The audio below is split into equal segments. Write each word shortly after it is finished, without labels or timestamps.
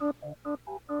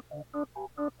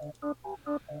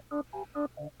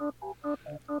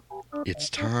It's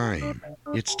time.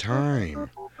 It's time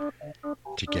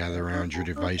to gather around your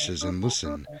devices and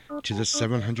listen to the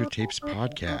 700 Tapes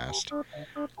podcast.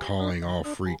 Calling all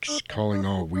freaks, calling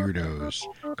all weirdos,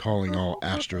 calling all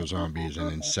astro zombies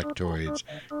and insectoids,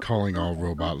 calling all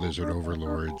robot lizard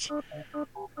overlords.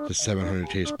 The 700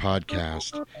 Tapes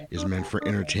podcast is meant for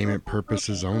entertainment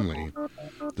purposes only.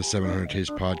 The 700 Tapes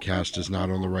podcast does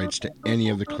not own the rights to any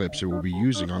of the clips it will be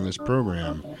using on this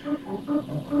program.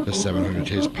 The 700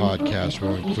 Tapes podcast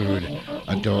will include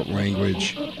adult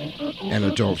language and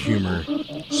adult humor,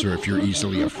 so if you're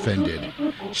easily offended,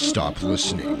 stop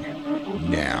listening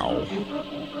now.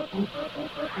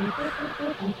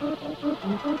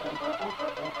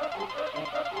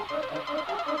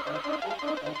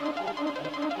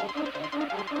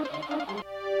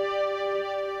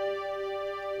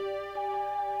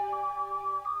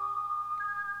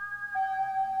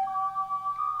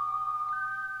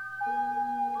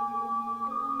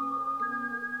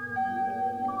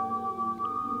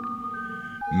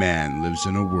 Man lives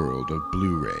in a world of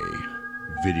Blu-ray,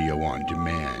 video on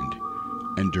demand,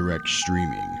 and direct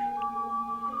streaming.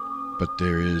 But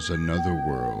there is another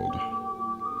world.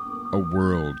 A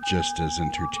world just as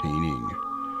entertaining,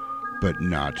 but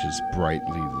not as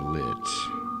brightly lit.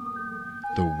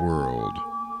 The world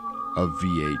of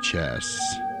VHS.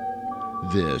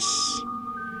 This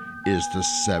is the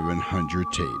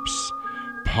 700 Tapes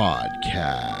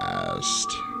podcast.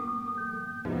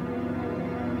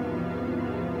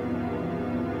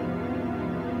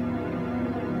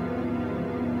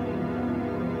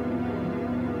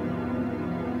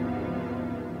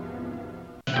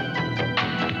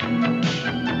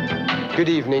 Good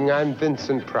evening, I'm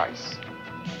Vincent Price.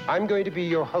 I'm going to be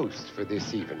your host for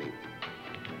this evening.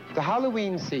 The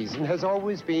Halloween season has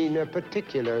always been a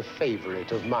particular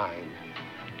favorite of mine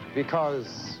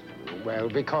because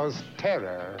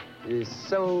terror is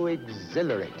so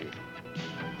exhilarating.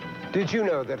 Did you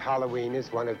know that Halloween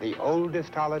is one of the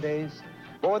oldest holidays?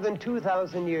 More than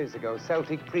 2,000 years ago,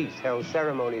 Celtic priests held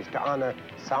ceremonies to honor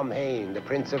Samhain, the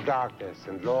Prince of Darkness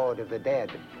and Lord of the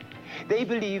Dead. They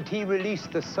believed he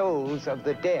released the souls of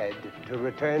the dead to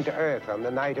return to Earth on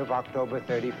the night of October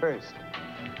 31st.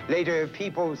 Later,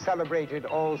 people celebrated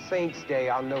All Saints' Day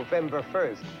on November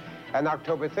 1st, and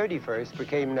October 31st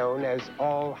became known as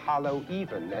All Hallow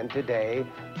Even, and today,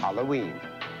 Halloween.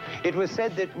 It was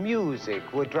said that music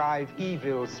would drive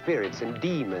evil spirits and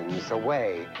demons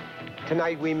away.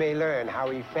 Tonight, we may learn how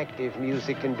effective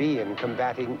music can be in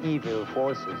combating evil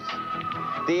forces.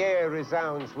 The air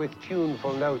resounds with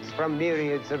tuneful notes from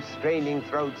myriads of straining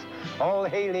throats, all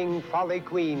hailing Folly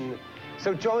Queen.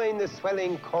 So join the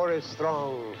swelling chorus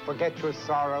throng, forget your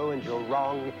sorrow and your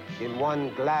wrong in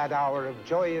one glad hour of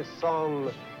joyous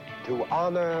song to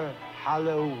honor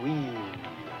Halloween.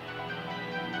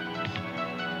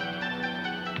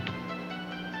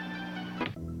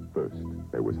 First,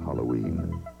 there was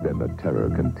Halloween. Then the terror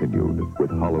continued with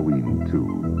Halloween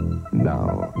 2.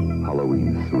 Now,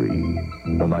 Halloween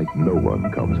 3. The night no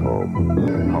one comes home.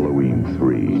 Halloween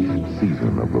 3,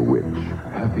 Season of the Witch.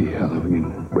 Happy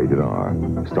Halloween. Rated R.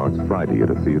 Starts Friday at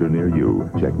a theater near you.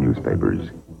 Check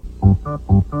newspapers.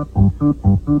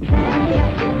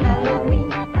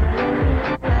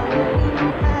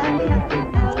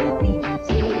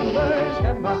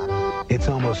 It's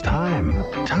almost time.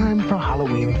 Time for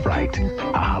Halloween Fright.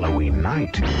 A Halloween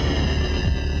night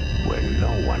where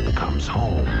no one comes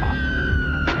home.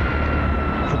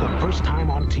 For the first time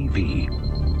on TV,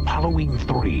 Halloween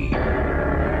 3.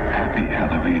 Happy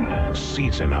Halloween.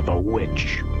 Season of the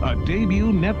Witch. A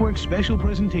debut network special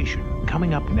presentation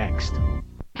coming up next.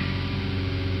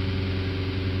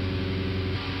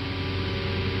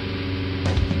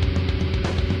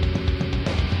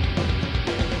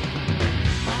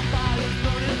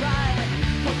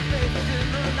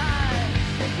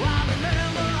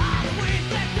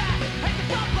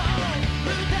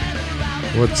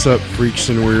 What's up, freaks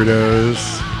and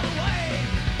weirdos?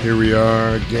 Here we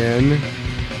are again.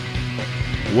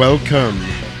 Welcome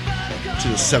to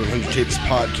the 700 Tapes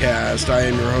podcast. I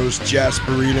am your host,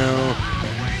 Jasperino.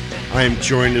 I am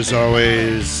joined, as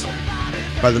always,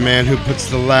 by the man who puts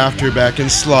the laughter back in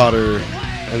slaughter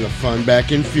and the fun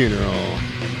back in funeral.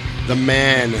 The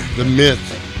man, the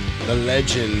myth, the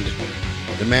legend,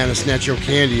 the man to snatch your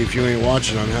candy if you ain't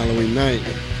watching on Halloween night.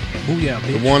 Booyah,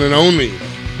 bitch. The one and only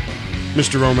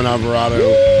Mr. Roman Alvarado.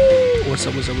 Woo! What's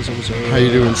up? How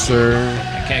you doing, sir?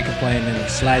 I can't complain in the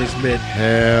slightest bit.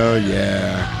 Hell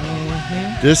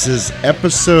yeah. This is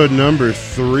episode number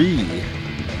 3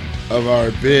 of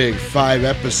our big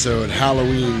 5-episode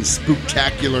Halloween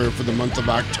spooktacular for the month of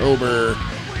October.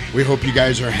 We hope you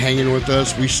guys are hanging with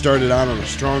us. We started out on a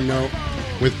strong note.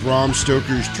 with Bram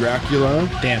Stoker's Dracula.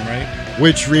 Damn right.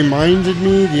 Which reminded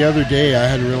me the other day, I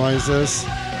hadn't realized this.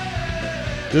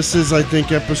 This is, I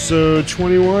think, episode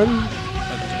 21.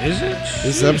 Is it?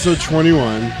 This is episode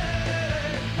 21.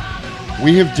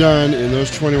 We have done, in those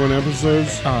 21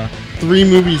 episodes, 3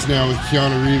 movies now with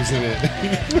Keanu Reeves in it.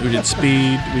 We did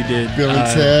Speed, we did Bill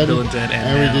and Ted, and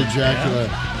now, we did Dracula.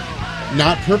 Yeah.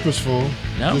 Not purposeful.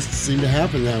 No. Just seemed to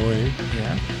happen that way.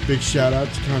 Yeah. Big shout out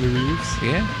to Keanu Reeves.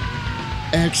 Yeah.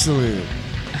 Excellent.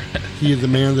 He is the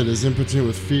man that is impotent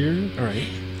with fear. All right.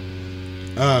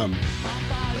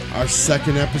 Our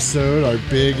second episode, our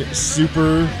big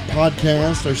super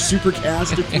podcast, our super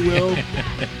cast, if you will,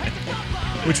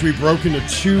 which we broke into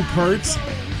 2 parts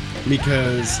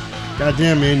because,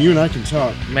 goddamn, man, you and I can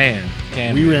talk. Man,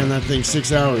 can we ran that thing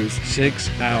 6 hours. 6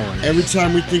 hours. Every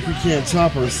time we think we can't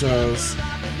top ourselves,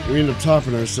 we end up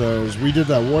topping ourselves. We did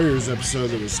that Warriors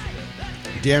episode that was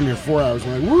damn near 4 hours.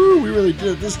 We're like, woo, we really did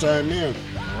it this time, man.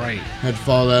 Right. Had to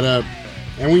follow that up.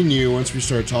 And we knew once we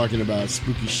started talking about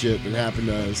spooky shit that happened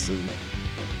to us and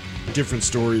different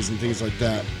stories and things like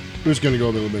that, it was going to go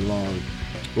a little bit long.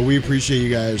 But we appreciate you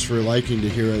guys for liking to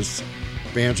hear us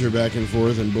banter back and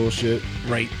forth and bullshit.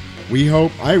 Right. We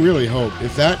hope, I really hope,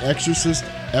 if that Exorcist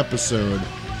episode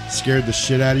scared the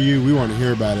shit out of you, we want to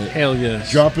hear about it. Hell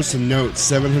yes. Drop us a note,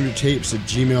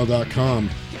 700tapes@gmail.com.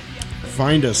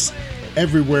 Find us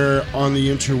everywhere on the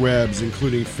interwebs,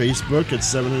 including Facebook at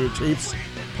 700 Tapes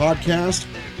Podcast.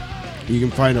 You can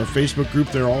find our Facebook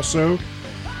group there also.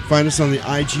 Find us on the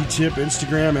IG Tip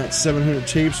Instagram at 700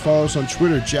 Tapes. Follow us on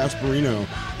Twitter, Jasperino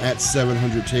at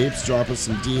 700 Tapes. Drop us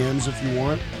some DMs if you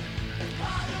want.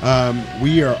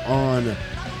 We are on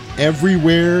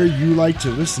everywhere you like to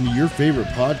listen to your favorite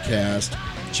podcast.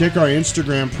 Check our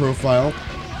Instagram profile.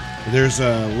 There's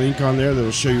a link on there that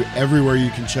will show you everywhere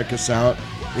you can check us out,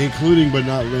 including but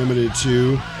not limited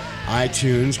to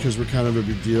iTunes, because we're kind of a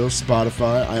big deal,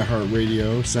 Spotify,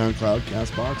 iHeartRadio, SoundCloud,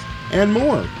 CastBox, and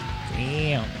more.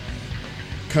 Damn.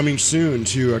 Coming soon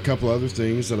to a couple other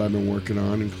things that I've been working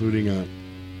on, including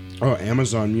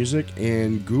Amazon Music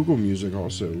and Google Music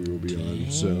also we will be on.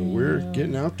 So we're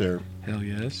getting out there. Hell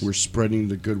yes. We're spreading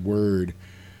the good word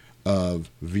of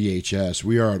VHS.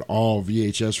 We are an all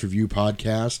VHS review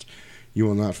podcast. You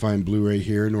will not find Blu-ray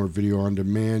here, nor video on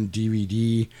demand,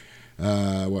 DVD,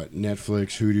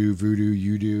 Netflix, Hoodoo, Voodoo,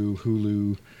 Udo,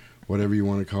 Hulu, whatever you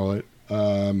want to call it.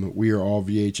 We are all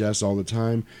VHS all the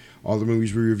time. All the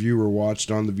movies we review were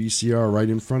watched on the VCR right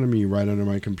in front of me, right under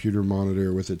my computer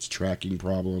monitor with its tracking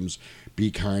problems, Be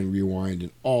Kind, Rewind,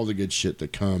 and all the good shit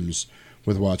that comes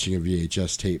with watching a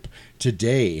VHS tape.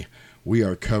 Today, we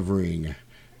are covering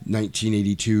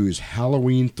 1982's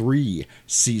Halloween 3,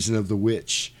 Season of the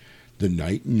Witch, The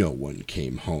Night No One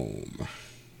Came Home.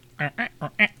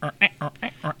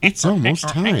 It's almost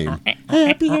time.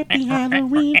 Happy, happy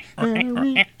Halloween,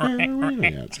 Halloween, Halloween.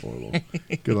 Yeah, it's horrible.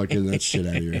 Good luck getting that shit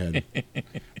out of your head.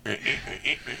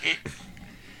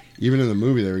 Even in the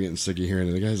movie, they were getting sick of hearing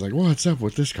it. The guy's like, what's up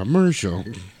with this commercial?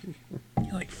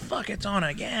 You're like, fuck, it's on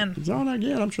again. It's on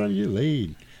again. I'm trying to get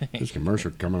laid. This commercial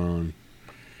coming on.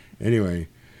 Anyway,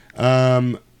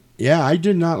 yeah, I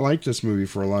did not like this movie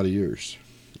for a lot of years.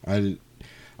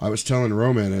 I was telling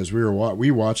Roman as we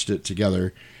watched it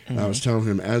together, and I was telling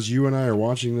him, as you and I are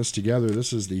watching this together,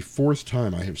 this is the 4th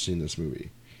time I have seen this movie.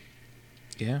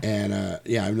 Yeah. And,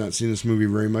 yeah, I've not seen this movie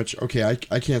very much. Okay,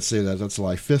 I can't say that. That's a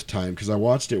lie. 5th time, because I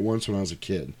watched it once when I was a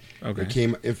kid.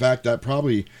 Okay. In fact, that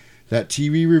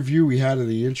TV review we had in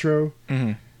the intro,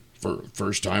 for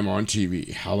first time on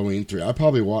TV, Halloween 3. I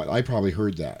probably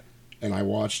heard that, and I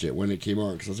watched it when it came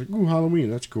on, because I was like, ooh,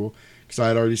 Halloween, that's cool. Because I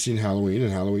had already seen Halloween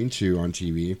and Halloween 2 on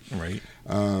TV. Right.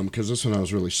 Because this one I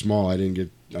was really small. I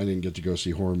didn't get to go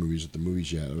see horror movies at the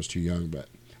movies yet. I was too young, but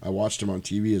I watched them on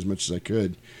TV as much as I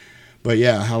could. But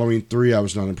yeah, Halloween 3, I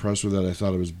was not impressed with it. I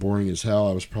thought it was boring as hell.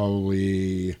 I was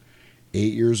probably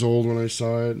 8 years old when I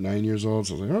saw it, 9 years old.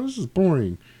 So I was like, oh, this is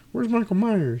boring. Where's Michael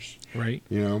Myers? Right.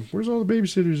 You know, where's all the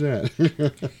babysitters at?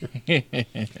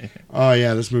 Oh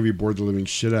yeah, this movie bored the living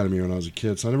shit out of me when I was a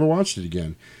kid, so I never watched it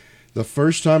again. The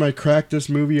first time I cracked this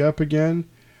movie up again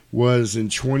was in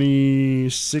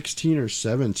 2016 or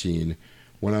 17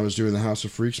 when I was doing the House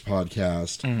of Freaks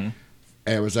podcast. Mm-hmm.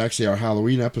 And it was actually our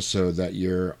Halloween episode that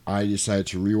year. I decided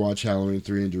to rewatch Halloween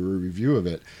 3 and do a review of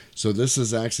it. So this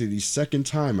is actually the 2nd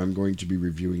time I'm going to be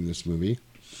reviewing this movie.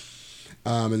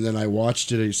 And then I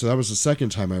watched it. So that was the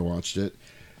 2nd time I watched it.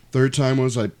 3rd time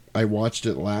was I watched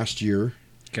it last year.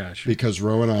 Gosh. Because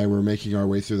Ro and I were making our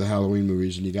way through the Halloween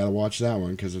movies, and you got to watch that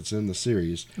one because it's in the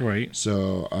series. Right.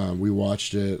 So we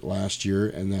watched it last year,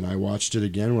 and then I watched it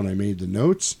again when I made the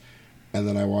notes, and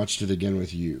then I watched it again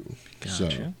with you.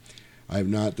 Gotcha. So I've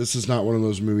not. This is not one of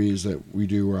those movies that we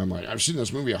do where I'm like, I've seen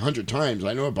this movie 100 times.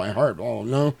 I know it by heart. Oh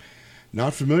no,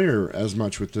 not familiar as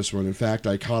much with this one. In fact,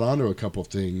 I caught on to a couple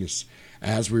things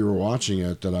as we were watching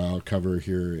it that I'll cover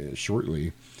here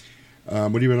shortly.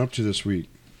 What have you been up to this week?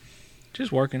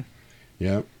 Just working.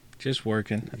 Yep. Just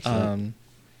working. I Doing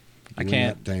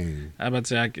can't. that thing. I'm about to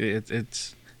say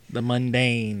it's the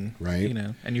mundane, Right. You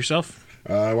know. And yourself?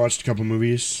 I watched a couple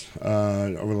movies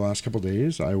over the last couple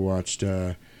days. I watched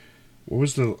what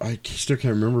was I still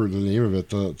can't remember the name of it.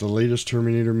 The latest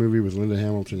Terminator movie with Linda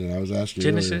Hamilton, and I was asking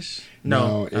Genesis?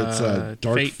 earlier. No, it's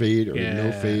Dark Fate or yeah.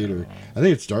 No Fate, or I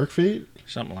think it's Dark Fate.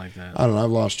 Something like that. I don't know. I've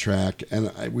lost track,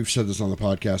 and we've said this on the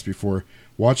podcast before.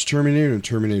 Watch Terminator and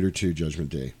Terminator 2: Judgment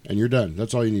Day, and you're done.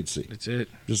 That's all you need to see. That's it.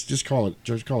 Just call it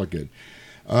good.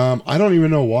 I don't even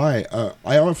know why.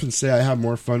 I often say I have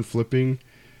more fun flipping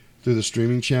through the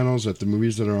streaming channels at the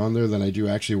movies that are on there than I do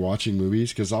actually watching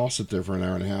movies, because I'll sit there for an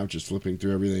hour and a half just flipping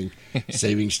through everything,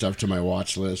 saving stuff to my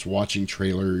watch list, watching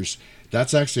trailers.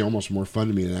 That's actually almost more fun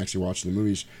to me than actually watching the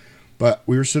movies. But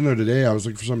we were sitting there today. I was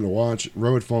looking for something to watch.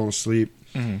 Ro had fallen asleep,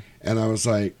 and I was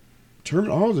like,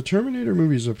 the Terminator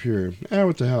movie's up here.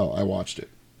 What the hell? I watched it.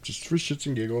 Just for shits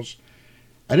and giggles.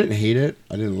 I didn't hate it.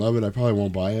 I didn't love it. I probably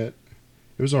won't buy it.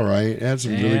 It was all right. It had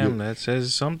some really good... that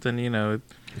says something, you know.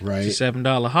 Right. It's a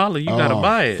 $7 holler. You got to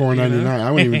buy it. $4.99. You know?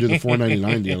 I wouldn't even do the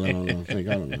 $4.99 deal. I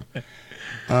don't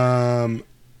know.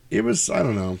 It was, I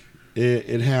don't know.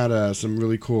 It had some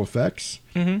really cool effects.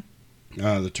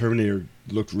 Mm-hmm. The Terminator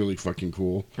looked really fucking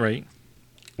cool. Right.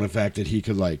 The fact that he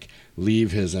could, like,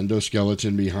 leave his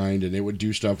endoskeleton behind and it would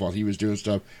do stuff while he was doing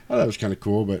stuff. Oh, that was kind of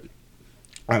cool, but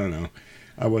I don't know.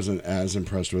 I wasn't as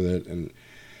impressed with it. And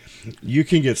you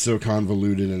can get so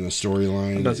convoluted in a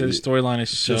storyline. The storyline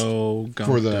is so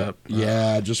gunked up.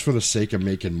 Yeah, just for the sake of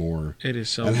making more. It is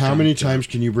so. And how many times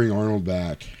can you bring Arnold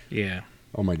back? Yeah.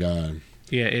 Oh my God.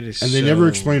 Yeah, it is. And they never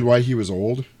explained why he was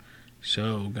old.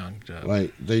 So gunked up.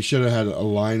 Like, they should have had a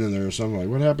line in there or something like,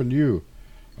 "What happened to you?"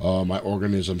 "Oh, my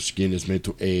organism's skin is made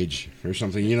to age," or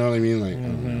something. You know what I mean? Like, I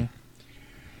don't know.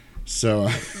 So,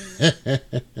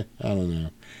 I don't know.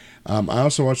 I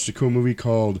also watched a cool movie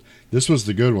called, this was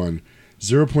the good one,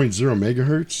 0.0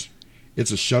 Megahertz.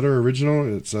 It's a Shudder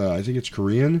original. It's I think it's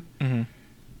Korean. Mm-hmm.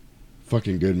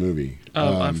 Fucking good movie.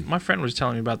 My friend was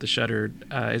telling me about the Shudder.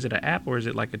 Is it an app or is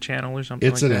it like a channel or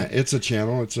something? It's a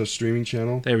channel. It's a streaming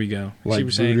channel. There we go. Like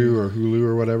Vudu or Hulu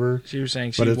or whatever. She was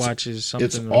saying she watches something.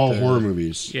 It's all horror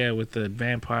movies. Yeah, with the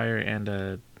vampire and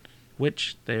a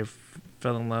witch. They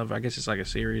fell in love. I guess it's like a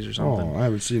series or something. Oh, I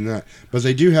haven't seen that. But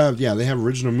they do have, they have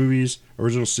original movies,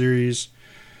 original series.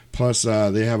 Plus,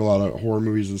 they have a lot of horror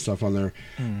movies and stuff on there.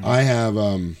 I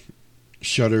have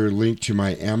Shudder linked to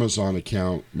my Amazon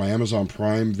account, my Amazon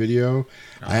Prime Video.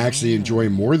 I actually enjoy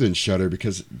more than Shudder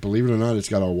because, believe it or not, it's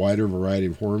got a wider variety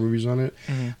of horror movies on it.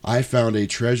 I found a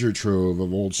treasure trove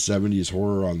of old 70s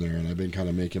horror on there, and I've been kind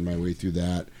of making my way through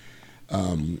that.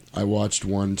 I watched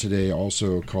one today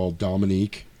also called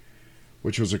Dominique,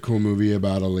 which was a cool movie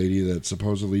about a lady that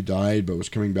supposedly died but was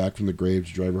coming back from the grave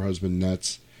to drive her husband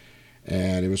nuts.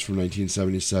 And it was from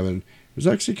 1977. It was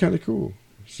actually kind of cool.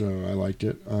 So I liked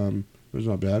it. It was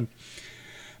not bad.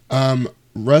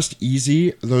 Rest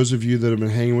Easy, those of you that have been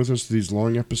hanging with us through these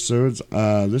long episodes,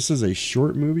 this is a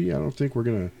short movie. I don't think we're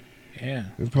going to... Yeah.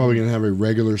 We're probably going to have a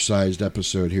regular-sized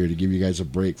episode here to give you guys a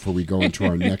break before we go into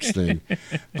our next thing.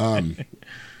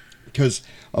 Because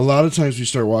a lot of times we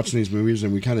start watching these movies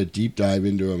and we kind of deep dive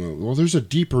into them. Well, there's a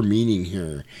deeper meaning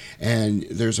here. And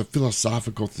there's a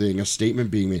philosophical thing, a statement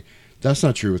being made. That's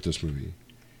not true with this movie.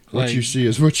 What you see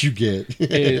is what you get.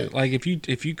 Like if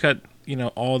you cut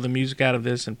all the music out of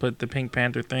this and put the Pink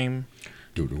Panther theme.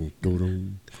 Look,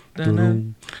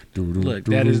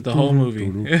 that is the whole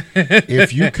movie.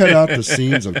 If you cut out the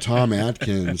scenes of Tom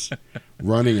Atkins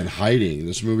running and hiding,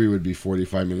 this movie would be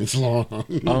 45 minutes long.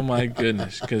 Oh my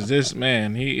goodness, because this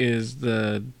man, he is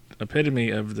the epitome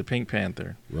of the Pink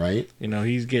Panther. Right?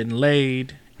 He's getting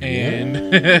laid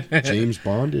and James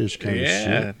Bond-ish kind of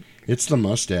shit. It's the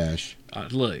mustache.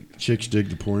 Look, chicks dig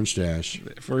the porn stash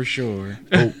for sure.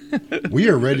 Oh, we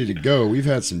are ready to go. We've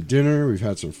had some dinner. We've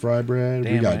had some fry bread.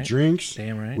 We got drinks.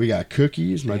 Damn right. We got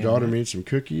cookies. My daughter made some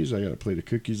cookies. I got a plate of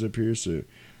cookies up here, so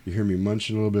you hear me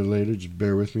munching a little bit later. Just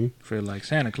bear with me. Feel like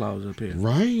Santa Claus up here.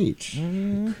 Right.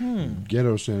 Mm-hmm.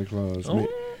 Ghetto Santa Claus.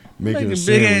 Making a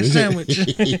big ass sandwich.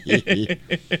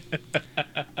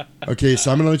 Okay,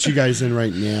 so I'm going to let you guys in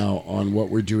right now on what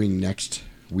we're doing next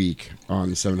week on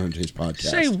the 700 Taste Podcast.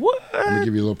 Say what? I'm going to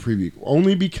give you a little preview.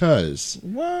 Only because...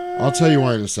 What? I'll tell you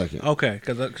why in a second. Okay,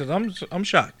 because I'm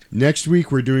shocked. Next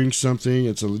week we're doing something.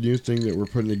 It's a new thing that we're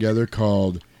putting together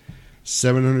called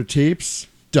 700 Tapes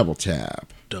Double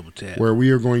Tap, Double Tap. where we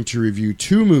are going to review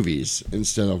 2 movies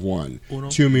instead of one.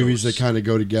 2 movies that kind of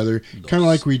go together, kind of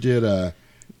like we did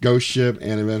Ghost Ship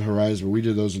and Event Horizon, but we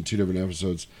did those in 2 different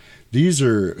episodes. These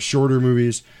are shorter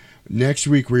movies. Next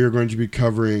week we are going to be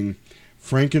covering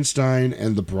Frankenstein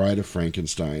and The Bride of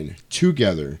Frankenstein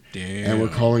together. Damn. And we're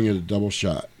calling it a double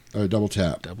shot, or double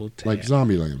tap. Double tap. Like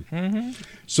Zombieland. Mm-hmm.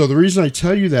 So the reason I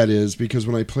tell you that is because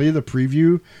when I play the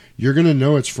preview, you're going to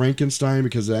know it's Frankenstein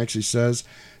because it actually says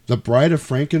The Bride of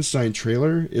Frankenstein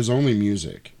trailer is only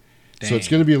music. Dang. So it's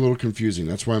going to be a little confusing.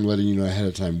 That's why I'm letting you know ahead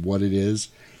of time what it is.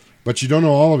 But you don't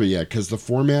know all of it yet because the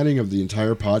formatting of the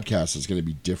entire podcast is going to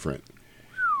be different.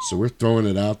 So we're throwing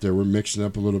it out there. We're mixing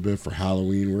up a little bit for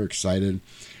Halloween. We're excited.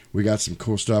 We got some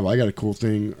cool stuff. I got a cool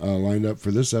thing lined up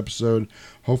for this episode.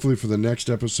 Hopefully for the next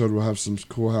episode, we'll have some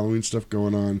cool Halloween stuff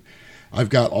going on. I've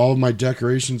got all of my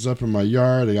decorations up in my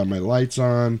yard. I got my lights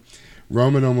on.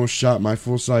 Roman almost shot my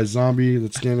full-size zombie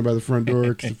that's standing by the front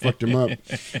door because it fucked him up.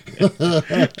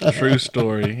 True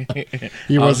story.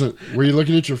 He wasn't. Were you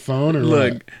looking at your phone or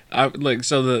what?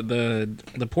 So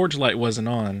the porch light wasn't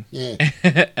on. Yeah.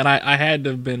 And I had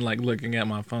to have been like looking at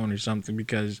my phone or something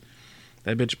because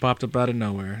that bitch popped up out of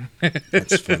nowhere.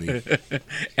 That's funny.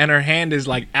 And her hand is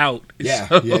like out. Yeah,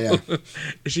 so yeah.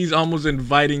 She's almost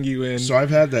inviting you in. So I've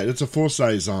had that. It's a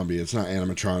full-size zombie. It's not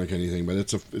animatronic or anything, but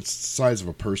it's the size of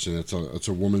a person. It's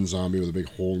a woman zombie with a big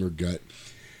hole in her gut.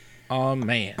 Oh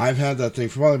man. I've had that thing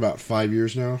for probably about 5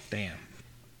 years now. Damn.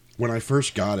 When I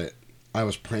first got it, I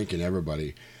was pranking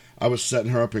everybody. I was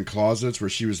setting her up in closets where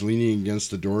she was leaning against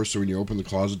the door, so when you open the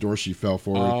closet door, she fell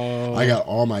forward. Oh. I got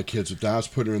all my kids with that. I was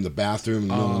putting her in the bathroom in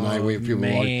the middle of the night waiting for people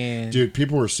to walk. Dude,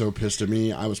 people were so pissed at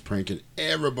me. I was pranking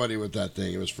everybody with that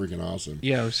thing. It was freaking awesome.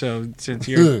 Yeah, so since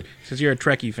you're a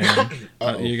Trekkie fan,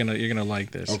 you're gonna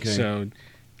like this. Okay. So,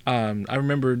 I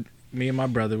remember me and my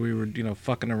brother, we were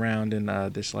fucking around in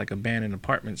this like abandoned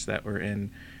apartments that were in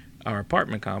our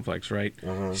apartment complex, right?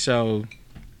 Uh-huh. So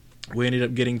we ended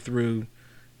up getting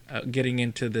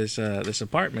into this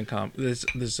apartment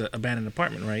this abandoned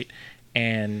apartment, right?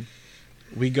 And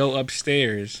we go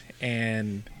upstairs,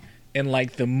 and in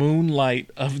like the moonlight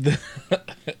of the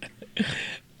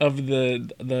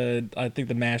I think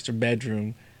the master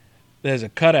bedroom, there's a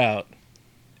cutout,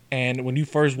 and when you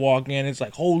first walk in, it's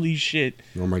like, holy shit!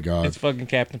 Oh my god! It's fucking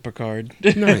Captain Picard.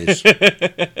 Nice.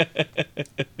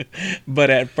 But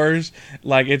at first,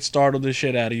 like, it startled the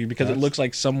shit out of you because it looks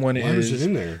like someone Why is it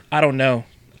in there? I don't know.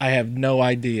 I have no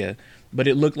idea. But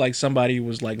it looked like somebody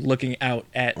was like looking out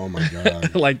at Oh my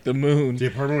god! like the moon. The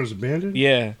apartment was abandoned?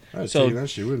 Yeah. I'd So take that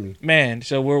shit with me. man,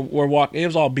 so we're walking. It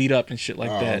was all beat up and shit like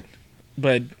that.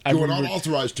 But I You are remember, not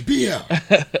authorized to be here.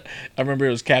 I remember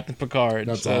it was Captain Picard.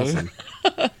 That's so. awesome.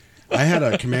 I had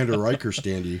a Commander Riker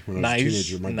standee when I was a Nice,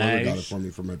 teenager. My brother got it nice. for me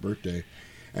for my birthday.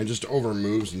 And just over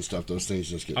moves and stuff, those things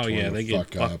just get Oh torn yeah, the they get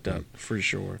fuck fucked up and for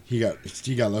sure. He got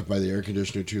left by the air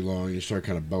conditioner too long. And he started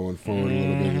kind of bowing forward a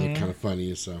little bit. He looked kind of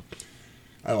funny. So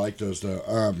I like those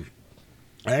though.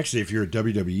 I actually, if you're a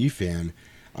WWE fan,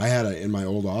 I had in my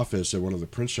old office at one of the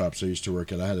print shops I used to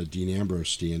work at, I had a Dean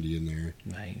Ambrose standee in there.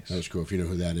 Nice. That was cool. If you know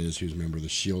who that is, he was a member of the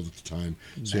Shield at the time.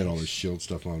 So he had all this Shield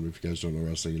stuff on. If you guys don't know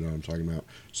wrestling, you know what I'm talking about.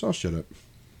 So I'll shut up.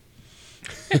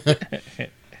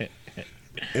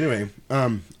 Anyway,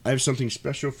 I have something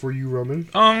special for you, Roman.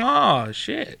 Oh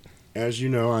shit. As you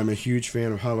know, I'm a huge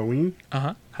fan of Halloween,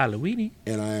 Halloweeny.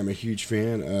 and I am a huge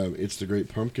fan of It's the Great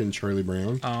Pumpkin, Charlie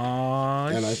Brown. Oh.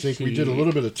 And I think we did a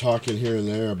little bit of talking here and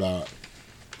there about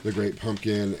the Great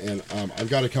Pumpkin, and I've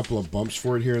got a couple of bumps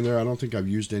for it here and there. I don't think I've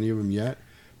used any of them yet,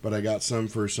 but I got some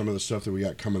for some of the stuff that we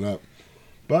got coming up.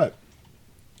 But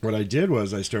what I did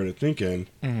was I started thinking,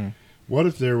 what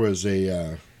if there was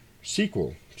a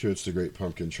sequel to It's the Great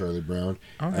Pumpkin, Charlie Brown,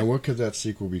 All right. and what could that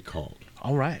sequel be called?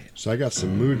 All right. So I got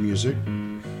some mood music.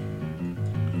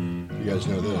 You guys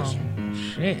know this.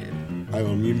 Shit. I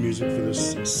will need music for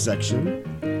this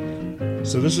section.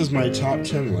 So this is my top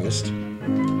 10 list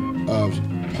of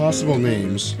possible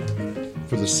names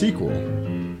for the sequel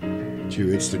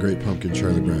to It's the Great Pumpkin,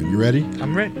 Charlie Brown. You ready?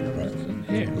 I'm ready.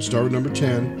 Here. We'll start with number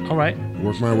 10. All right.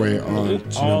 Work my way on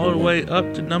to All number the one. way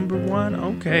up to number 1.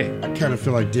 Okay. I kind of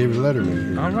feel like David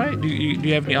Letterman here. All right. Do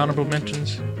you have any honorable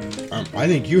mentions? I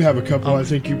think you have a couple. I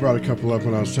think you brought a couple up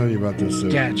when I was telling you about this. So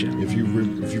Gotcha. If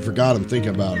you forgot them, think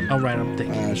about them. All right. I'm I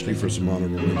thinking. ask you for some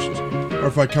honorable mentions. Or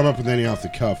if I come up with any off the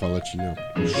cuff, I'll let you know.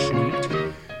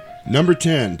 Sweet. Number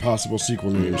 10, possible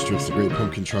sequel names to It's the Great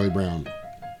Pumpkin, Charlie Brown.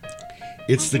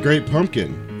 It's the Great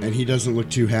Pumpkin, and he doesn't look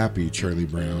too happy, Charlie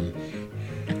Brown.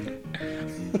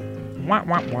 Wah,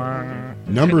 wah, wah.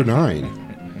 Number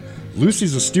 9,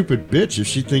 Lucy's a stupid bitch if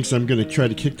she thinks I'm going to try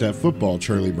to kick that football,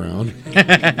 Charlie Brown.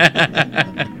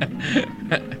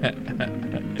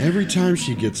 Every time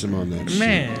she gets him on that shit.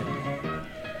 Man.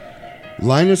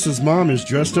 Linus's mom is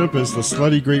dressed up as the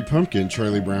slutty Great Pumpkin,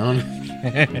 Charlie Brown.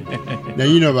 Now,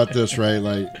 you know about this, right?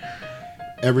 Like,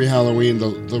 every Halloween,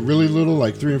 the really little,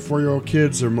 like 3 and 4-year-old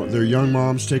kids, their young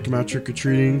moms take them out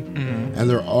trick-or-treating, and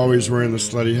they're always wearing the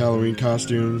slutty Halloween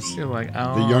costumes. You're like,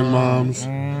 oh. The young moms.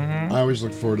 I always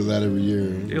look forward to that every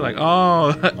year. You're like,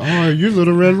 oh. Oh, you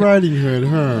Little Red Riding Hood,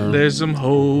 huh? There's some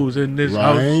hoes in this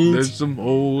house. There's some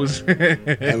hoes.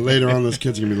 And later on, those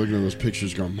kids are going to be looking at those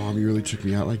pictures going, Mom, you really took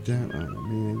me out like that? Oh,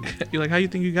 man. You're like, how you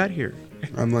think you got here?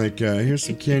 I'm like, here's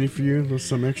some candy for you. A little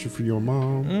something extra for your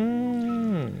mom.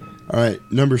 All right,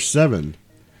 number 7.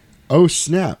 Oh,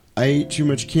 snap. I ate too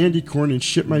much candy corn and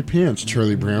shit my pants,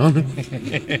 Charlie Brown.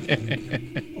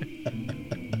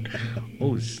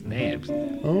 Oh, snaps.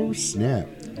 Oh, snap.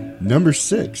 Number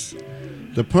 6.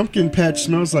 The pumpkin patch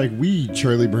smells like weed,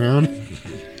 Charlie Brown.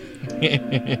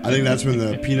 I think that's when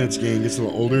the Peanuts gang gets a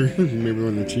little older. Maybe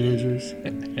when they're teenagers.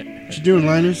 What you doing,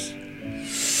 Linus?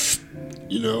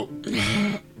 You know,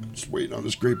 just waiting on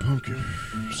this great pumpkin.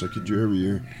 Just like you do every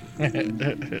year.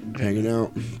 Hanging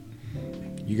out.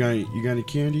 You got any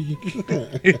candy?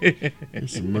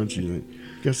 There's some munchies.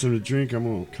 Got something to drink? I'm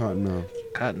on Cottonmouth.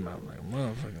 Cottonmouth like a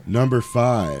motherfucker. Number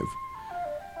 5.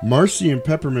 Marcy and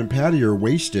Peppermint Patty are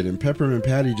wasted, and Peppermint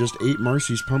Patty just ate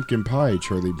Marcy's pumpkin pie,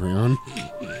 Charlie Brown.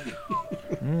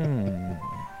 And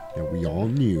we all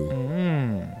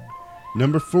knew.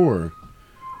 Number 4.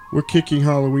 We're kicking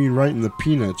Halloween right in the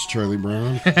peanuts, Charlie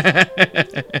Brown.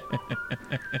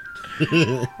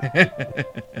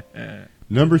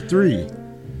 Number 3.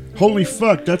 Holy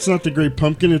fuck, that's not the Great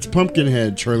Pumpkin, it's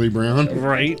Pumpkinhead, Charlie Brown.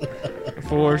 Right?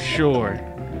 For sure.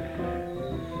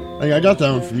 Like, I got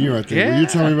that one from you, I think. Yeah. Will you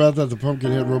tell me about that, the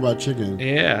Pumpkinhead Robot Chicken?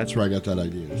 Yeah. That's where I got that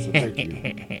idea, so thank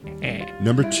you.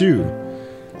 Number 2.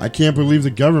 I can't believe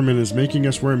the government is making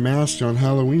us wear masks on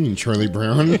Halloween, Charlie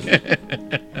Brown.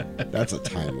 That's a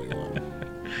timely one.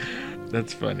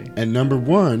 That's funny. And number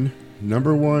 1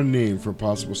 name for a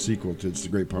possible sequel to It's the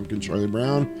Great Pumpkin, Charlie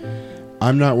Brown.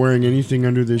 I'm not wearing anything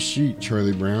under this sheet,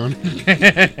 Charlie Brown.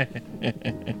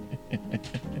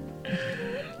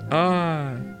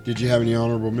 Did you have any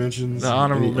honorable mentions? The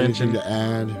honorable mention to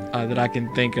add that I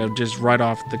can think of just right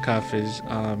off the cuff is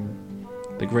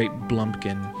the Great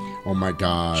Blumpkin. Oh my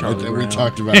God! We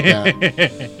talked about that.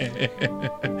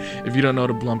 If you don't know what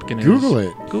a Blumpkin is, Google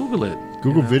it. Google it.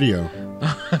 Google video.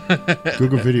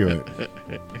 Google video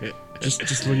it.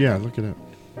 Just look it up.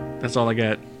 That's all I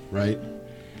got. Right.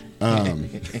 I'm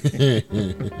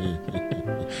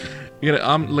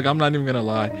not even gonna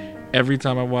lie. Every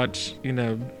time I watch,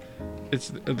 it's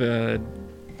the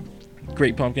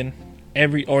Great Pumpkin.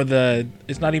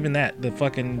 It's not even that. The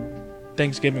fucking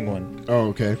Thanksgiving one. Oh,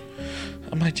 okay.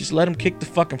 I'm like, just let him kick the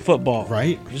fucking football.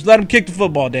 Right? Just let him kick the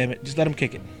football, damn it. Just let him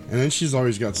kick it. And then she's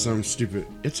always got some stupid...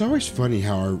 It's always funny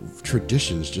how our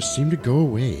traditions just seem to go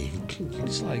away.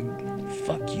 It's like,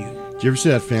 fuck you. Did you ever see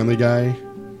that Family Guy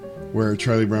where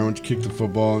Charlie Brown went to kick the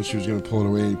football and she was going to pull it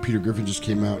away and Peter Griffin just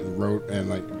came out and wrote and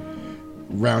like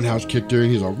roundhouse kicked her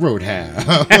and he's like, Roadhouse.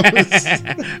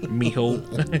 Miho.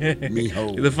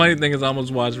 Miho. The funny thing is I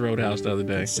almost watched Roadhouse the other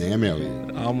day. Sam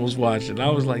Elliott. I almost watched it. I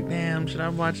was like, damn, should I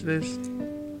watch this?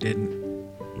 Didn't.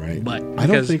 Right. But I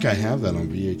don't think I have that on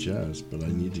VHS, but I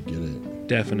need to get it.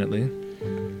 Definitely.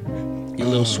 Your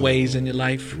little sways in your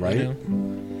life. Right. You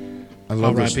know? I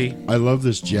love R.I.P. I love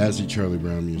this jazzy Charlie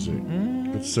Brown music.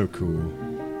 It's so cool.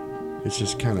 It's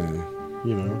just kind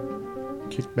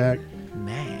of, kick back.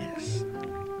 Nice.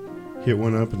 Hit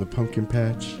one up in the pumpkin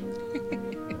patch.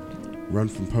 Run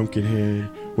from Pumpkinhead.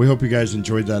 We hope you guys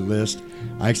enjoyed that list.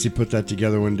 I actually put that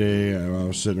together one day while I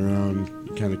was sitting around.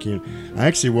 I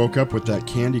actually woke up with that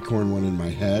candy corn one in my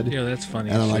head. Yeah, that's funny.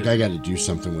 And I'm like, I got to do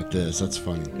something with this. That's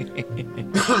funny.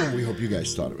 We hope you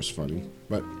guys thought it was funny.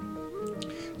 But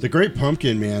the Great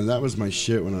Pumpkin, man, that was my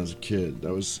shit when I was a kid.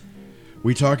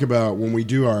 We talk about when we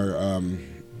do our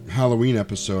Halloween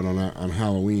episode on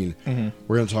Halloween.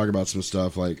 We're going to talk about some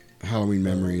stuff like Halloween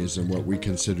memories and what we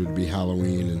consider to be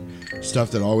Halloween and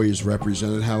stuff that always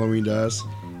represented Halloween to us.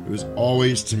 It was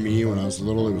always, to me, when I was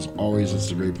little, It's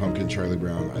the Great Pumpkin, Charlie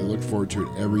Brown. I look forward to it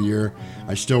every year.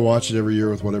 I still watch it every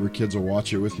year with whatever kids will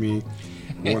watch it with me.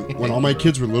 When all my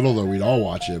kids were little, though, we'd all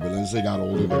watch it. But as they got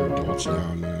older, they're adults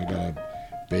now, and I gotta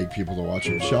beg people to watch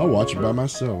it. I'll watch it by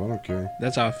myself. I don't care.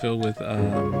 That's how I feel with,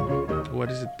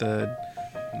 what is it, the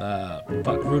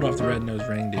Rudolph the Red-Nosed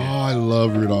Reindeer. Oh, I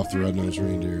love Rudolph the Red-Nosed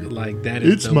Reindeer. Like, that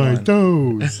is It's the my one.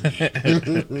 toes.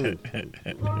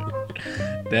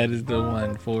 That is the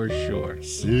one for sure.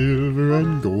 Silver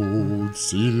and gold,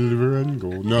 silver and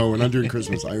gold. No, we're not doing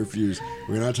Christmas. I refuse.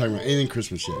 We're not talking about anything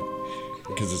Christmas yet.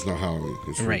 Because it's not Halloween.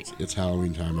 Right. It's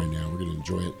Halloween time right now. We're going to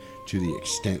enjoy it to the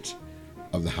extent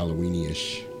of the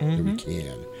Halloweeny-ish that we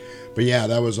can. But yeah,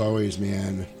 that was always,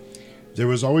 man... There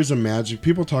was always a magic...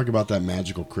 People talk about that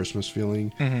magical Christmas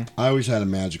feeling. I always had a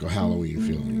magical Halloween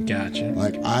feeling. Gotcha.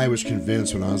 Like, I was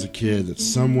convinced when I was a kid that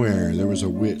somewhere there was a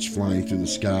witch flying through the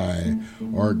sky,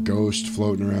 or a ghost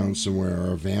floating around somewhere,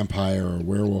 or a vampire or a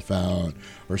werewolf out,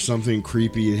 or something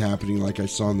creepy happening like I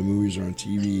saw in the movies or on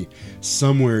TV.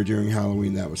 Somewhere during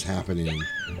Halloween that was happening,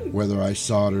 whether I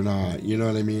saw it or not. You know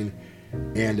what I mean?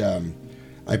 And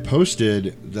I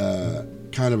posted the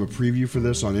kind of a preview for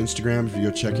this on Instagram. If you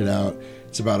go check it out,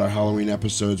 it's about our Halloween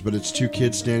episodes, but it's two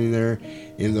kids standing there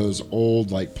in those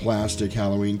old like plastic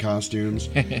Halloween costumes.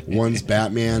 One's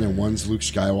Batman and one's Luke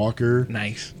Skywalker.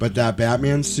 Nice. But that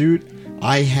Batman suit,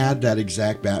 I had that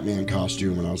exact Batman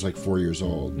costume when I was like 4 years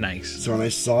old. Nice. So when I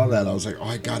saw that, I was like, oh,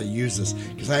 I gotta use this,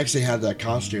 because I actually had that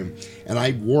costume and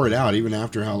I wore it out. Even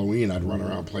after Halloween, I'd run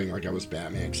around playing like I was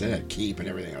Batman, because I had a cape and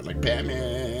everything. I was like,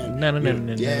 Batman. No,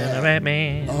 Yeah.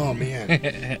 Batman. Oh man,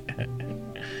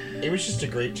 it was just a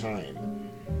great time.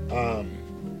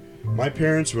 My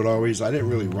parents would always, I didn't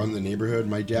really run the neighborhood.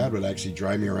 My dad would actually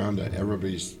drive me around to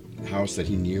everybody's house that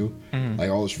he knew,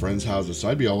 like all his friends' houses. So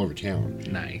I'd be all over town.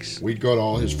 Nice. We'd go to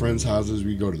all his friends' houses.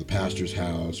 We'd go to the pastor's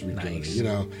house. We'd Nice. go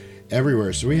to,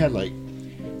 everywhere. So we had like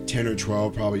 10 or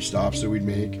 12 probably stops that we'd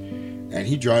make. And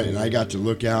he'd drive, and I got to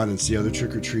look out and see other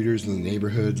trick-or-treaters in the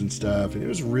neighborhoods and stuff. And it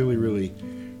was really, really,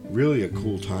 really a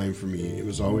cool time for me. It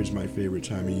was always my favorite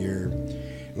time of year.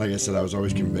 Like I said, I was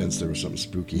always convinced there was something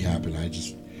spooky happening. I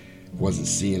just wasn't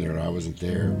seeing it, or I wasn't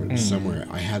there. But somewhere,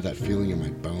 I had that feeling in my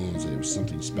bones that it was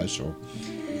something special.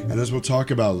 And as we'll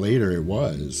talk about later, it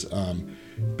was.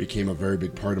 Became a very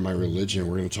big part of my religion.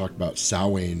 We're going to talk about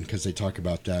Samhain, because they talk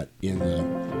about that in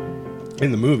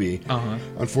the movie.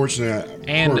 Unfortunately,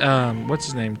 And what's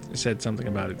his name said something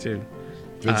about it too.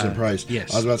 Vincent Price.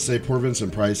 Yes. I was about to say, poor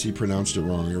Vincent Price, he pronounced it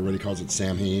wrong. Everybody calls it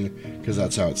Samhain because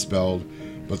that's how it's spelled.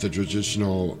 But the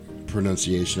traditional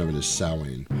pronunciation of it is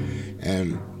Samhain.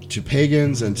 And to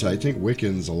pagans and to, I think,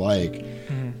 Wiccans alike,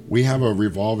 we have a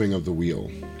revolving of the wheel.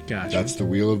 Gotcha. That's the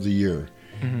wheel of the year.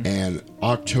 And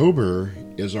October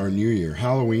is our new year.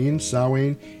 Halloween,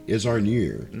 Samhain, is our new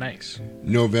year. Nice.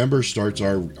 November starts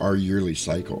our yearly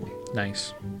cycle.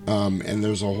 Nice. And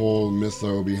there's a whole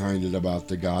mytho behind it about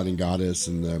the god and goddess,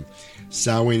 and the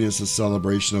Samhain is a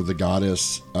celebration of the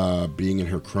goddess being in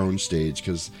her crone stage,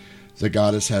 because the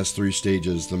goddess has 3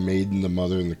 stages: the maiden, the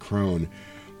mother, and the crone.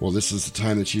 Well, this is the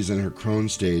time that she's in her crone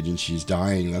stage and she's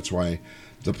dying. That's why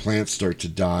the plants start to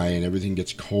die and everything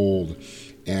gets cold.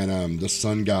 And the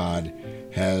sun god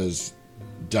has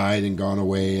died and gone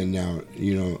away, and now,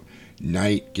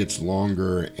 night gets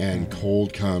longer and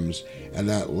cold comes, and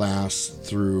that lasts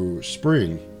through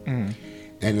spring. And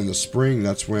in the spring,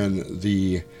 that's when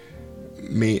the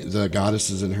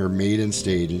goddess is in her maiden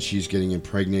stage and she's getting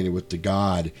impregnated with the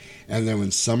god. And then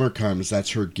when summer comes,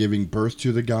 that's her giving birth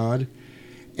to the god.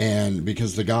 And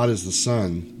because the god is the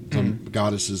sun, the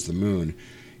goddess is the moon.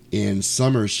 In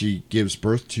summer, she gives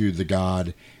birth to the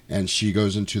god, and she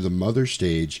goes into the mother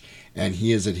stage, and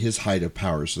he is at his height of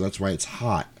power. So that's why it's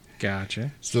hot.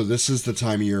 Gotcha. So this is the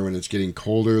time of year when it's getting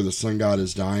colder. The sun god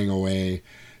is dying away.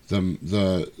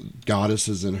 The goddess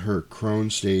is in her crone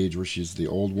stage, where she's the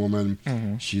old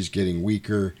woman. She's getting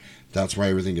weaker. That's why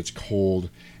everything gets cold.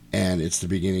 And it's the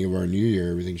beginning of our new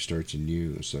year. Everything starts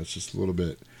anew. So that's just a little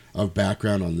bit of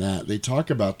background on that. They talk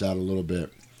about that a little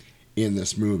bit in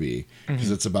this movie, because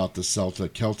it's about the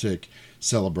Celtic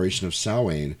celebration of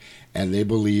Samhain. And they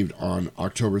believed on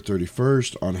October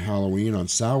 31st, on Halloween, on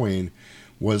Samhain,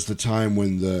 was the time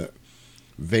when the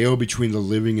veil between the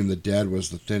living and the dead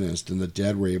was the thinnest, and the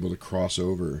dead were able to cross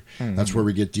over. That's where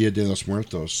we get Dia de los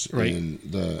Muertos in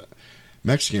the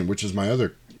Mexican, which is my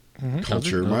other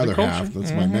culture, my other half.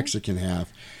 That's my Mexican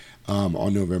half.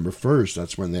 On November 1st,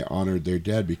 that's when they honored their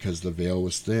dead, because the veil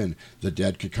was thin. The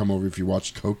dead could come over. If you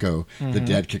watched Coco, the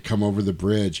dead could come over the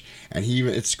bridge. And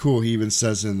it's cool, he even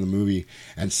says in the movie,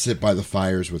 and sit by the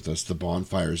fires with us, the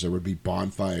bonfires. There would be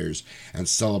bonfires and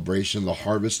celebration. The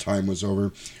harvest time was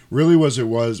over. Really what it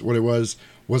was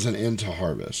an end to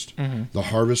harvest. The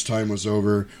harvest time was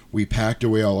over. We packed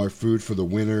away all our food for the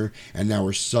winter, and now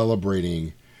we're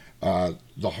celebrating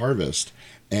the harvest.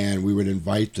 And we would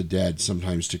invite the dead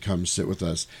sometimes to come sit with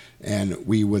us, and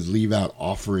we would leave out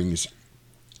offerings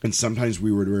And sometimes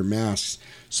we would wear masks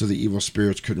so the evil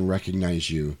spirits couldn't recognize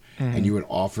you. And you would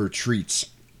offer treats.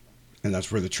 And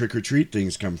that's where the trick-or-treat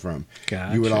things come from.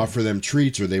 Gotcha. You would offer them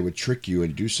treats, or they would trick you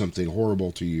and do something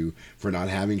horrible to you for not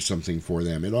having something for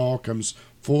them. It all comes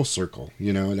full circle,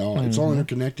 you know. It's all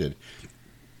interconnected.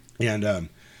 And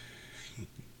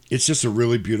it's just a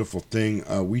really beautiful thing.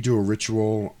 We do a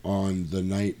ritual on the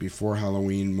night before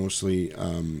Halloween, mostly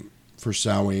for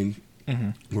Samhain,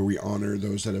 where we honor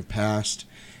those that have passed.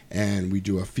 And we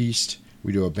do a feast.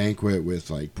 We do a banquet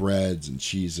with like breads and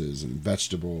cheeses and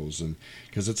vegetables, and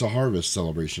because it's a harvest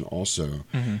celebration also.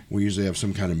 We usually have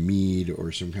some kind of mead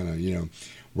or some kind of, you know,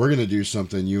 we're going to do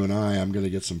something, you and I'm going to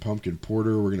get some pumpkin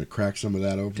porter. We're going to crack some of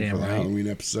that open for the Halloween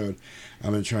episode.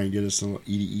 I'm going to try and get us some little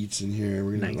eaty eats in here.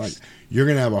 We're going to you're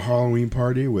going to have a Halloween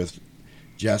party with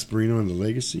Jasperino and the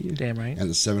Legacy. Damn right. And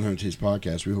the 700 Taste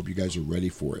Podcast. We hope you guys are ready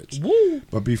for it. Woo!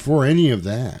 But before any of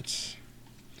that,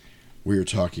 we are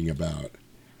talking about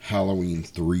Halloween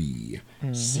 3,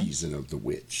 Season of the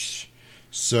Witch.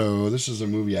 So this is a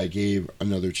movie I gave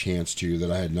another chance to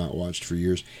that I had not watched for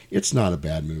years. It's not a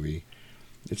bad movie.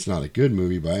 It's not a good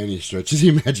movie by any stretch of the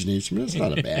imagination, but it's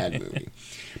not a bad movie.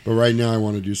 But right now I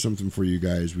want to do something for you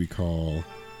guys we call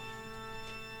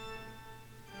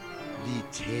the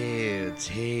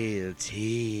Telltale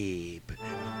Tape.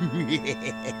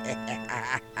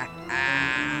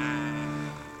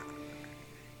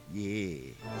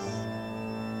 Yes.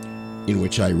 In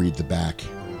which I read the back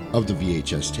of the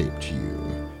VHS tape to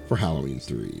you for Halloween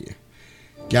 3.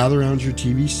 Gather around your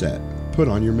TV set, put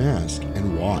on your mask,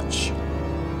 and watch.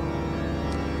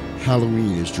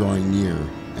 Halloween is drawing near,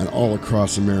 and all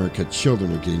across America,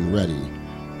 children are getting ready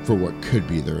for what could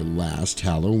be their last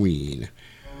Halloween.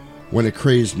 When a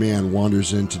crazed man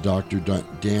wanders into Dr.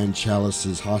 Dan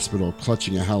Chalice's hospital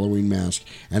clutching a Halloween mask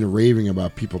and raving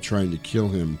about people trying to kill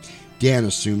him, Dan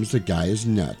assumes the guy is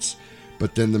nuts.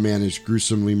 But then the man is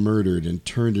gruesomely murdered and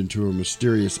turned into a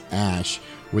mysterious ash.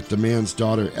 With the man's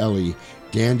daughter Ellie,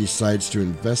 Dan decides to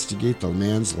investigate the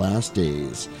man's last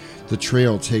days. The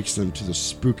trail takes them to the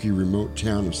spooky remote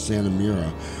town of Santa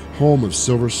Mira, home of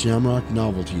Silver Shamrock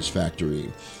Novelties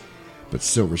Factory. But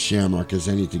Silver Shamrock is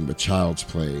anything but child's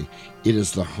play. It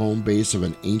is the home base of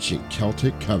an ancient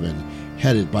Celtic coven,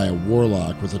 headed by a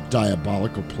warlock with a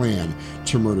diabolical plan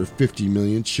to murder 50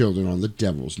 million children on the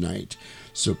Devil's Night.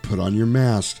 So put on your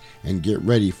mask and get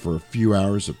ready for a few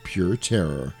hours of pure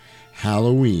terror.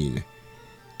 Halloween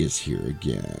is here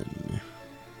again.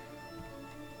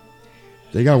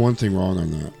 They got one thing wrong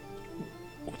on that.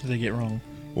 What did they get wrong?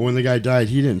 Well, when the guy died,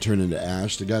 he didn't turn into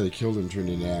ash. The guy that killed him turned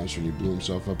into ash when he blew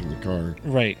himself up in the car.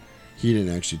 Right. He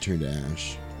didn't actually turn to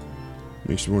ash.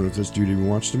 Makes me wonder if this dude even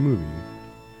watched the movie.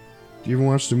 Do you even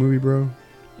watch the movie, bro?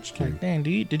 Just kidding. Like, Dan,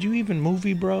 did you even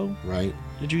movie, bro? Right.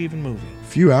 Did you even movie? A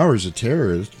few hours of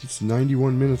terror. It's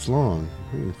 91 minutes long.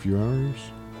 A few hours.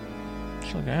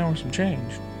 It's like an hour and some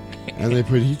change. And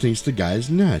he thinks the guy's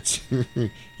nuts.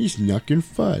 He's knucking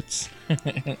futs.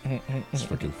 It's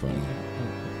fucking funny.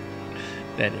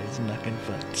 That is knucking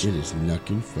futs. It is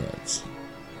knucking futs.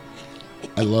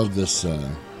 I love this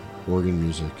organ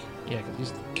music. Yeah, because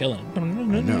he's killing it. I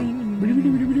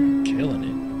know. Killing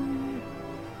it.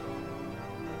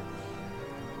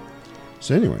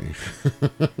 So anyway,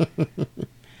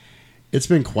 it's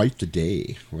been quite the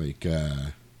day. Like,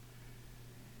 I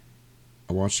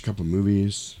watched a couple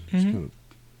movies, just kind of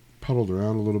puddled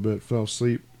around a little bit, fell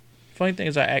asleep. Funny thing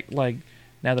is, I act like,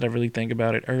 now that I really think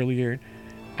about it earlier,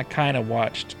 I kind of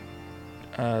watched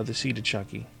The Seed of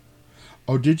Chucky.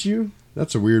 Oh, did you?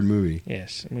 That's a weird movie.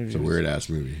 Yes. It's a weird-ass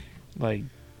movie. Like...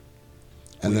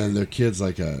 And then their kid's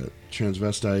like a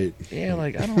transvestite. Yeah,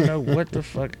 like, I don't know what the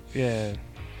fuck... Yeah.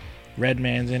 Red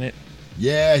Man's in it.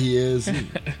 Yeah, he is.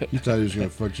 He thought he was going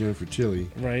to fuck Jennifer Tilly.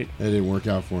 Right. That didn't work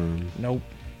out for him. Nope.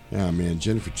 Yeah, man,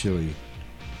 Jennifer Tilly.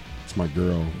 It's my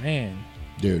girl. Man.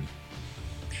 Dude.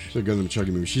 She's a good in the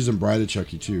Chucky movie. She's in Bride of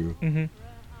Chucky, too. Mm-hmm.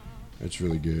 That's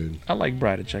really good. I like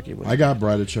Bride of Chucky. I got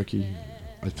Bride of Chucky,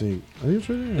 I think it's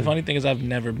right there. The funny thing is, I've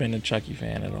never been a Chucky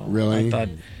fan at all. Really? I thought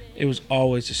it was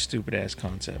always a stupid-ass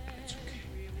concept.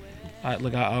 I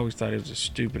always thought it was a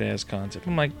stupid-ass concept.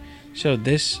 I'm like, so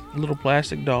this little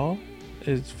plastic doll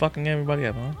is fucking everybody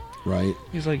up, huh? Right.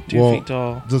 He's like 2 feet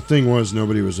tall. The thing was,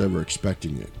 nobody was ever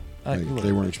expecting it. Like,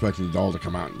 they weren't expecting the doll to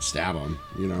come out and stab him,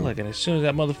 you know? Look, and as soon as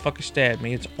that motherfucker stabbed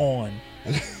me, it's on.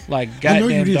 Like, goddamn I know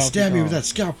you didn't Donkey stab me Kong. with that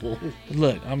scalpel.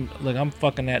 Look, I'm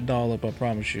fucking that doll up, I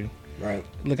promise you. Right.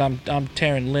 Look, I'm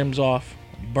tearing limbs off,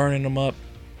 burning them up.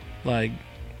 Like,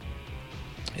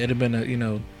 it'd have been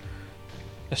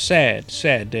a sad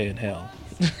day in hell.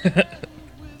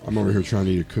 I'm over here trying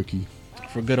to eat a cookie.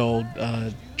 For good old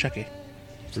Chucky.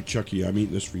 For Chucky, I'm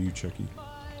eating this for you, Chucky.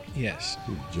 Yes.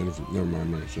 Jennifer, never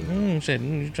mind. No, Said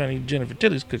you're trying to eat Jennifer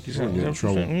Tilly's cookies. I'm getting in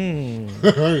trouble.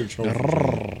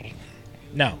 Mm.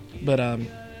 No, but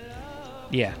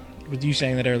yeah. With you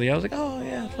saying that earlier, I was like, oh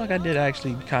yeah, fuck, I did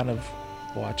actually kind of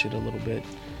watch it a little bit.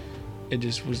 It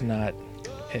just was not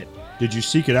it. Did you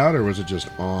seek it out, or was it just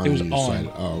on? It was and you on.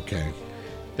 decided- oh, okay.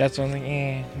 That's one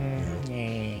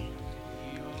thing.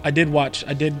 I did watch.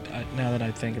 Now that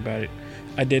I think about it,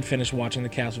 I did finish watching the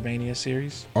Castlevania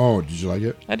series. Oh, did you like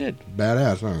it? I did.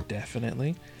 Badass, huh?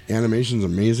 Definitely. Animation's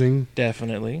amazing.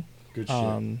 Definitely. Good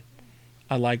shit.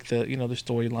 I like the the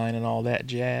storyline and all that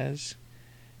jazz,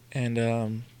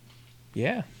 and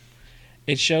yeah,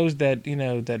 it shows that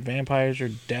that vampires are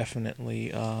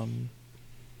definitely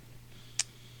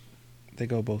they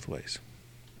go both ways.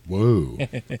 Whoa.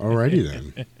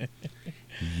 Alrighty then.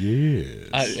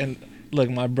 Yes. And look,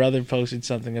 my brother posted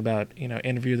something about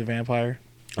Interview with the Vampire.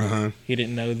 Uh-huh. He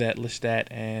didn't know that Lestat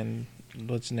and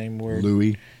what's his name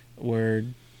Louis. were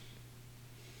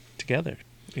together.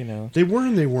 They were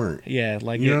and they weren't. Yeah,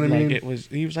 like You know what I mean? it was.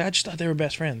 He was like, I just thought they were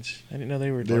best friends. I didn't know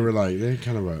they were. They were like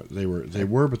they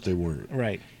were but they weren't.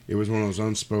 Right. It was one of those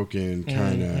unspoken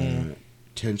kind of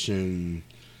tension.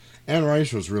 Anne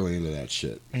Rice was really into that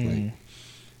shit.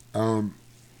 Like,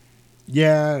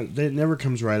 yeah, it never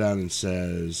comes right out and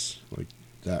says like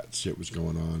that shit was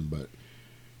going on, but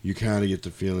you kind of get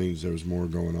the feelings there was more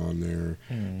going on there.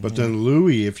 But then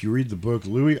Louis, if you read the book,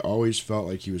 Louis always felt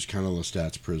like he was kind of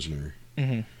Lestat's prisoner.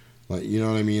 Like, you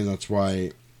know what I mean? That's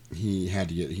why he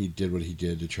did what he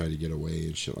did to try to get away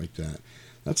and shit like that.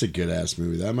 That's a good ass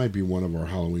movie. That might be one of our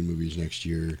Halloween movies next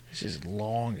year. It's just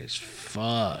long as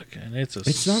fuck, and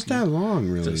it's not that long,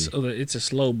 really. It's a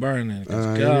slow burn. And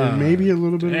God, maybe a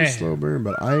little bit of a damn. slow burn,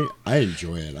 but I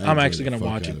enjoy it. I'm actually gonna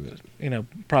watch it.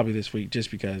 Probably this week, just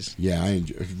because. Yeah, I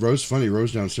enjoy. Rose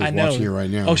downstairs watching it right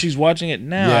now. Oh, she's watching it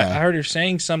now. Yeah. I heard her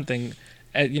saying something,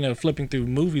 flipping through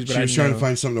movies, but she was trying to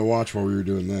find something to watch while we were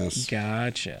doing this.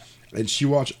 Gotcha. And she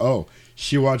watched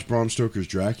Bram Stoker's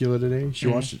Dracula today. She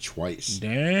watched it twice.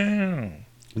 Damn.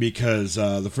 Because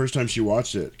the first time she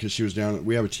watched it, because she was down,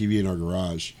 we have a TV in our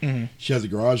garage. She had the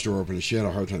garage door open and she had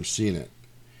a hard time seeing it.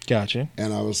 Gotcha.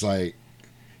 And I was like,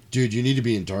 dude, you need to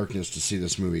be in darkness to see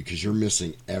this movie because you're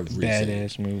missing everything.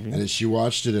 Badass movie. And as she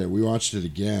watched it, we watched it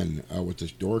again with the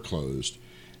door closed.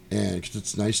 And because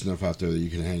it's nice enough out there that you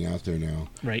can hang out there now.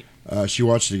 Right. She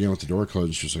watched it again with the door closed.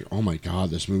 And she was like, "Oh my god,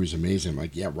 this movie's amazing." I'm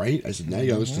like, "Yeah, right." I said, "Now you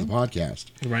gotta listen to the podcast.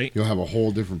 Right. You'll have a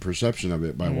whole different perception of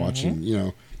it by watching.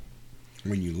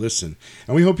 When you listen."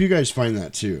 And we hope you guys find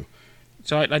that too.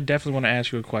 So I definitely want to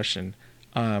ask you a question.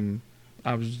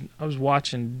 I was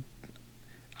watching.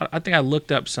 I think I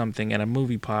looked up something and a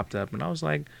movie popped up, and I was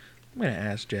like, "I'm gonna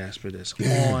ask Jasper this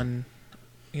on,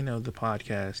 the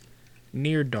podcast."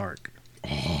 Near Dark.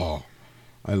 Oh,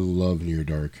 I love Near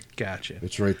Dark. Gotcha.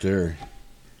 It's right there.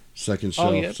 Second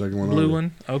shelf, yeah. second one Blue over.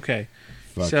 one? Okay.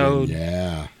 Fucking So,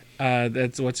 yeah.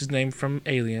 That's what's his name from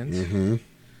Aliens.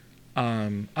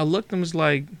 I looked and was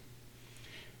like,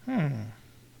 I'm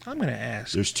going to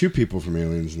ask. There's two people from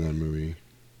Aliens in that movie.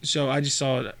 So I just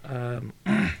saw it.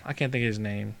 I can't think of his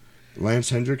name. Lance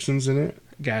Hendrickson's in it.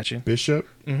 Gotcha. Bishop.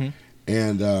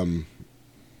 And,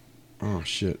 oh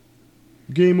shit.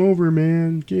 Game over,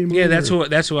 man. Game over. Yeah, that's who I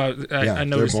noticed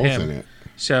they're both him. in it.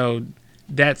 So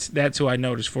that's who I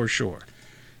noticed for sure.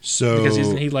 So Because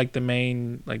isn't he like the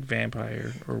main like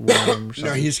vampire or worm or something?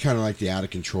 no, he's kind of like the out of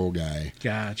control guy.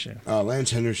 Gotcha.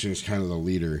 Lance Henriksen is kind of the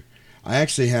leader. I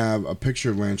actually have a picture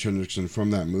of Lance Henriksen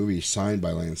from that movie signed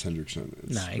by Lance Henriksen.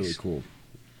 It's Nice. really cool.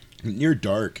 Near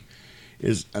Dark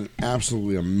is an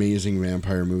absolutely amazing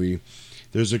vampire movie.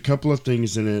 There's a couple of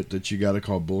things in it that you got to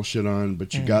call bullshit on,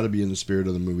 but you got to be in the spirit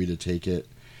of the movie to take it.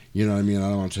 You know what I mean? I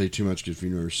don't want to tell you too much because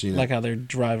you've never seen it. Like how they're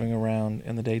driving around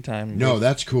in the daytime. No,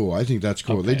 that's cool. I think that's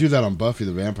cool. Okay. They do that on Buffy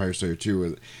the Vampire Slayer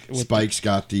too, where Spike's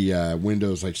got the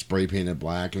windows like spray painted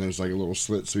black, and there's like a little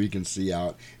slit so he can see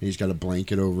out, and he's got a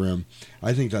blanket over him.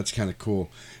 I think that's kind of cool.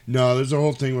 No, there's a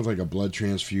whole thing with like a blood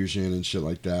transfusion and shit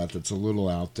like that that's a little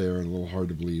out there and a little hard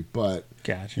to believe, but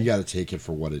Gotcha. you got to take it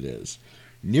for what it is.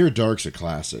 Near Dark's a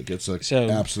classic. It's an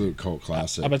absolute cult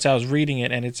classic. I bet I was reading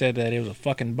it and it said that it was a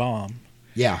fucking bomb.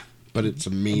 Yeah, but it's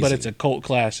amazing. But it's a cult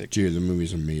classic. Dude, the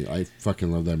movie's amazing. I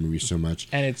fucking love that movie so much.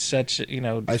 And it's such, I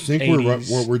think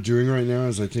 80s. what we're doing right now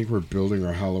is I think we're building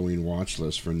our Halloween watch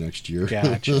list for next year.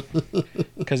 Gotcha.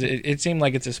 Because it seemed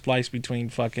like it's a splice between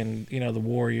fucking, the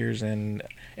Warriors and...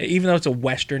 Even though it's a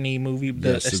Western-y movie,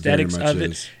 the Yes, it aesthetics very much of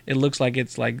it, is. it looks like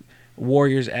it's like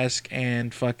Warriors-esque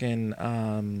and fucking...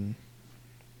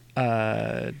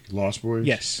 Lost Boys?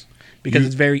 Yes. Because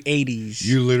it's very 80s.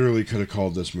 You literally could have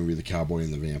called this movie The Cowboy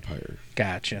and the Vampire.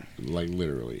 Gotcha. Like,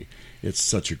 literally. It's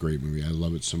such a great movie. I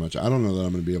love it so much. I don't know that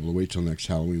I'm going to be able to wait till next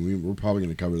Halloween. We're probably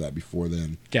going to cover that before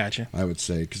then. Gotcha. I would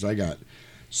say, because I got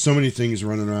so many things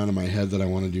running around in my head that I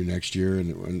want to do next year,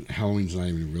 and Halloween's not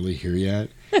even really here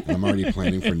yet. And I'm already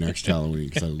planning for next Halloween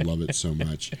because I love it so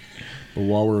much. But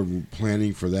while we're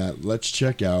planning for that, let's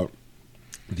check out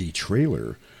the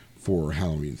trailer for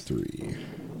Halloween 3.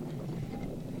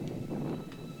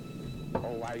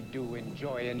 Oh, I do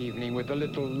enjoy an evening with a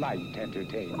little light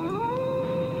entertainment.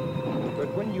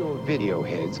 But when your video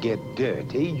heads get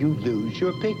dirty, you lose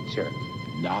your picture.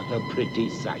 Not a pretty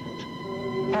sight.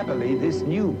 Happily, this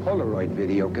new Polaroid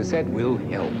video cassette will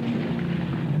help you.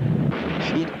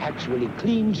 It actually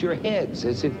cleans your heads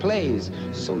as it plays,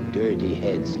 so dirty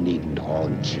heads needn't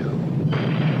haunt you.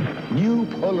 New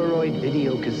Polaroid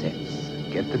video cassettes.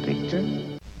 Get the picture?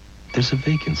 There's a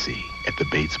vacancy at the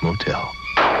Bates Motel.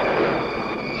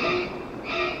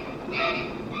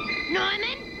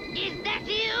 Norman, is that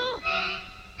you?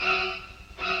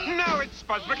 No, it's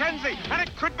Buzz McKenzie, and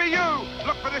it could be you.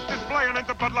 Look for this display and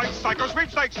enter Bud Light Psycho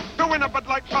Sweepstakes to win a Bud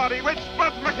Light party with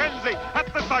Buzz McKenzie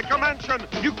at the Psycho Mansion.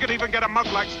 You could even get a mug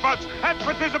like Spud's at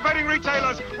participating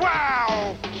retailers.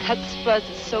 Wow! That Spud's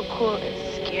is so cool,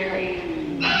 it's scary.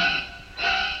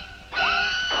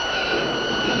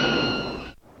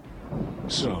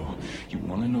 So, you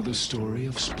want to know the story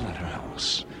of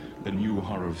Splatterhouse, the new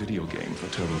horror video game for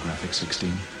TurboGrafx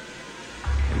 16?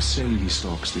 They say he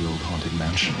stalks the old haunted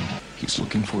mansion. He's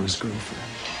looking for his girlfriend.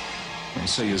 They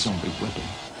say his only weapon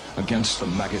against the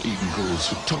maggot-eaten ghouls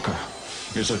who took her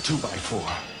is a 2x4.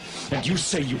 And you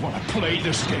say you want to play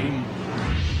this game?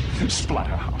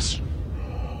 Splatterhouse.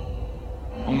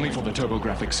 Only for the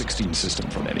TurboGrafx 16 system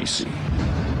from NEC.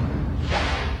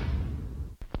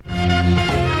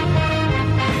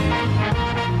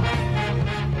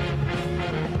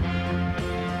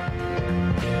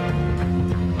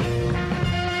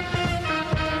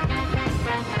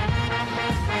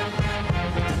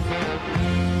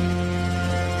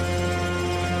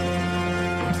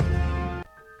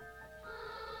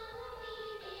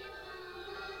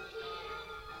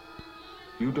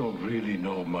 You don't really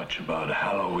know much about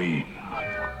Halloween.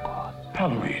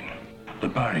 Halloween, the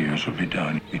barriers will be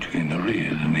down between the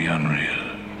real and the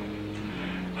unreal.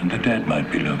 And the dead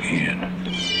might be looking in.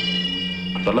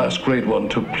 The last great one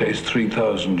took place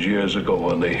 3,000 years ago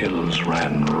when the hills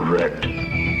ran red.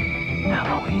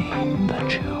 Halloween, the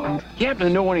child. You happen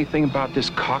to know anything about this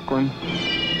Cochran?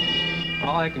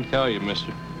 All I can tell you,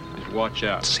 mister, is watch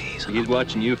out. He's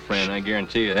watching you, friend, I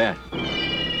guarantee you that.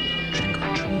 Trick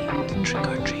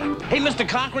or treat. Hey, Mr.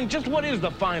 Cochran, just what is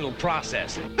the final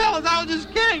process? Fellas, I was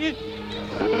just kidding.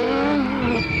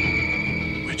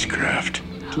 Witchcraft.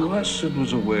 To us, it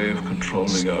was a way of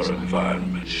controlling our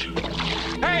environment.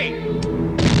 Hey!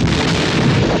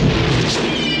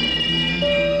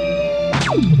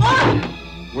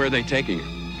 Where are they taking her?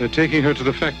 They're taking her to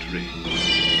the factory.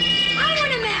 I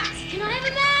want a mask. Can I have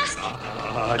a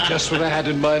mask? Just what I had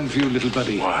in mind for you, little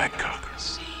buddy. Why, Cochran?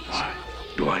 Why?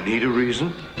 Do I need a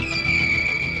reason?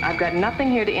 I've got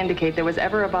nothing here to indicate there was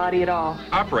ever a body at all.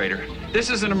 Operator, this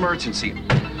is an emergency.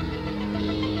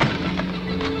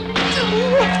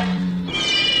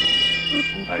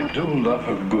 I do love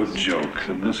a good joke,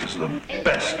 and this is the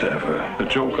best ever. A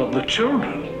joke on the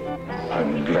children.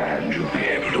 I'm glad you'll be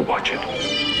able to watch it.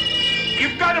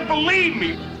 You've got to believe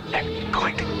me. They're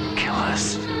going to kill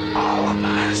us. All of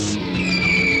us.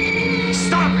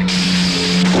 Stop it.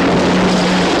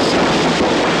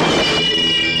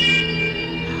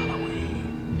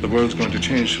 The world's going to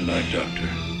change tonight, Doctor.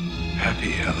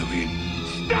 Happy Halloween.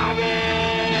 Stop it!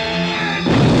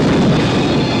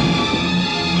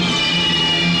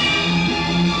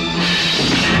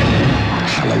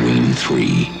 Halloween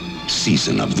 3,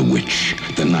 Season of the Witch,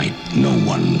 the night no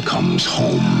one comes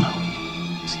home.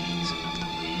 Season of the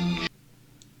Witch.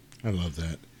 I love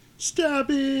that. Stop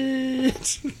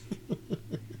it!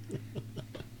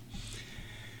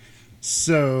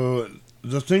 So,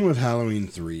 the thing with Halloween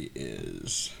 3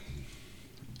 is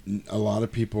a lot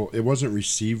of people, it wasn't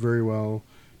received very well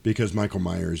because Michael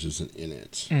Myers isn't in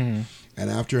it. Mm. And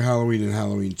after Halloween and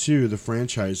Halloween 2, the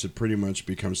franchise had pretty much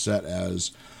become set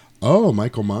as, oh,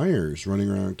 Michael Myers running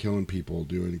around killing people,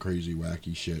 doing crazy,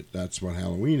 wacky shit. That's what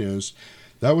Halloween is.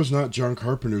 That was not John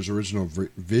Carpenter's original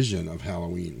vision of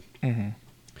Halloween. Mm-hmm.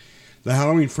 The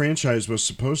Halloween franchise was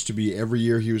supposed to be every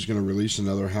year he was going to release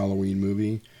another Halloween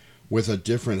movie with a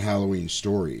different Halloween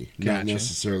story, not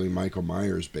necessarily Michael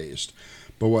Myers based.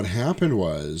 But what happened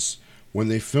was, when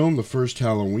they filmed the first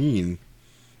Halloween,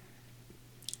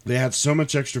 they had so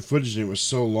much extra footage and it was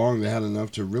so long they had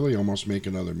enough to really almost make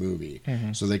another movie.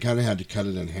 Mhm. So they kind of had to cut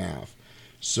it in half.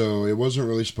 So it wasn't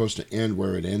really supposed to end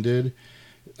where it ended.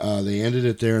 They ended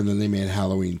it there, and then they made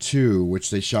Halloween 2,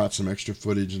 which they shot some extra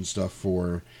footage and stuff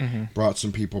for, Mhm. brought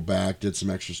some people back, did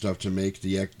some extra stuff to make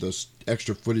the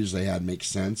extra footage they had make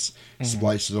sense, Mhm.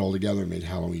 spliced it all together and made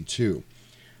Halloween 2.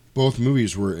 Both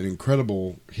movies were an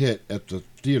incredible hit at the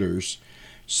theaters,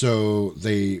 so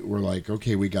they were like,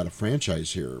 okay, we got a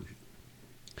franchise here.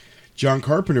 John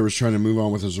Carpenter was trying to move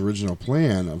on with his original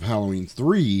plan of Halloween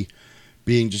 3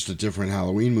 being just a different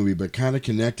Halloween movie, but kind of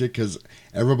connected because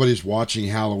everybody's watching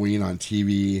Halloween on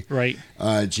TV. Right.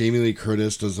 Jamie Lee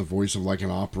Curtis does the voice of like an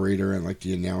operator and like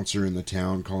the announcer in the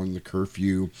town calling the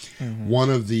curfew. Mhm. One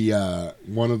of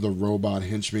the robot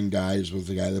henchman guys was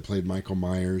the guy that played Michael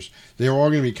Myers. They were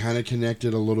all going to be kind of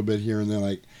connected a little bit here and there,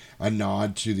 like a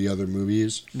nod to the other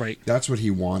movies. Right. That's what he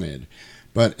wanted.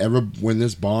 But when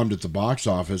this bombed at the box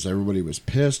office, everybody was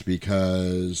pissed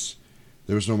because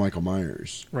there was no Michael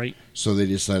Myers. Right. So they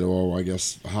decided, well, I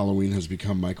guess Halloween has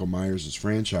become Michael Myers'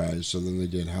 franchise. So then they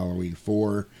did Halloween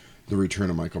 4, The Return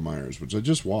of Michael Myers, which I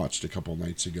just watched a couple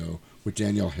nights ago with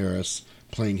Danielle Harris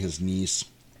playing his niece.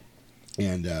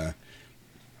 And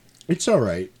it's all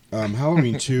right.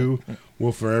 Halloween 2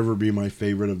 will forever be my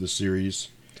favorite of the series.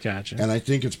 Gotcha. And I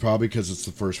think it's probably because it's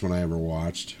the first one I ever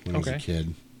watched when I was a Okay.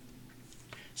 kid.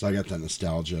 So I got that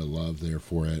nostalgia love there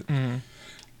for it.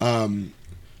 Mhm.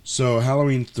 So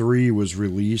Halloween 3 was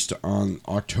released on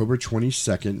October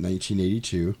 22nd,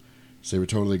 1982. So they were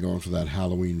totally going for that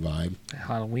Halloween vibe.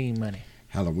 Halloween money.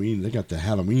 Halloween, they got the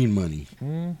Halloween money.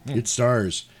 Mhm. It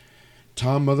stars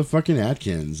Tom motherfucking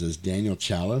Atkins as Daniel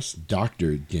Chalice,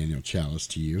 Dr. Daniel Chalice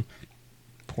to you.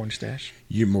 Porn stash.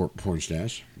 Porn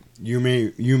stash. You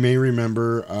may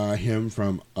remember him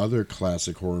from other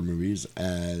classic horror movies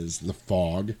as The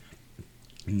Fog,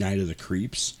 Night of the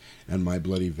Creeps, and My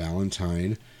Bloody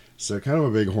Valentine. So kind of a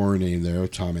big horror name there.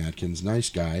 Tom Atkins, nice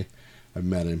guy. I've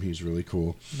met him. He's really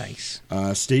cool. Nice.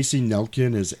 Stacey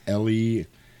Nelkin is Ellie.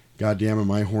 Goddamn, am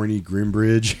I horny?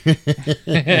 Grimbridge.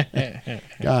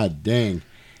 God dang.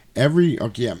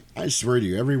 I swear to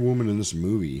you, every woman in this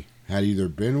movie had either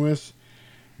been with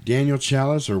Daniel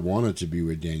Chalice or wanted to be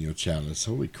with Daniel Chalice.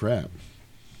 Holy crap.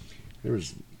 There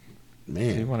was,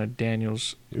 man. They wanted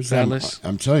Daniel's It was phallus.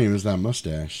 I'm telling you, it was that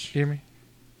mustache. Hear me?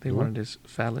 They What? wanted his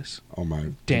phallus. Oh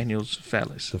my. Daniel's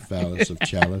phallus. The phallus of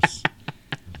Chalice.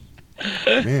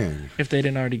 Man. If they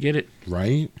didn't already get it.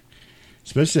 Right?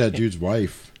 Especially that dude's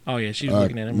wife. Oh, yeah, she was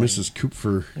looking at him like, Mrs.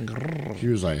 Kupfer. She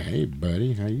was like, hey,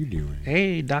 buddy, how you doing?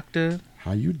 Hey, doctor.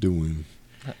 How you doing?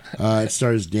 It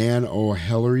stars Dan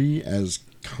O'Halloran as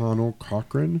Connell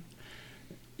Cochran.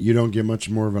 You don't get much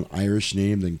more of an Irish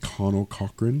name than Connell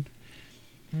Cochran.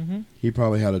 Mhm. He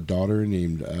probably had a daughter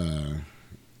named,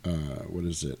 what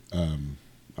is it?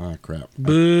 Crap.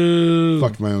 Boo. I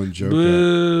fucked my own joke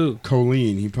Boo. up.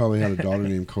 Colleen. He probably had a daughter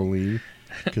named Colleen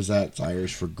because that's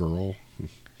Irish for girl.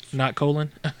 Not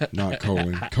colon. Not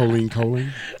colon. Colleen.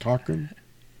 Cochran.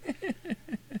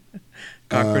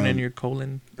 Cochran in your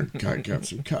colon. Got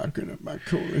some Cochran in my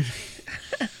colon.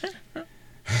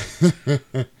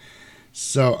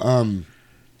 So,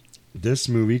 this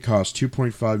movie cost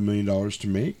 $2.5 million to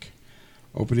make.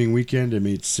 Opening weekend, it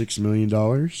made $6 million.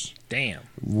 Damn.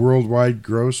 Worldwide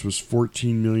gross was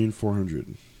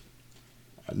 $14,400,000.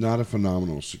 Not a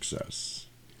phenomenal success.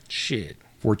 Shit.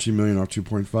 $14 million off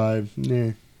 2.5.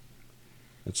 Nah,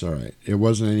 that's all right. It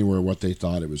wasn't anywhere what they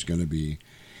thought it was going to be.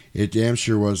 It damn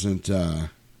sure wasn't. The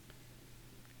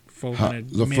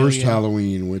first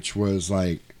Halloween, which was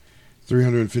like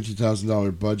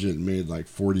 $350,000 budget, made like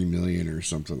 $40 million or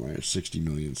something like $60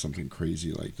 million, something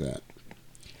crazy like that.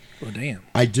 Well, damn.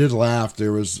 I did laugh.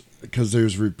 Because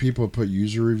there's people put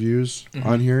user reviews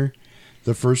on here.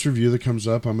 The first review that comes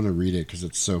up, I'm going to read it because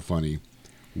it's so funny.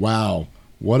 Wow,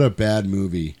 what a bad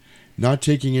movie. Not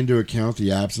taking into account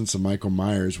the absence of Michael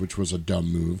Myers, which was a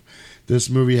dumb move, this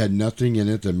movie had nothing in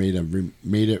it that made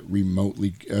it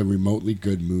remotely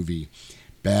good movie.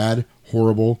 Bad,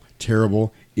 horrible,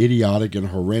 terrible, idiotic, and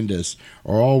horrendous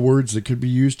are all words that could be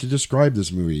used to describe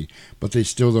this movie, but they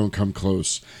still don't come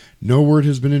close. No word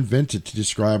has been invented to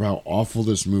describe how awful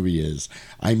this movie is.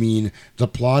 I mean, the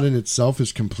plot in itself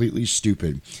is completely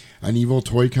stupid. An evil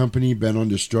toy company bent on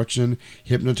destruction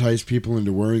hypnotized people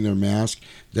into wearing their mask,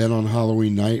 then on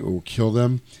Halloween night will kill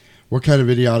them. What kind of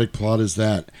idiotic plot is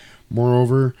that?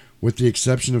 Moreover, with the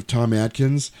exception of Tom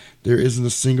Atkins, there isn't a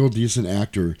single decent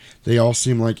actor. They all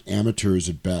seem like amateurs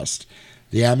at best.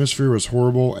 The atmosphere was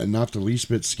horrible and not the least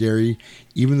bit scary.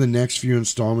 Even the next few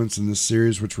installments in this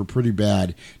series, which were pretty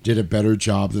bad, did a better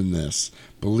job than this.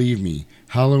 Believe me,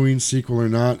 Halloween sequel or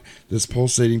not, this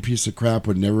pulsating piece of crap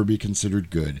would never be considered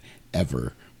good,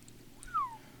 ever.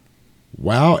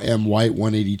 Wow, M. White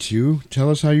 182, tell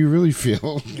us how you really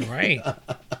feel. Right.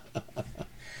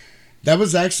 That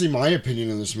was actually my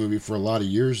opinion of this movie for a lot of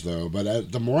years, though.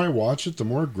 But the more I watch it, the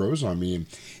more it grows on me.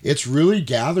 It's really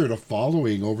gathered a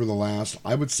following over the last,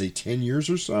 I would say, 10 years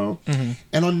or so. Mm-hmm.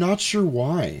 And I'm not sure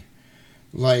why.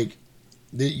 Like,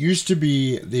 it used to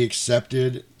be the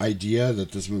accepted idea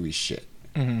that this movie's shit.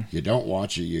 Mm-hmm. You don't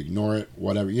watch it, you ignore it,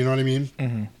 whatever. You know what I mean?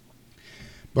 Mm-hmm.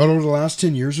 But over the last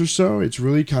 10 years or so, it's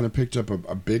really kind of picked up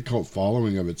a big cult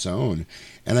following of its own.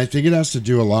 And I think it has to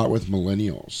do a lot with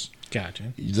millennials.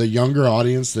 Gotcha. The younger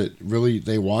audience that really,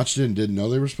 they watched it and didn't know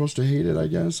they were supposed to hate it, I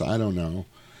guess. I don't know.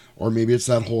 Or maybe it's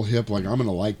that whole hip, like, I'm going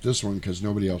to like this one because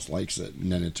nobody else likes it.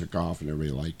 And then it took off and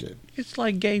everybody liked it. It's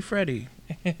like Gay Freddy.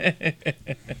 Are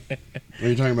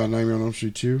you talking about Nightmare on Elm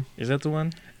Street 2? Is that the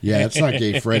one? Yeah, it's not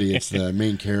Gay Freddy. It's the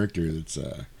main character that's...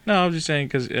 No, I'm just saying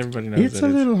because everybody knows it's a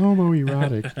little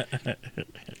homoerotic.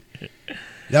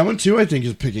 That one, too, I think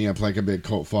is picking up like a big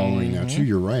cult following now, too.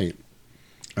 You're right.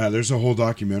 There's a whole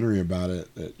documentary about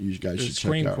it that you guys should check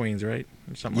Scream out. Queens, right?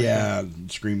 Or something like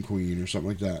that. Scream Queen or something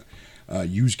like that.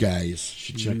 You guys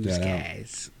should check that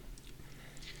out.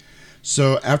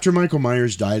 So, after Michael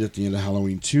Myers died at the end of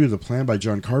Halloween 2, the plan by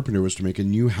John Carpenter was to make a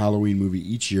new Halloween movie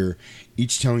each year,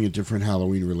 each telling a different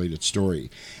Halloween-related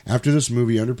story. After this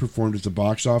movie underperformed at the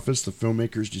box office, the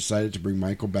filmmakers decided to bring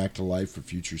Michael back to life for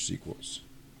future sequels.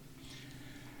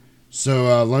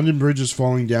 So, London Bridge is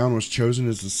Falling Down was chosen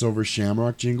as the Silver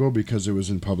Shamrock jingle because it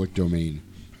was in public domain.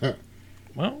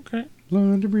 Well, okay.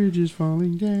 London Bridge is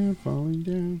falling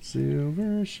down,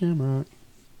 Silver Shamrock.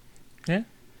 Yeah.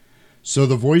 So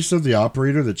the voice of the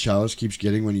operator that Chalice keeps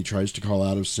getting when he tries to call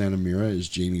out of Santa Mira is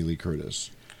Jamie Lee Curtis.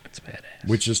 That's badass.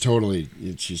 Which is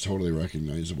she's totally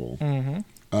recognizable.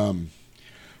 Mm-hmm.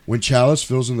 When Chalice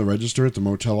fills in the register at the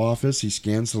motel office, he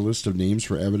scans the list of names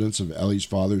for evidence of Ellie's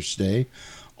father's stay.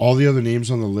 All the other names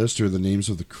on the list are the names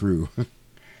of the crew.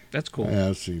 That's cool. Yeah,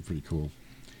 that's pretty cool.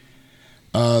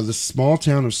 The small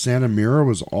town of Santa Mira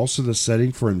was also the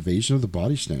setting for Invasion of the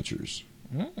Body Snatchers.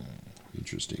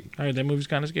 Interesting. All right, that movie's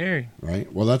kind of scary.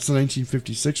 Right. Well, that's the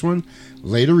 1956 one.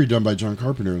 Later redone by John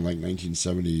Carpenter in like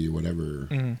 1970, whatever.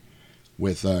 Mm-hmm.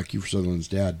 With Kiefer Sutherland's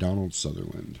dad, Donald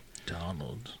Sutherland.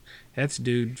 Donald. That's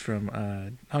dude from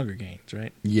Hunger Games,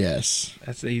 right? Yes.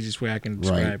 That's the easiest way I can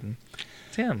describe him.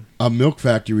 It's him. A milk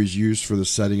factory was used for the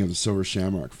setting of the Silver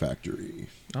Shamrock Factory.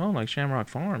 Oh, like Shamrock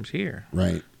Farms here.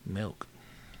 Right. Milk.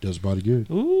 Does body good.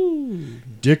 Ooh.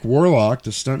 Dick Warlock,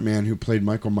 the stuntman who played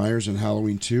Michael Myers in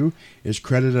Halloween 2, is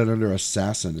credited under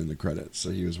Assassin in the credits. So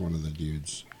he was one of the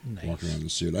dudes walking around in the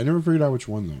suit. I never figured out which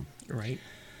one, though. Right.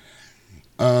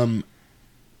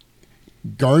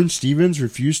 Garn Stevens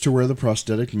refused to wear the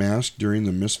prosthetic mask during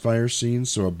the misfire scene,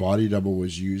 so a body double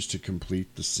was used to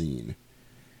complete the scene.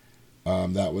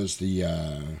 That was the...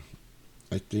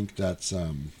 I think that's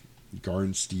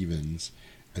Garn Stevens...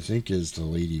 I think is the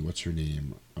lady. What's her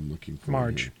name? I'm looking for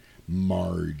Marge. Her.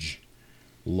 Marge.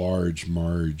 Large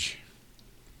Marge.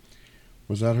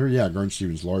 Was that her? Yeah, Garn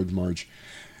Stevens. Large Marge.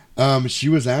 She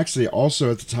was actually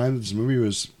also, at the time that this movie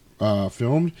was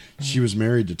filmed, she was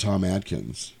married to Tom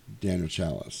Atkins, Daniel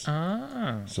Chalice.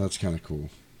 Ah. So that's kind of cool.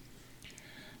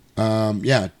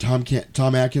 Yeah,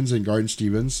 Tom Atkins and Garn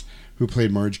Stevens, who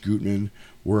played Marge Gutman,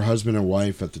 were husband and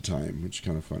wife at the time, which is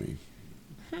kind of funny.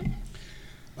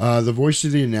 The voice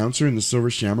of the announcer in the Silver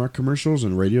Shamrock commercials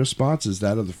and radio spots is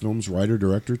that of the film's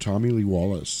writer-director Tommy Lee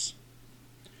Wallace.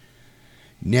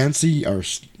 Stacy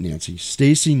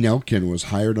Nelkin was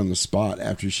hired on the spot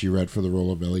after she read for the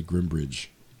role of Ellie Grimbridge.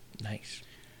 Nice.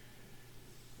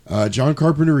 John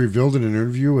Carpenter revealed in an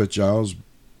interview with Giles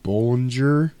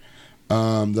Bollinger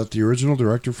that the original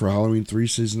director for Halloween 3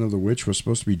 Season of the Witch was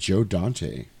supposed to be Joe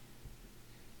Dante.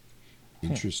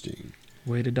 Interesting.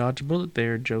 Way to dodge a bullet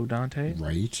there, Joe Dante.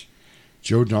 Right.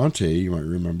 Joe Dante, you might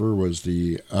remember, was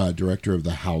the director of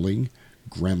The Howling,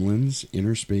 Gremlins,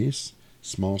 Inner Space,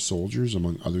 Small Soldiers,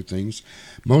 among other things.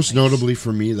 Most notably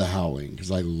for me, The Howling,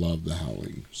 because I love The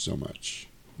Howling so much.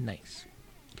 Nice.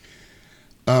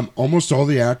 Almost all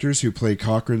the actors who play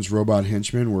Cochrane's robot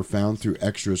henchmen were found through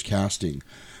extras casting.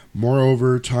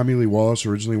 Moreover, Tommy Lee Wallace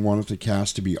originally wanted the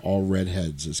cast to be all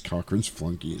redheads as Cochrane's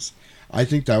flunkies. I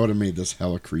think that would have made this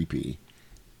hella creepy.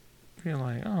 You're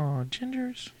like, oh,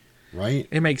 gingers. Right?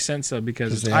 It makes sense, though,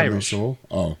 because it's they Irish. Have no soul?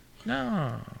 Oh.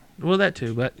 No. Well, that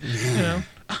too, but, you know.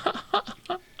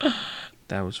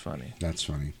 That was funny. That's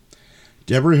funny.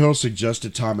 Deborah Hill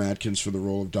suggested Tom Atkins for the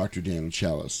role of Dr. Daniel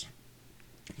Chalice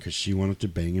because she wanted to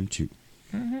bang him too.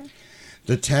 Mm-hmm.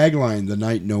 The tagline, "The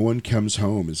Night No One Comes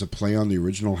Home," is a play on the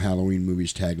original Halloween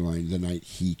movie's tagline, "The Night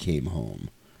He Came Home,"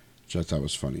 which I thought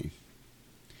was funny.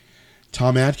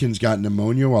 Tom Atkins got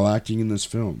pneumonia while acting in this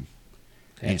film.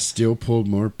 Damn. And still pulled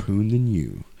more poon than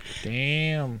you.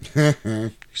 Damn.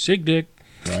 Sick dick.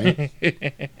 Right?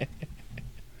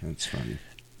 That's funny.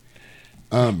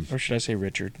 Or should I say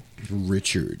Richard?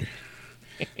 Richard.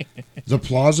 The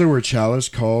plaza where Chalice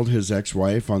called his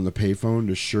ex-wife on the payphone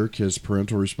to shirk his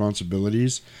parental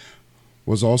responsibilities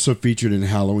was also featured in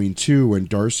Halloween 2 when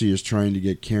Darcy is trying to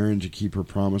get Karen to keep her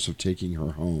promise of taking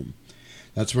her home.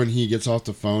 That's when he gets off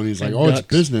the phone. He's like, it's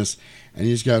business. And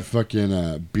he's got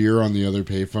fucking beer on the other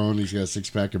payphone. He's got a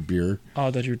 6-pack of beer. Oh,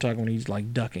 I thought you were talking when he's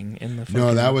like ducking in the fucking...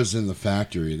 No, that was in the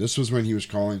factory. This was when he was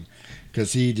calling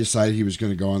because he decided he was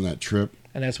going to go on that trip.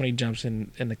 And that's when he jumps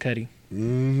in the cuddy.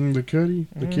 Mm-hmm, the cuddy.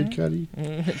 The kid cuddy.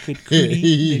 Kid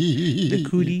cootie. The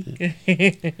cootie.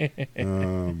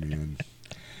 Oh, man.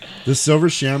 The Silver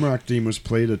Shamrock theme was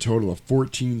played a total of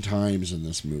 14 times in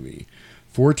this movie.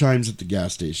 4 times at the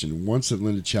gas station, once at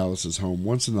Linda Chalice's home,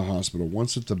 once in the hospital,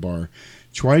 once at the bar,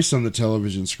 twice on the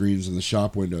television screens in the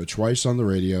shop window, twice on the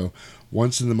radio,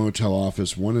 once in the motel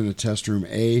office, one in a test room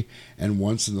A, and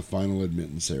once in the final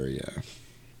admittance area.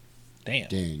 Damn.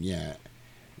 Dang, yeah.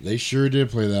 They sure did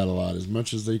play that a lot, as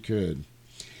much as they could.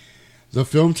 The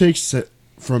film takes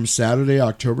from Saturday,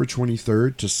 October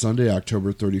 23rd to Sunday,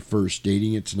 October 31st,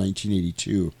 dating it to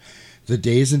 1982. The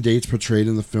days and dates portrayed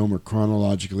in the film are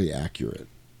chronologically accurate.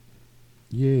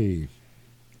 Yay.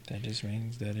 That just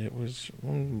means that it was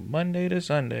Monday to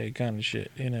Sunday kind of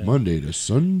shit, you know. Monday to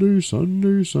Sunday,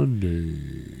 Sunday,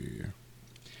 Sunday.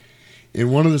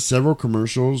 In one of the several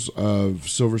commercials of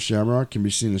Silver Shamrock can be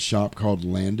seen a shop called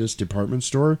Landis Department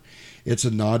Store. It's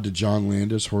a nod to John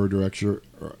Landis, horror director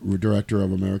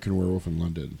of American Werewolf in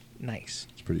London. Nice.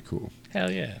 It's pretty cool.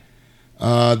 Hell yeah.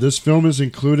 This film is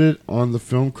included on the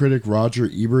film critic Roger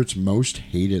Ebert's most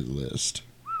hated list.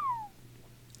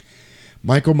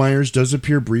 Michael Myers does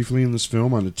appear briefly in this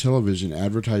film on a television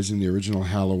advertising the original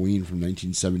Halloween from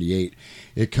 1978.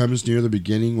 It comes near the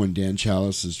beginning when Dan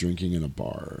Chalice is drinking in a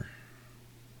bar.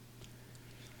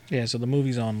 Yeah, so the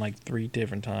movie's on like 3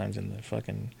 different times in the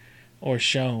fucking... Or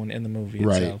shown in the movie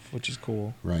itself, which is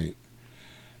cool. Right.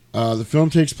 The film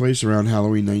takes place around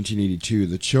Halloween 1982.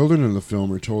 The children in the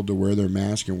film are told to wear their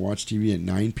mask and watch TV at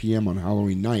 9 p.m. on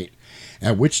Halloween night,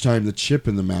 at which time the chip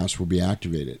in the mask will be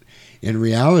activated. In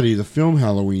reality, the film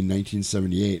Halloween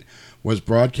 1978 was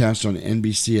broadcast on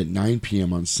NBC at 9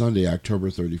 p.m. on Sunday, October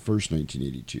 31st,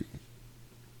 1982.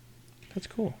 That's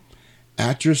cool.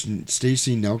 Actress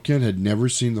Stacey Nelkin had never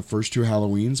seen the first 2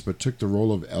 Halloweens, but took the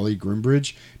role of Ellie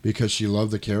Grimbridge because she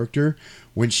loved the character.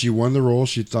 When she won the role,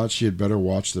 she thought she had better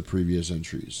watch the previous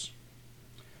entries.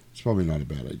 It's probably not a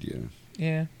bad idea.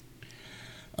 Yeah.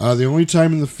 The only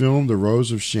time in the film the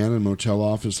Rose of Shannon motel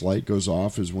office light goes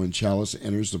off is when Chalice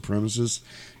enters the premises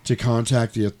to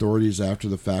contact the authorities after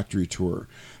the factory tour,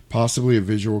 possibly a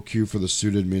visual cue for the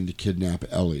suited men to kidnap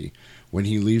Ellie. When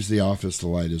he leaves the office, the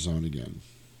light is on again.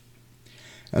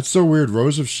 That's so weird.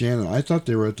 Rose of Shannon. I thought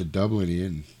they were at the Dublin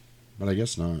Inn, but I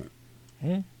guess not.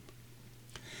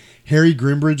 Harry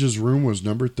Grimbridge's room was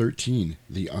number 13,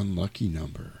 the unlucky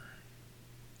number.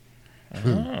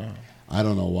 Oh. I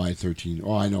don't know why 13.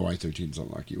 Oh, I know why 13 is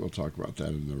unlucky. We'll talk about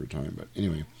that another time. But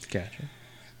anyway. Gotcha.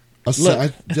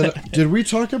 Did we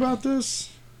talk about this?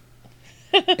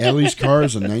 Ellie's car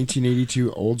is a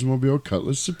 1982 Oldsmobile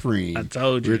Cutlass Supreme. I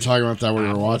told you. We were talking about that when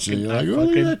we were watching. You're like, oh,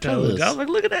 look at that Cutlass. I was like,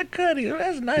 look at that Cutty.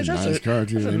 That's nice. That's nice car,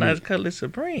 too. That's a nice Cutlass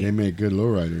Supreme. They made good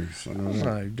lowriders. I was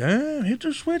like, damn, hit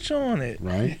the switch on it.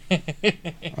 Right?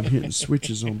 I'm hitting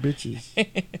switches on bitches.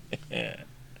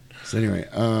 So anyway,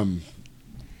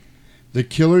 the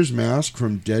killer's mask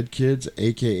from Dead Kids,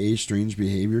 a.k.a. Strange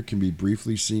Behavior, can be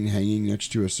briefly seen hanging next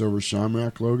to a Silver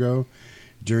Shamrock logo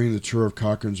during the tour of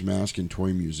Cochrane's Mask and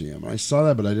Toy Museum. I saw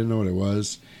that, but I didn't know what it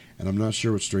was, and I'm not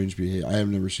sure what Strange Behavior... I have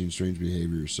never seen Strange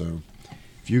Behavior, so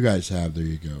if you guys have, there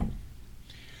you go.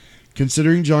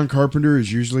 Considering John Carpenter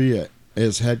is usually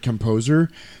as head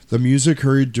composer, the music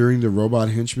heard during the robot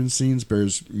henchman scenes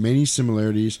bears many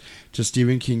similarities to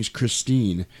Stephen King's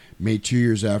Christine, made 2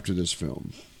 years after this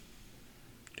film.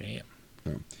 Damn.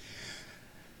 So.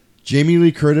 Jamie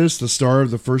Lee Curtis, the star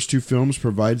of the first 2 films,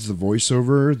 provides the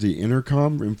voiceover, the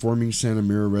intercom, informing Santa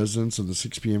Mira residents of the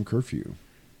 6 p.m. curfew.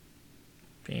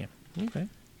 Damn. Okay.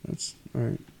 That's all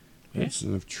right. Yeah. That's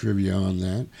enough trivia on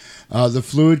that. The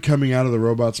fluid coming out of the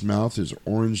robot's mouth is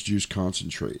orange juice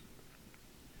concentrate.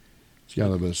 It's got a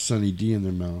little bit of Sunny D in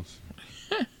their mouth.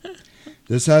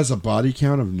 This has a body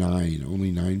count of 9.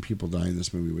 Only 9 people die in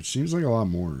this movie, which seems like a lot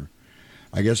more.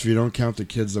 I guess if you don't count the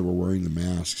kids that were wearing the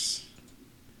masks.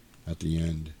 at the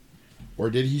end. Or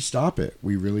did he stop it?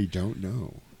 We really don't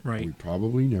know. Right. We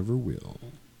probably never will.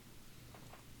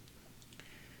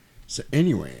 So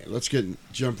anyway, let's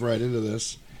jump right into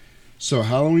this. So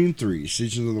Halloween 3,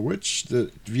 Season of the Witch,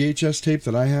 the VHS tape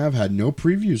that I have had no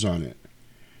previews on it.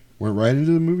 Went right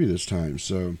into the movie this time.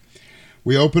 So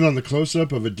we open on the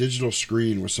close-up of a digital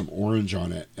screen with some orange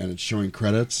on it, and it's showing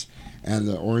credits. And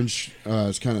the orange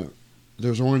is kind of,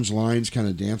 there's orange lines kind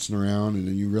of dancing around, and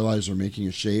then you realize they're making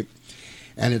a shape.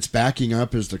 And it's backing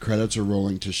up as the credits are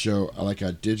rolling to show like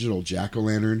a digital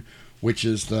jack-o'-lantern, which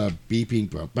is the beeping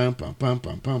bum bum bum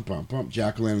bum bum bum bum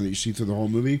jack-o'-lantern that you see through the whole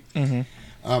movie. Mm-hmm.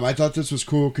 I thought this was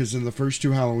cool because in the first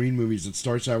two Halloween movies, it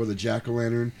starts out with a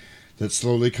jack-o'-lantern that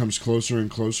slowly comes closer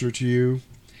and closer to you,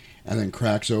 and then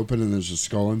cracks open and there's a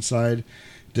skull inside.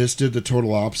 This did the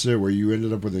total opposite, where you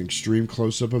ended up with an extreme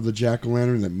close-up of the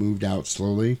jack-o'-lantern that moved out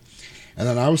slowly. And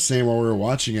then I was saying while we were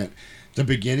watching it, the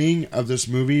beginning of this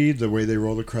movie, the way they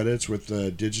roll the credits with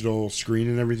the digital screen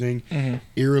and everything,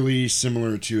 eerily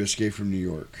similar to Escape from New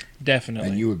York. Definitely.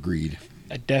 And you agreed.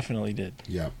 I definitely did.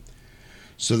 Yeah.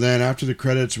 So then after the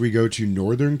credits, we go to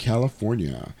Northern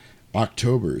California,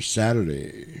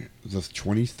 Saturday, the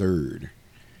 23rd.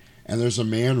 And there's a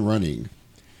man running.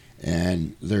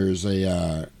 And there's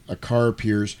a car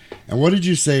appears. And what did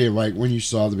you say, like, when you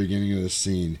saw the beginning of this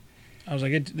scene? I was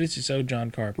like, this is so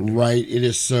John Carpenter. Right, it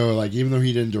is so, like, even though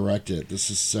he didn't direct it, this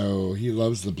is so, he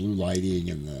loves the blue lighting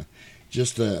and the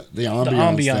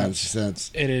ambiance.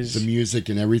 Sense, it is. The music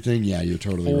and everything. Yeah, you're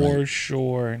totally right. For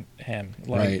sure him.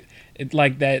 Like, right. It's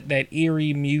like that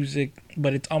eerie music,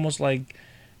 but it's almost like,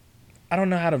 I don't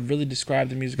know how to really describe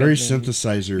the music. Very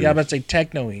synthesizer. Yeah, but it's like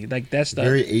techno-y. Like, that's the...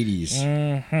 Very 80s.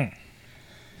 Mm-hmm.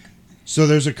 So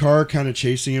there's a car kind of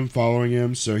chasing him, following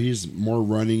him. So he's more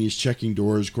running. He's checking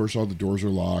doors. Of course, all the doors are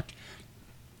locked.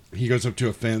 He goes up to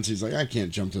a fence. He's like, I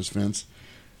can't jump this fence.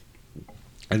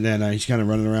 And then he's kind of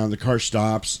running around. The car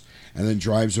stops and then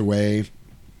drives away.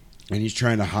 And he's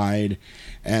trying to hide.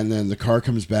 And then the car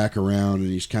comes back around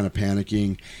and he's kind of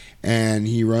panicking. And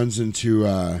he runs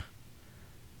into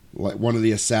like one of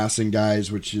the assassin guys,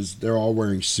 which is, they're all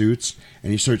wearing suits.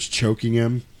 And he starts choking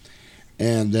him.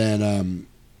 And then...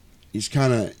 he's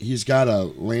got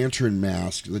a lantern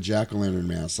mask, the jack-o'-lantern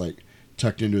mask, like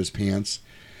tucked into his pants.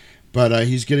 But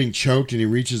he's getting choked and he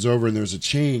reaches over and there's a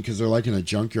chain, because they're like in a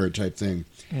junkyard type thing.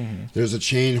 Mm-hmm. There's a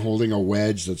chain holding a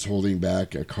wedge that's holding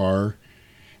back a car.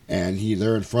 And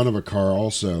they're in front of a car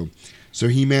also. So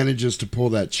he manages to pull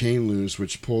that chain loose,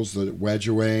 which pulls the wedge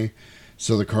away.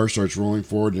 So the car starts rolling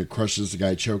forward and it crushes the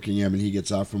guy choking him and he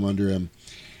gets out from under him.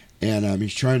 And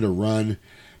he's trying to run.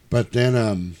 But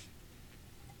then...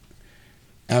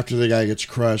 after the guy gets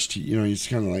crushed, he's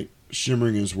kind of like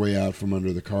shimmering his way out from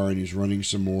under the car, and he's running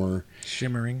some more.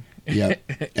 Shimmering. Yeah.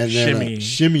 And then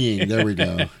shimmying. There we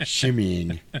go.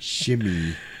 Shimmying.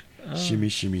 Shimmy. Shimmy,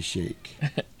 shimmy, shake.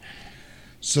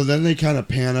 So then they kind of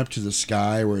pan up to the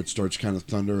sky where it starts kind of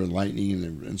thunder and lightning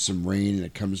and some rain, and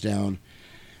it comes down.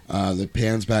 That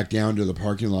pans back down to the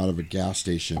parking lot of a gas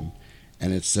station,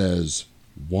 and it says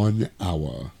 1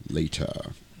 hour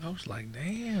later. I was like,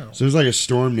 damn. So there's like a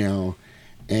storm now.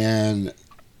 And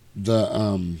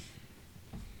the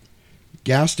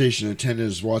gas station attendant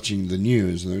is watching the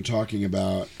news, and they're talking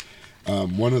about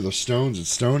one of the stones at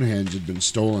Stonehenge had been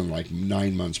stolen like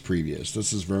 9 months previous.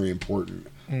 This is very important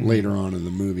later on in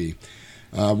the movie.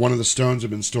 One of the stones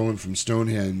had been stolen from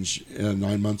Stonehenge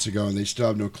 9 months ago, and they still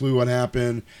have no clue what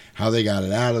happened, how they got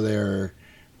it out of there,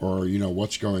 or,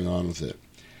 what's going on with it.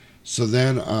 So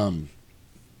then...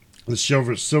 the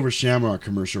Silver Shamrock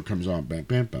commercial comes on. Bam,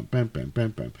 bam, bam, bam, bam,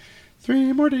 bam, bam.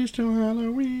 3 more days till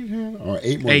Halloween. Or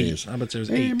 8 more days. I bet it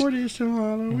was 8 more days till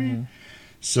Halloween. Mm-hmm.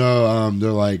 So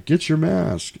they're like, get your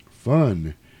mask.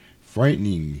 Fun.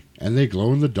 Frightening. And they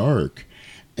glow in the dark.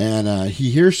 And he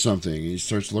hears something. And he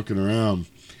starts looking around.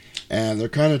 And they're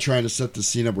kind of trying to set the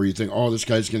scene up where you think, oh, this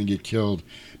guy's going to get killed.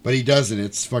 But he doesn't.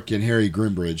 It's fucking Harry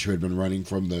Grimbridge, who had been running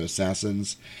from the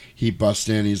assassins. He busts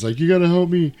in. He's like, you got to help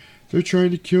me. They're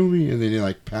trying to kill me. And then he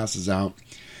like passes out.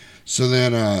 So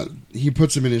then he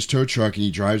puts him in his tow truck and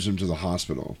he drives him to the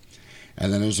hospital.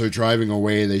 And then as they're driving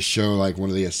away, they show like one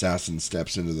of the assassins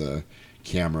steps into the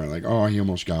camera. Like, oh, he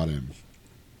almost got him.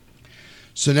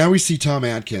 So now we see Tom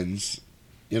Atkins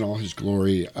in all his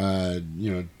glory.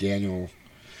 Daniel.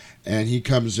 And he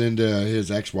comes into his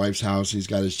ex-wife's house. He's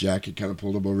got his jacket kind of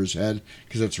pulled up over his head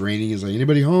because it's raining. He's like,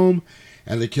 anybody home?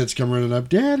 And the kids come running up,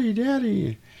 Daddy,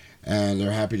 Daddy. And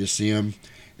they're happy to see him.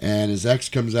 And his ex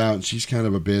comes out, and she's kind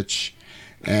of a bitch.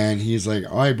 And he's like,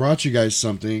 oh, I brought you guys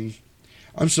something.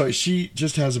 I'm sorry, she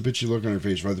just has a bitchy look on her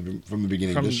face right from the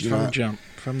beginning. From the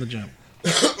jump.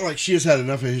 like she has had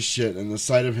enough of his shit, and the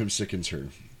sight of him sickens her.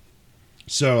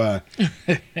 So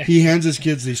he hands his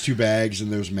kids these 2 bags,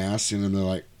 and there's masks in them. They're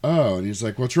like, oh, and he's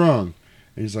like, what's wrong?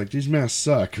 And he's like, these masks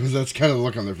suck. That's kind of the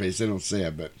look on their face. They don't say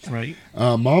it, but right.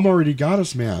 Mom already got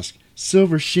us masks.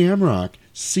 Silver Shamrock,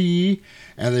 see?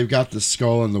 And they've got the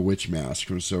skull and the witch mask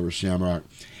from Silver Shamrock.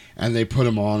 And they put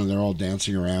them on, and they're all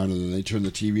dancing around, and then they turn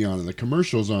the TV on, and the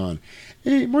commercial's on.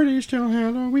 8 more days till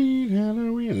Halloween,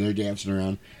 Halloween. And they're dancing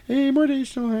around. 8 more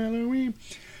days till Halloween.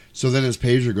 So then his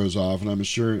pager goes off, and I'm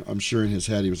sure in his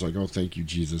head he was like, oh, thank you,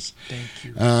 Jesus.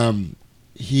 Thank you.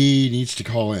 He needs to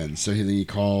call in. So he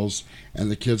calls, and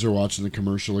the kids are watching the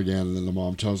commercial again, and then the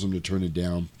mom tells him to turn it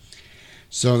down.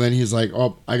 So then he's like,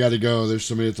 oh, I got to go. There's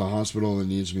somebody at the hospital that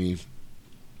needs me,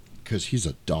 because he's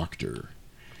a doctor.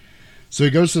 So he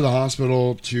goes to the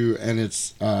hospital and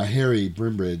it's Harry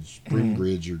Brimbridge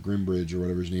or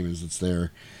whatever his name is that's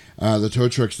there. The tow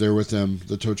truck's there with him.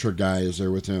 The tow truck guy is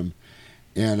there with him.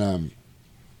 And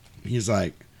he's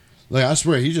like, I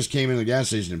swear, he just came in the gas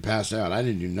station and passed out. I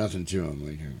didn't do nothing to him.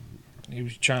 Like, he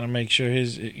was trying to make sure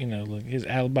his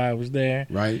alibi was there.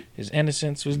 Right. His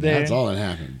innocence was there. That's all that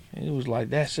happened. It was like,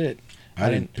 that's it. I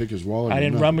didn't pick his wallet. I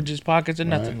didn't rummage his pockets or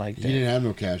nothing like that. He didn't have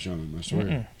no cash on him, I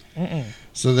swear.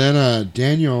 So then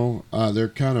Daniel, they're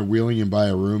kind of wheeling him by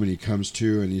a room, and he comes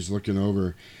to, and he's looking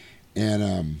over,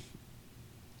 and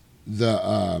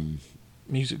the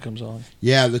music comes on.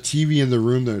 Yeah, the TV in the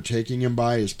room they're taking him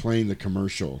by is playing the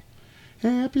commercial.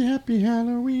 Happy, happy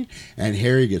Halloween. And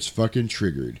Harry gets fucking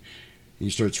triggered. He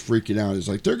starts freaking out. He's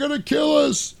like, they're going to kill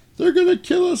us. They're going to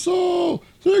kill us all.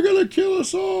 They're going to kill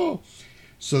us all.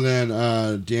 So then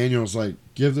Daniel's like,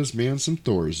 give this man some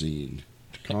Thorazine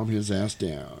to calm his ass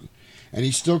down. And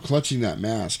he's still clutching that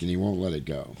mask, and he won't let it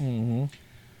go. Mm-hmm.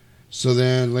 So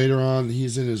then later on,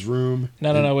 he's in his room.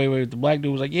 No, wait. The black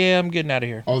dude was like, yeah, I'm getting out of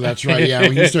here. Oh, that's right. Yeah,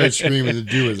 when he started screaming, the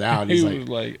dude was out. He's he was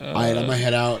like, all right, I'm going to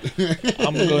head out.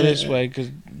 I'm going to go this way because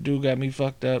dude got me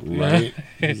fucked up. Right.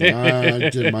 He's like, I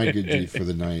did my good deed for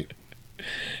the night.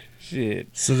 Shit.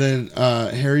 So then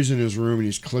Harry's in his room, and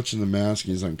he's clutching the mask,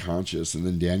 and he's unconscious. And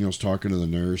then Daniel's talking to the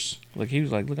nurse. Like, he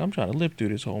was like, look, I'm trying to live through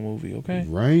this whole movie, okay?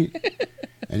 Right?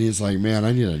 And he's like, man,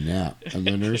 I need a nap. And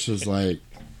the nurse is like,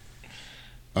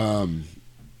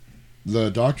 the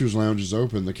doctor's lounge is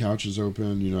open, the couch is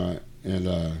open, and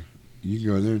you can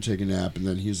go in there and take a nap. And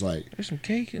then he's like, there's some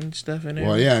cake and stuff in there.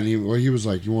 Well, yeah, and he was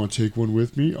like, you want to take one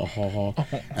with me? Oh, ha, ha.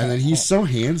 And then he's so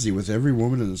handsy with every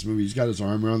woman in this movie. He's got his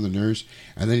arm around the nurse,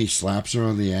 and then he slaps her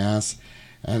on the ass,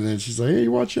 and then she's like, hey,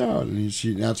 watch out. And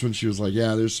that's when she was like,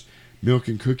 yeah, there's milk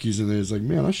and cookies in there. He's like,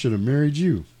 man, I should have married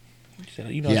you.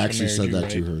 He actually said that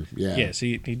to her. Yeah. Yes,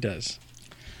 he does.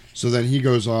 So then he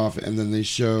goes off, and then they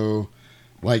show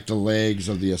like the legs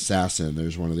of the assassin.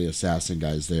 There's one of the assassin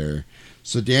guys there.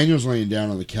 So Daniel's laying down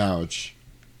on the couch,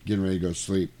 getting ready to go to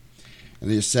sleep. And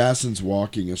the assassin's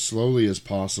walking as slowly as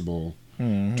possible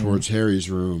towards Harry's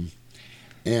room.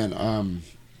 And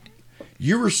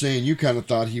you were saying you kind of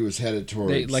thought he was headed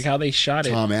towards like how they shot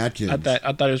Tom Atkins. I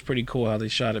thought it was pretty cool how they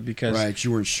shot it because right,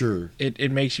 you weren't sure.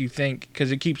 It makes you think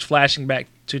because it keeps flashing back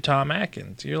to Tom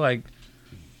Atkins. You're like,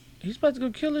 he's about to go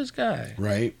kill this guy.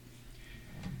 Right.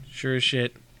 Sure as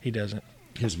shit, he doesn't.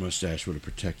 His mustache would have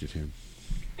protected him.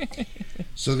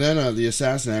 So then the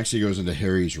assassin actually goes into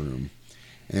Harry's room,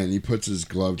 and he puts his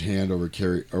gloved hand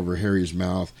over Harry's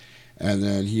mouth, and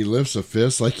then he lifts a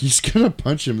fist like he's going to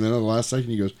punch him. Then at the last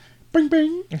second he goes, bing,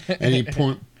 bing, and he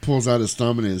pulls out his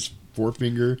thumb and his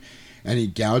forefinger, and he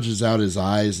gouges out his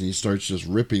eyes, and he starts just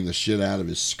ripping the shit out of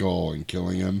his skull and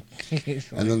killing him.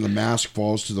 And then the mask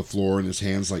falls to the floor, and his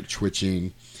hand's like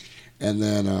twitching. And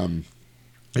then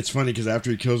it's funny because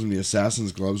after he kills him, the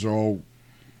assassin's gloves are all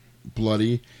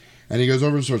bloody, and he goes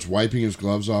over and starts wiping his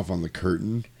gloves off on the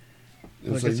curtain.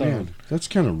 It's like, man, that's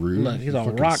kind of rude. Look, he's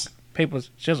on rock, paper,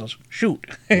 scissors, shoot.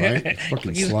 Right?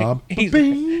 Fucking slob. He's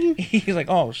like,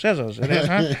 oh, scissors. It is,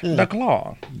 huh? The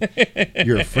claw.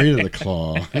 You're afraid of the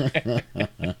claw.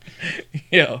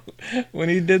 Yo, when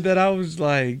he did that, I was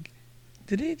like,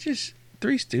 did he just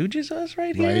Three Stooges us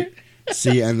right here?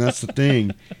 See, and that's the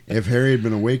thing. If Harry had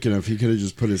been awake enough, he could have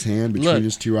just put his hand between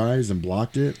his two eyes and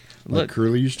blocked it, like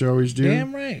Curly used to always do.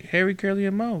 Damn right. Harry, Curly,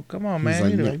 and Moe. Come on,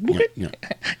 man.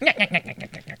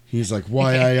 He's like,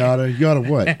 why I oughta? You oughta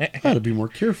what? I oughta be more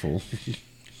careful.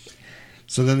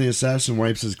 So then the assassin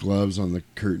wipes his gloves on the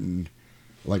curtain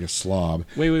like a slob.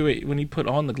 Wait. When he put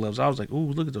on the gloves, I was like,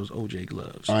 ooh, look at those OJ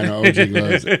gloves. I know, OJ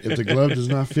gloves. If the glove does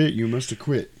not fit, you must have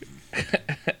quit.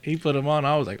 He put them on.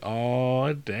 I was like,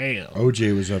 oh, damn.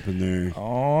 OJ was up in there.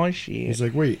 Oh, shit. He's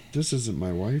like, wait, this isn't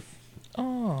my wife?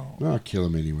 Oh. I'll kill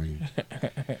him anyway.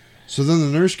 So then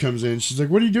the nurse comes in. She's like,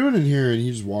 what are you doing in here? And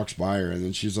he just walks by her. And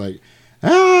then she's like,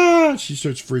 ah! She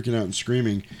starts freaking out and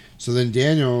screaming. So then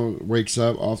Daniel wakes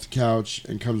up off the couch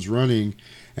and comes running.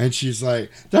 And she's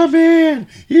like, the man!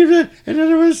 And then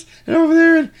it was and over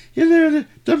there, and in there,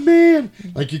 the man!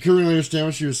 Like, you couldn't really understand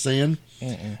what she was saying.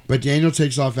 But Daniel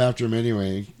takes off after him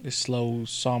anyway. A slow,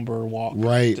 somber walk.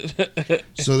 Right.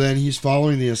 So then he's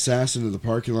following the assassin to the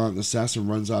parking lot, and the assassin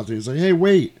runs out there. He's like, hey,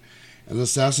 wait! And the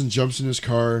assassin jumps in his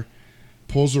car,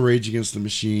 pulls the Rage Against the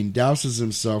Machine, douses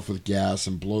himself with gas,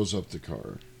 and blows up the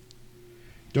car.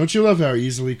 Don't you love how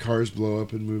easily cars blow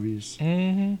up in movies?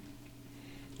 Mm-hmm.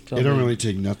 They don't really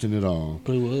take nothing at all.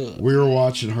 Blew up. We were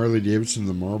watching Harley Davidson,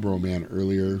 The Marlboro Man,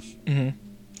 earlier. Mm-hmm.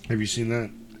 Have you seen that?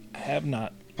 I have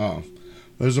not. Oh.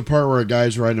 There's a part where a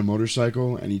guy's riding a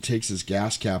motorcycle, and he takes his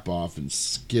gas cap off and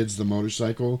skids the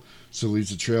motorcycle, so it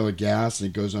leaves a trail of gas, and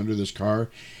it goes under this car,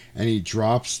 and he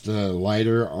drops the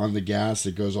lighter on the gas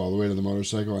that goes all the way to the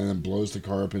motorcycle, and then blows the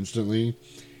car up instantly.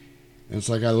 And it's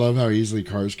like, I love how easily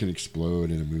cars can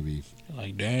explode in a movie.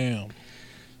 Like, damn.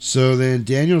 So then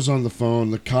Daniel's on the phone.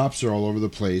 The cops are all over the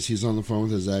place. He's on the phone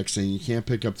with his ex saying, you can't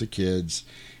pick up the kids.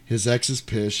 His ex is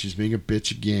pissed. She's being a bitch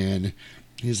again.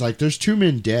 He's like, there's 2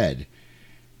 men dead.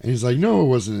 And he's like, no, it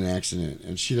wasn't an accident.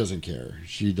 And she doesn't care.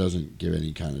 She doesn't give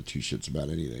any kind of 2 shits about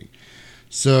anything.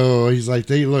 So he's like,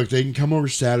 they can come over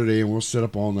Saturday and we'll sit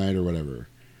up all night or whatever.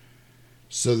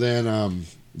 So then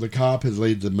the cop has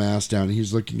laid the mask down.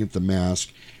 He's looking at the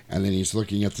mask. And then he's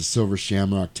looking at the silver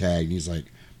shamrock tag. And he's like,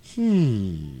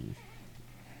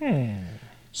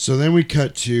 So then we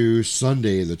cut to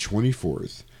Sunday the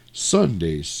 24th.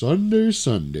 Sunday.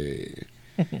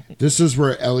 This is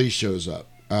where Ellie shows up.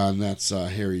 And that's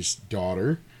Harry's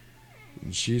daughter.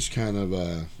 And she's kind of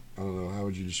I don't know, how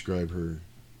would you describe her?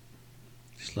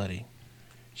 Slutty.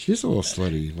 She's a little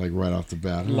slutty, like right off the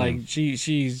bat. Huh? Like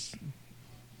she's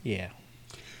yeah.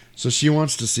 So she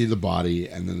wants to see the body,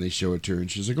 and then they show it to her, and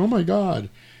she's like, oh my God.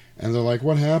 And they're like,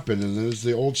 what happened? And there's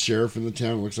the old sheriff in the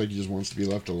town. It looks like he just wants to be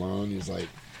left alone. He's like,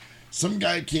 some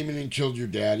guy came in and killed your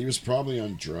dad. He was probably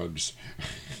on drugs.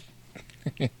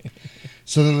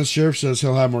 So then the sheriff says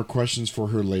he'll have more questions for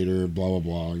her later, blah,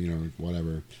 blah, blah,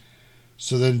 whatever.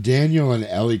 So then Daniel and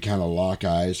Ellie kind of lock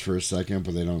eyes for a second,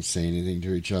 but they don't say anything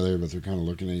to each other, but they're kind of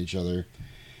looking at each other.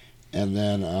 And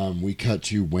then we cut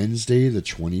to Wednesday the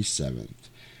 27th.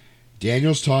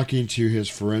 Daniel's talking to his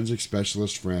forensic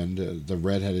specialist friend, the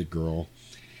redheaded girl,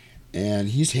 and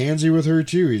he's handsy with her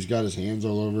too. He's got his hands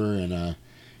all over, and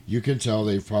you can tell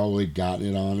they've probably gotten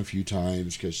it on a few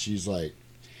times because she's like,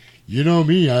 you know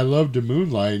me, I love to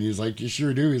moonlight. And he's like, you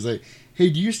sure do. He's like, hey,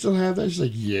 do you still have that? She's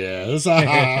like, yes.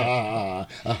 I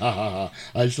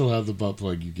still have the butt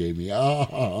plug you gave me.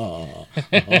 I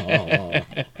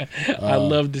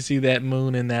love to see that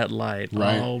moon in that light.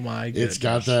 Right? Oh my goodness.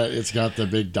 It's got the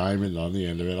big diamond on the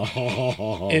end of it.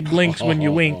 It blinks when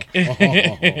you wink.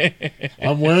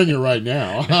 I'm wearing it right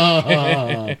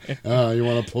now. You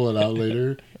want to pull it out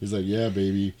later? He's like, yeah,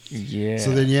 baby. Yeah.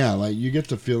 So then, like you get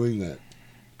the feeling that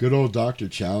good old Dr.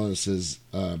 Chalice has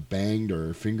banged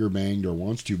or finger banged or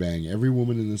wants to bang every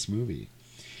woman in this movie.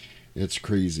 It's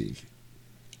crazy.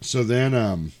 So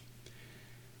then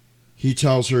he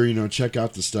tells her, check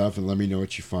out the stuff and let me know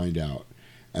what you find out.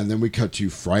 And then we cut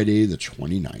to Friday the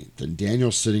 29th. And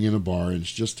Daniel's sitting in a bar, and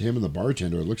it's just him and the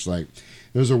bartender. It looks like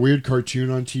there's a weird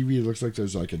cartoon on TV. It looks like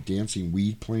there's like a dancing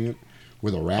weed plant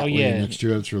with a rat laying next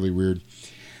to it. It's really weird.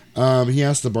 He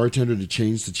asked the bartender to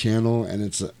change the channel, and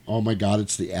it's, oh my God,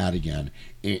 it's the ad again.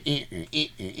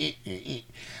 I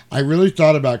really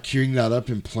thought about queuing that up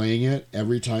and playing it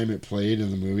every time it played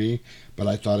in the movie, but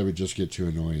I thought it would just get too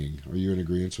annoying. Are you in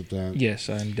agreement with that? Yes,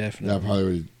 I'm definitely. That probably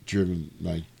would have driven,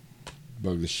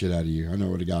 bug the shit out of you. I know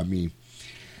it would have got me.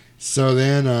 So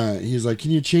then he's like,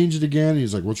 can you change it again?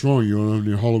 He's like, what's wrong? You don't have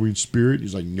any Halloween spirit?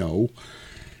 He's like, no.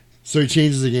 So he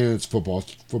changes again, and it's football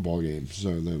game,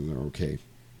 so then they're okay.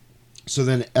 So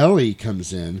then Ellie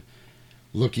comes in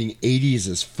looking 80s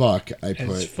as fuck, I put.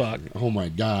 As fuck. Oh my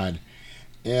God.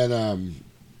 And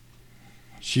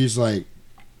she's like,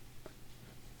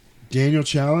 Daniel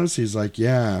Chalice? He's like,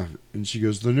 yeah. And she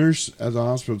goes, the nurse at the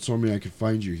hospital told me I could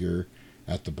find you here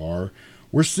at the bar.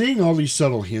 We're seeing all these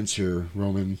subtle hints here,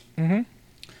 Roman,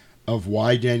 of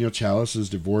why Daniel Chalice is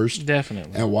divorced.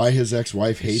 Definitely. And why his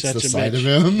ex-wife hates the sight of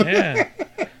him. Yeah.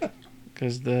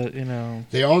 Because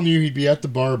they all knew he'd be at the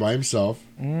bar by himself.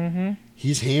 Mm-hmm.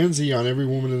 He's handsy on every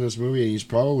woman in this movie, and he's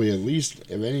probably, at least,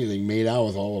 if anything, made out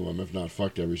with all of them, if not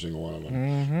fucked every single one of them.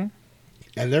 Mm-hmm.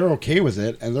 And they're okay with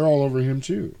it, and they're all over him,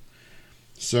 too.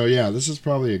 So, yeah, this is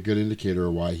probably a good indicator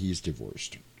of why he's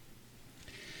divorced.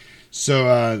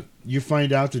 So, you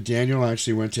find out that Daniel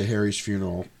actually went to Harry's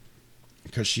funeral,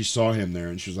 because she saw him there,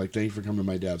 and she was like, "Thank you for coming to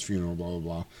my dad's funeral." Blah blah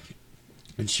blah.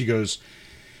 And she goes,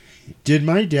 "Did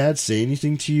my dad say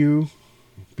anything to you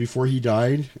before he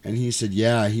died?" And he said,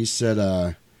 "Yeah." He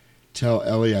said, "Tell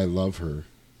Ellie I love her."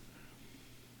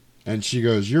 And she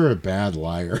goes, "You're a bad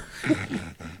liar."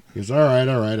 He goes, all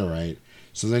right.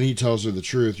 So then he tells her the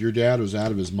truth. Your dad was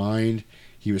out of his mind.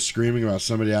 He was screaming about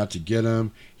somebody out to get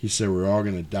him. He said we're all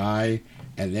going to die.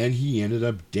 And then he ended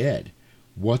up dead.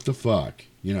 What the fuck?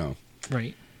 You know.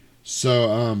 Right.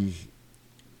 So,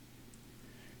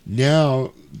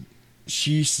 now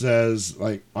she says,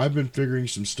 like, I've been figuring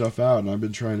some stuff out, and I've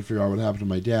been trying to figure out what happened to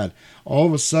my dad. All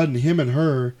of a sudden, him and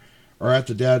her are at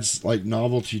the dad's, like,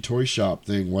 novelty toy shop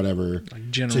thing, whatever, like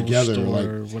general together. Store, like,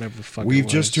 or whatever the fuck we've it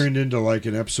was. just turned into, like,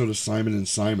 an episode of Simon and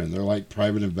Simon. They're, like,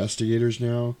 private investigators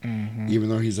now, even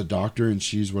though he's a doctor and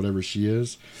she's whatever she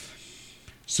is.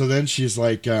 So then she's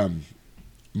like,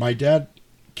 my dad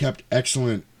kept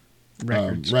excellent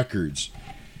records.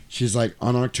 She's like,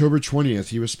 on October 20th,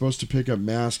 he was supposed to pick up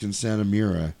Mask in Santa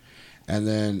Mira. And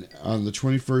then on the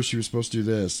 21st, he was supposed to do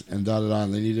this, and da-da-da,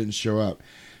 and then he didn't show up.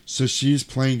 So she's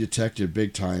playing detective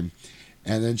big time.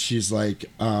 And then she's like,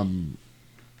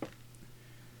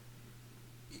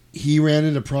 he ran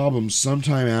into problems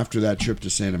sometime after that trip to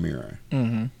Santa Mira.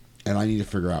 And I need to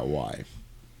figure out why.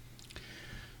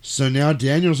 So now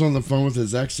Daniel's on the phone with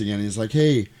his ex again. He's like,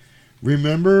 hey,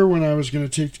 remember when I was going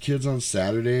to take the kids on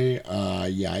Saturday?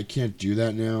 Yeah, I can't do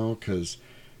that now because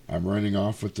I'm running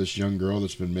off with this young girl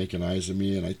that's been making eyes at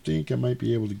me, and I think I might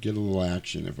be able to get a little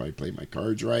action if I play my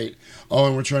cards right. Oh,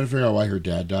 and we're trying to figure out why her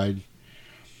dad died.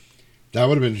 That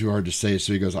would have been too hard to say.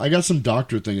 So he goes, I got some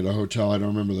doctor thing at a hotel. I don't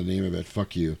remember the name of it.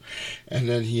 Fuck you. And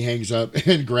then he hangs up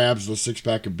and grabs the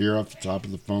 6-pack of beer off the top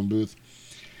of the phone booth.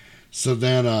 So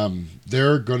then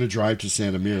they're going to drive to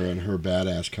Santa Mira in her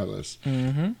badass Cutlass.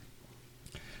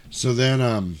 So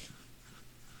then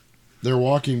they're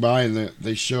walking by and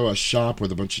they show a shop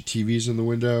with a bunch of TVs in the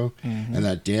window. And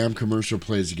that damn commercial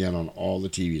plays again on all the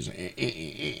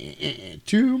TVs.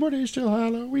 2 more days till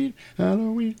Halloween,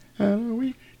 Halloween,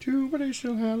 Halloween. 2 more days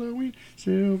till Halloween,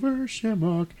 Silver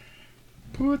Shamrock.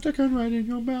 Put the gun right in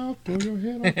your mouth, pull your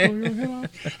head off, pull your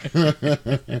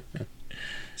head off.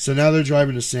 So now they're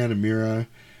driving to Santa Mira,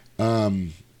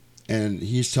 and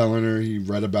he's telling her he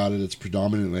read about it. It's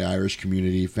predominantly Irish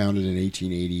community, founded in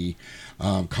 1880.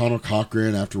 Conal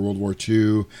Cochran, after World War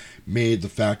II, made the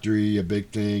factory a big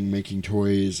thing, making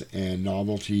toys and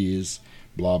novelties,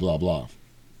 blah, blah, blah.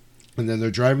 And then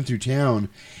they're driving through town,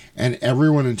 and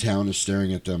everyone in town is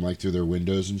staring at them, like, through their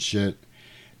windows and shit.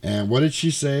 And what did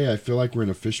she say? I feel like we're in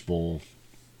a fishbowl.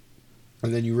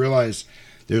 And then you realize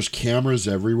there's cameras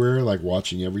everywhere, like,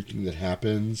 watching everything that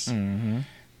happens. And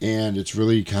it's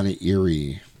really kind of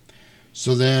eerie.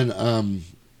 So then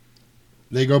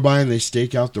they go by and they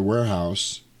stake out the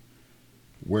warehouse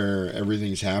where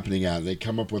everything's happening at. They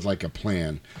come up with, like, a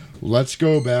plan. Let's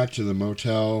go back to the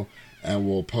motel and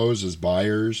we'll pose as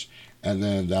buyers, and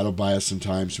then that'll buy us some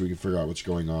time so we can figure out what's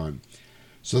going on.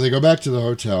 So they go back to the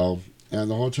hotel, and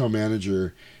the hotel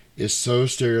manager is so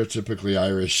stereotypically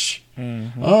Irish.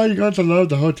 Oh, you're going to love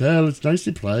the hotel. It's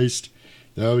nicely priced.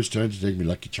 They're always trying to take me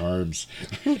Lucky Charms.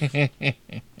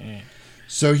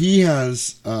 So he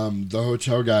has the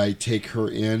hotel guy take her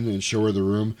in and show her the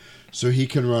room so he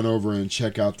can run over and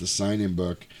check out the sign-in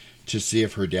book to see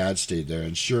if her dad stayed there.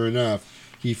 And sure enough,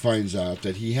 he finds out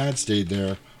that he had stayed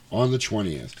there on the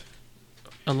 20th.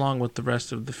 Along with the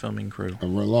rest of the filming crew.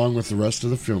 Along with the rest of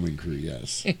the filming crew,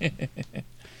 yes.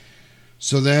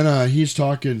 So then he's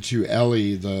talking to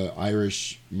Ellie, the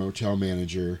Irish motel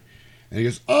manager, and he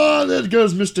goes, oh, there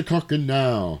goes Mr. Cochran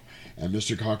now. And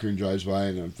Mr. Cochran drives by,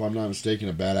 and if I'm not mistaken,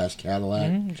 a badass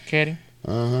Cadillac. It's a caddy.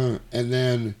 And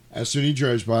then as soon as he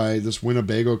drives by, this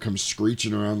Winnebago comes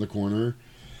screeching around the corner.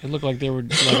 It looked like they were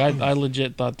like I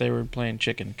legit thought they were playing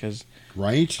chicken because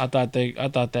right. I thought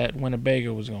that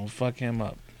Winnebago was gonna fuck him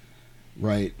up.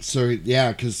 Right. So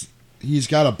yeah, because he's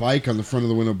got a bike on the front of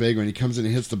the Winnebago, and he comes in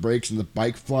and hits the brakes, and the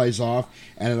bike flies off,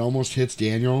 and it almost hits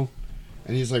Daniel,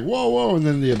 and he's like, "Whoa, whoa!" And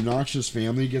then the obnoxious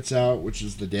family gets out, which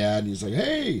is the dad, and he's like,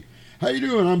 "Hey, how you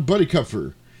doing? I'm Buddy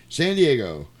Kupfer, San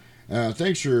Diego.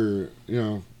 Thanks for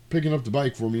picking up the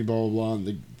bike for me." Blah blah blah. And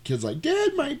the kid's like,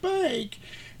 "Dad, my bike."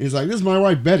 He's like, "This is my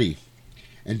wife, Betty."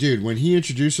 And dude, when he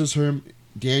introduces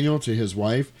Daniel to his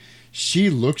wife, she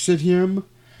looks at him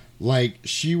like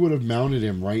she would have mounted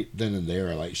him right then and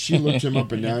there. Like, she looked him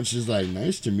up and down. She's like,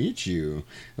 "Nice to meet you."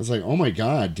 I was like, "Oh my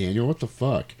God, Daniel, what the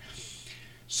fuck?"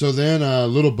 So then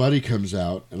little Buddy comes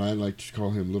out, and I like to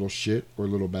call him little shit or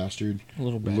little bastard.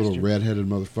 Little bastard. Little redheaded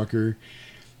motherfucker.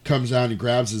 Comes out and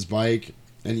grabs his bike,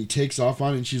 And he takes off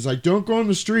on it, and she's like, don't go on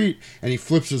the street. And he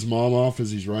flips his mom off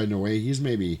as he's riding away. He's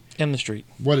maybe... in the street.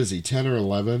 What is he, 10 or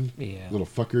 11? Yeah. Little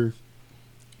fucker.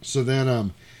 So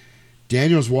then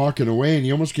Daniel's walking away, and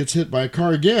he almost gets hit by a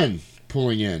car again,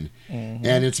 pulling in. Mm-hmm.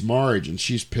 And it's Marge, and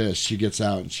she's pissed. She gets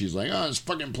out, and she's like, oh, this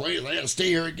fucking place. I gotta stay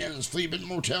here again. This flea bitten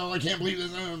motel. I can't believe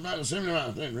this.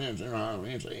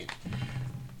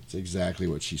 It's exactly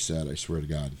what she said, I swear to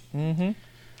God. Mm-hmm.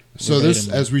 So this,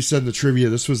 as we said in the trivia,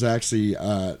 this was actually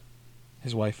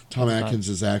his wife, Tom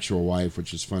Atkins' actual wife,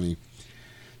 which is funny.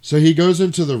 So he goes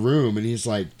into the room and he's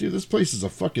like, dude, this place is a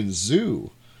fucking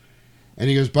zoo. And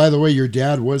he goes, by the way, your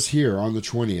dad was here on the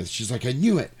 20th. She's like, I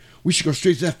knew it. We should go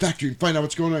straight to that factory and find out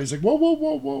what's going on. He's like, whoa, whoa,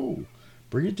 whoa, whoa.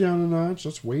 Bring it down a notch.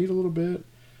 Let's wait a little bit.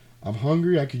 I'm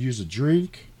hungry. I could use a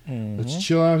drink. Mm-hmm. Let's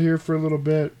chill out here for a little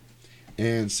bit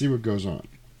and see what goes on.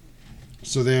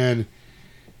 So then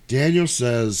Daniel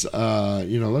says,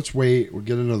 let's wait. We'll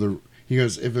get another. He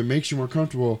goes, if it makes you more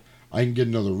comfortable, I can get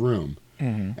another room.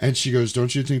 Mm-hmm. And she goes,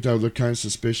 don't you think that would look kind of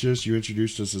suspicious? You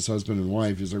introduced us as husband and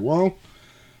wife. He's like, well,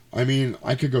 I mean,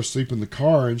 I could go sleep in the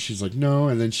car. And she's like, no.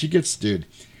 And then she gets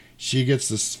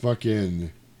this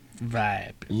fucking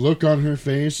vibe look on her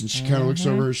face. And she kind of looks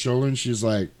over her shoulder and she's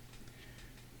like,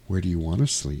 where do you want to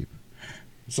sleep?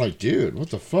 It's like, dude,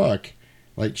 what the fuck?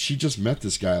 Like, she just met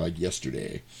this guy, like,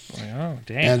 yesterday. Oh,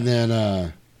 damn. And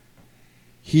then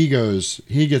he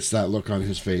gets that look on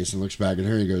his face and looks back at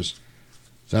her and he goes,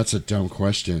 that's a dumb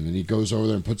question. And he goes over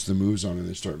there and puts the moves on and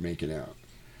they start making out.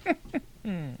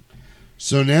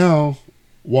 So now,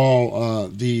 while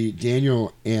the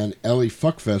Daniel and Ellie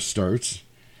Fuckfest starts,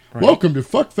 welcome to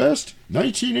Fuckfest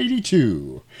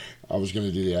 1982. I was going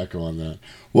to do the echo on that.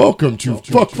 Welcome to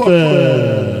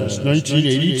Fuckfest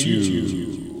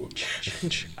 1982.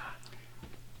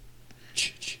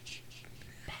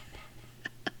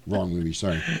 Wrong movie,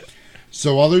 sorry.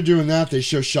 So while they're doing that, they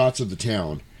show shots of the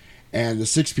town. And the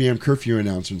 6 p.m. curfew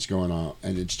announcement's going on.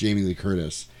 And it's Jamie Lee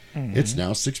Curtis. Mm-hmm. It's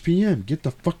now 6 p.m. Get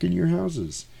the fuck in your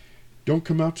houses. Don't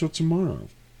come out till tomorrow.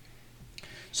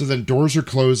 So then doors are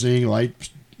closing.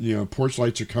 Porch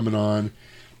lights are coming on.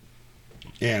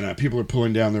 And people are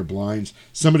pulling down their blinds.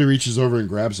 Somebody reaches over and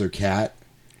grabs their cat.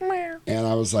 And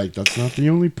I was like, that's not the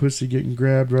only pussy getting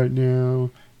grabbed right now.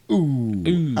 Ooh.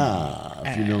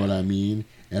 If you know what I mean.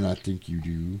 And I think you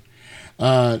do.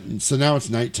 So now it's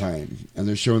nighttime. And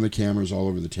they're showing the cameras all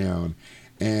over the town.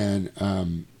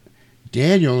 And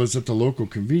Daniel is at the local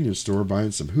convenience store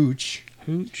buying some hooch.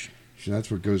 So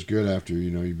that's what goes good after,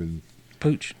 you've been...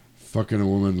 Pooch. Fucking a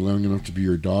woman long enough to be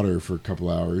your daughter for a couple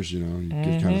hours, you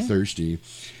get kind of thirsty.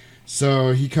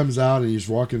 So he comes out and he's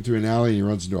walking through an alley and he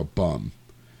runs into a bum.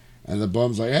 And the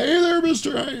bum's like, hey there,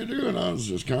 mister, how you doing? I was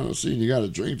just kind of seeing you got a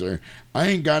drink there. I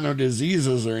ain't got no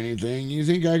diseases or anything. You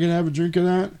think I can have a drink of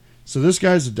that? So this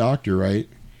guy's a doctor, right?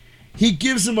 He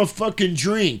gives him a fucking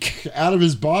drink out of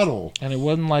his bottle. And it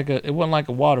wasn't like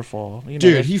a waterfall.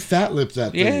 Dude, he fat-lipped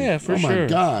that thing. Yeah, for sure. Oh my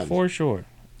God. For sure.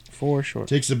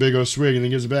 Takes a big old swig and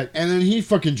then gives it back. And then he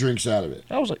fucking drinks out of it.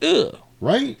 I was like, ugh.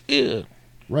 Right? Ugh.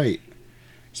 Right.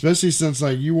 Especially since,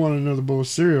 you want another bowl of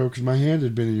cereal because my hand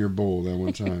had been in your bowl that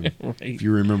one time. Right. If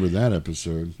you remember that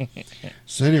episode.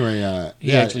 So anyway,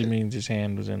 he actually means his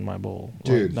hand was in my bowl.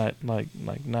 Dude. Not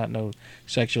no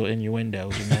sexual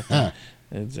innuendos or nothing.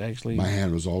 It's actually... My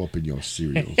hand was all up in your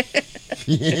cereal.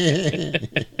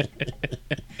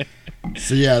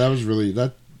 So yeah, that was really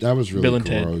Bill and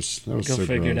gross. Ted. That was Go so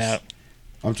figure gross. it out.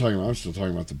 I'm still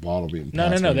talking about the bottle being No,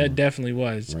 passed that definitely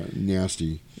was. Right,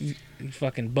 nasty. You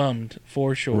fucking bummed,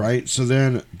 for sure. Right, so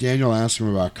then Daniel asks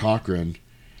him about Cochran,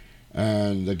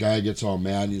 and the guy gets all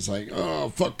mad, and he's like, oh,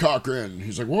 fuck Cochran.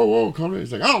 He's like, whoa, come on.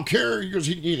 He's like, I don't care. He goes,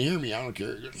 he can't hear me. I don't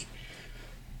care. He goes,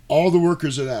 all the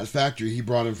workers at that factory, he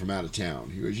brought in from out of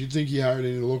town. He goes, you think he hired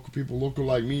any local people, local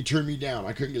like me, turned me down.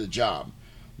 I couldn't get a job.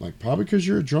 I'm like, probably because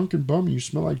you're a drunken bum and you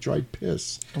smell like dried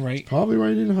piss. Right. That's probably why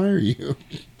he didn't hire you.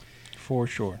 For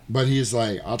sure. But he's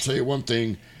like, I'll tell you one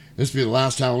thing. This will be the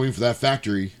last Halloween for that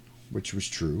factory, which was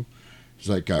true. He's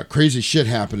like, crazy shit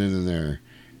happening in there.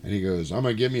 And he goes, I'm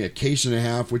going to give me a case and a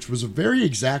half, which was a very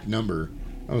exact number.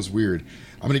 That was weird.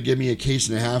 I'm going to give me a case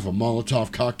and a half of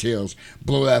Molotov cocktails.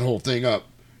 Blow that whole thing up.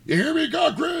 You hear me,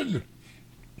 Cochran?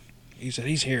 He said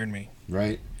he's hearing me.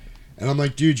 Right. And I'm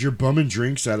like, dude, you're bumming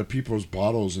drinks out of people's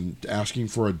bottles and asking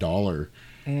for $1.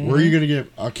 Mm-hmm. Where are you going to get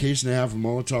a case and a half of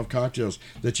Molotov cocktails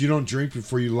that you don't drink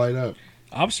before you light up?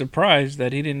 I'm surprised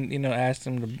that he didn't, ask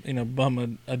him to,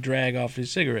 bum a drag off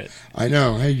his cigarette. I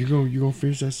know. Hey, you gonna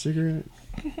finish that cigarette?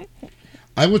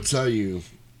 I would tell you,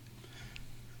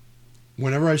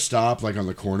 whenever I stop, like on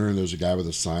the corner, and there's a guy with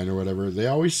a sign or whatever, they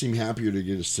always seem happier to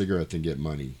get a cigarette than get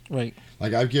money. Right.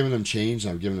 Like, I've given them change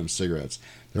and I've given them cigarettes.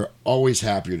 They're always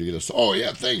happier to get us. Oh,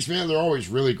 yeah, thanks, man. They're always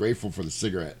really grateful for the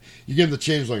cigarette. You give them the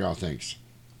change, like, oh, thanks.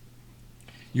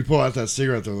 You pull out that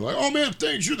cigarette, they're like, oh, man,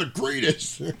 thanks, you're the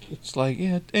greatest. It's like,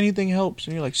 yeah, anything helps.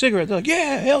 And you're like, cigarette. They're like,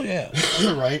 yeah, hell yeah.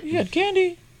 Right? You got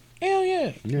candy? Hell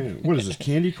yeah. Yeah. What is this,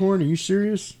 candy corn? Are you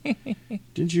serious?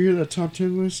 Didn't you hear that top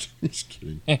 10 list? Just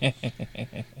kidding.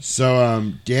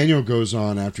 So Daniel goes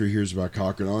on after he hears about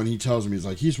Cochran. And he tells him, he's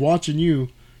like, he's watching you.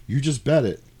 You just bet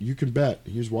it. You can bet.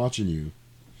 He's watching you.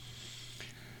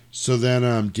 So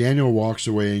then Daniel walks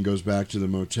away and goes back to the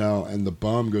motel. And the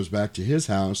bum goes back to his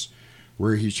house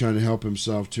where he's trying to help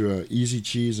himself to a easy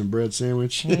cheese and bread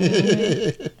sandwich.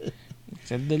 It's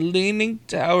at the Leaning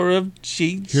Tower of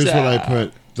Cheese. Here's what I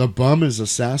put. The bum is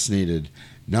assassinated,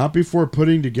 not before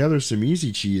putting together some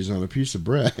easy cheese on a piece of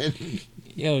bread.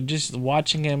 Yo, just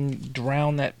watching him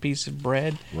drown that piece of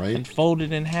bread and fold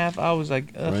it in half, I was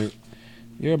like, ugh, right.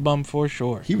 You're a bum for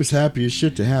sure. He was happy as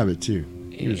shit to have it, too.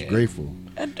 He was grateful.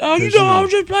 And, I was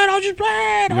just playing.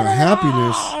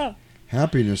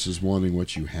 Happiness is wanting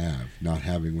what you have, not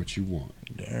having what you want.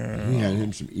 Damn. He had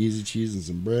him some easy cheese and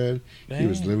some bread. Damn. He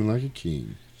was living like a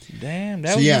king. Damn,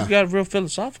 that was you got real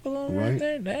philosophical on right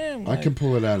there. Damn, I can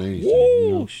pull it out anything. Whoa,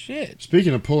 you know? Shit.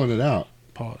 Speaking of pulling it out,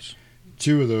 pause.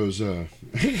 2 of those.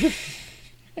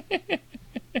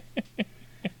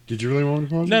 Did you really want me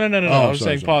to pause? No. Oh, I was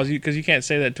saying pause because you can't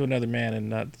say that to another man and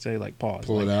not say like pause.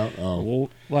 Pull like, it out. Oh,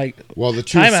 well, the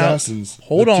 2 assassins.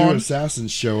 Hold on. 2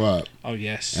 assassins show up. Oh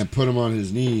yes. And put him on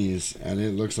his knees, and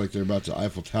it looks like they're about to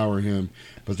Eiffel Tower him,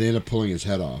 but they end up pulling his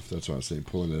head off. That's what I was saying,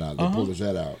 pulling it out. They pulled his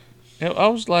head out. I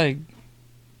was like,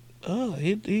 oh,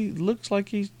 he looks like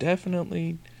he's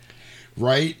definitely...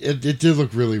 Right? It did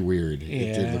look really weird. Yeah.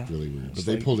 It did look really weird. But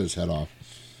they pulled his head off.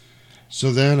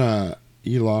 So then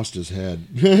he lost his head.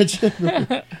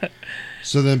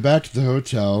 So then back at the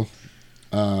hotel,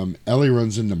 Ellie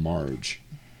runs into Marge.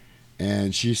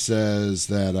 And she says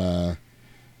that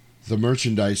the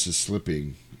merchandise is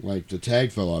slipping. Like, the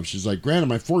tag fell off. She's like, granted,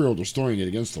 my 4-year-old was throwing it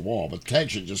against the wall, but the tag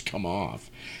should just come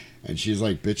off. And she's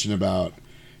like bitching about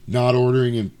not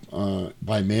ordering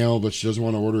by mail, but she doesn't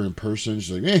want to order in person.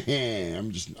 She's like, I'm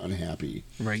just unhappy.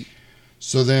 Right.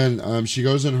 So then she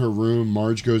goes in her room.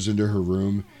 Marge goes into her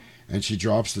room, and she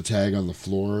drops the tag on the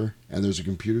floor. And there's a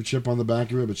computer chip on the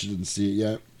back of it, but she didn't see it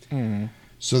yet. Mm.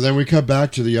 So then we cut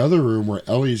back to the other room where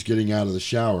Ellie's getting out of the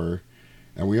shower.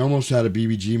 And we almost had a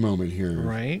BBG moment here.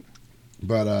 Right.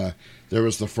 But there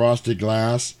was the frosted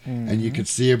glass, and you could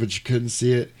see it, but you couldn't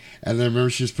see it. And then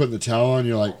remember she was putting the towel on.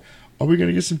 You're like, are we going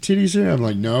to get some titties here? I'm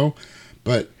like, no.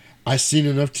 But I seen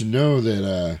enough to know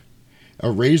that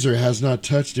a razor has not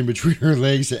touched in between her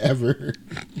legs ever.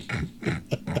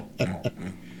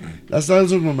 That's not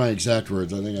one of my exact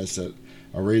words. I think I said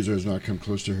a razor has not come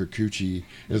close to her coochie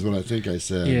is what I think I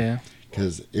said. Yeah.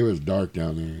 Because it was dark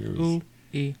down there. It was, ooh,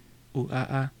 ee, ooh, ah,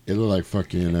 ah. It looked like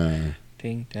fucking...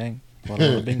 Ting, tang. I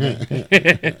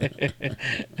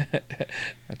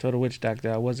told a witch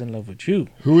doctor I was in love with you.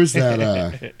 Who is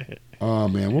that? Oh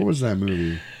man, what was that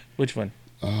movie? Which one?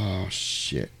 Oh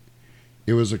shit!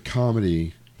 It was a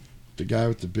comedy. The guy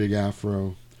with the big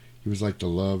afro. He was like the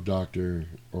Love Doctor,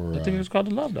 or I think it was called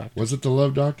the Love Doctor. Was it the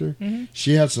Love Doctor? Mm-hmm.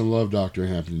 She had some Love Doctor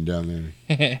happening down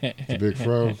there. The big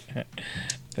fro. I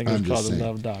think it was called the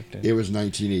Love Doctor. It was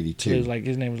 1982. It was like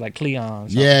his name was like Cleon.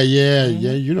 Yeah.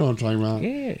 You know what I'm talking about.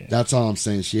 Yeah. That's all I'm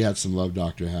saying. She had some Love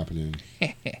Doctor happening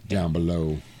down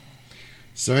below.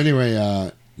 So anyway,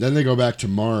 then they go back to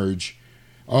Marge.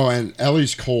 Oh, and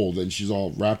Ellie's cold, and she's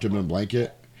all wrapped up in a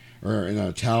blanket or in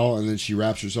a towel, and then she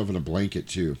wraps herself in a blanket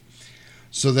too.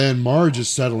 So then Marge is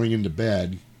settling into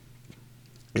bed,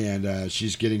 and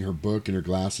she's getting her book and her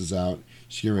glasses out.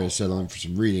 She's getting ready to settle in for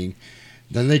some reading.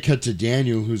 Then they cut to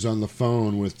Daniel, who's on the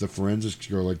phone with the forensics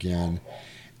girl again,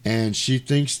 and she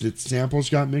thinks that samples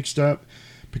got mixed up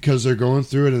because they're going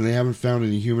through it and they haven't found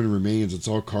any human remains. It's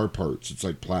all car parts. It's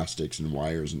like plastics and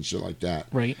wires and shit like that.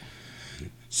 Right.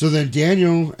 So then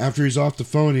Daniel, after he's off the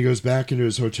phone, he goes back into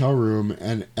his hotel room,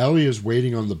 and Ellie is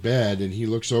waiting on the bed, and he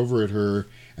looks over at her,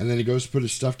 and then he goes to put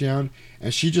his stuff down,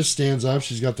 and she just stands up.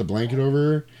 She's got the blanket over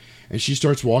her, and she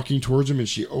starts walking towards him, and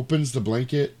she opens the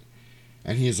blanket.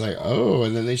 And he's like, oh,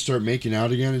 and then they start making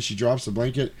out again, and she drops the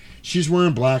blanket. She's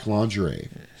wearing black lingerie.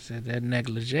 Said that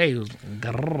negligee was...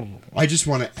 I just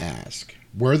want to ask,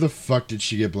 where the fuck did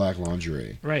she get black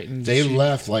lingerie? Right. And they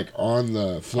left, like, on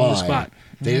the fly. On the spot.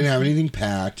 They didn't have anything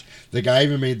packed. The guy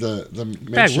even made the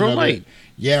mention real of light. it.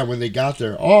 Yeah, when they got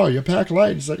there, oh, you pack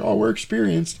light. It's like, oh, we're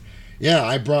experienced. Yeah,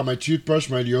 I brought my toothbrush,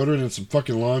 my deodorant, and some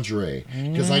fucking lingerie.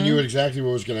 Because I knew exactly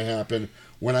what was going to happen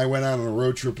when I went out on a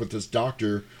road trip with this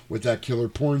doctor with that killer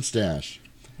porn stash.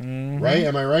 Right?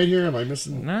 Am I right here? Am I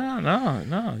missing?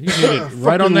 No. You hit it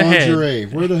right on the lingerie.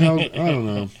 head. Where the hell? I don't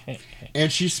know.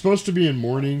 And she's supposed to be in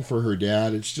mourning for her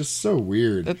dad. It's just so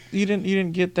weird. You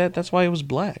didn't get that? That's why it was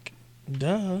black.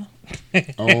 Duh.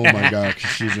 Oh my God,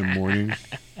 because she's in mourning.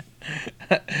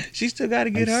 She still got to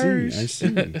get hers. I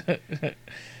see.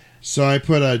 So I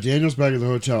put Daniel's back at the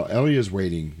hotel. Ellie is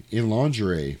waiting in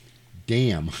lingerie.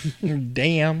 Damn.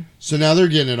 Damn. So now they're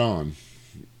getting it on.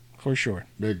 For sure.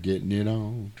 They're getting it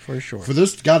on. For sure. For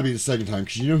this, got to be the second time,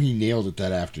 because you know he nailed it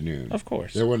that afternoon. Of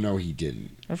course. There wasn't no he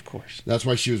didn't. Of course. That's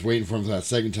why she was waiting for him for that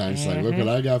second time. She's like, look what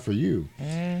I got for you.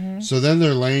 So then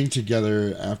they're laying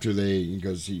together after he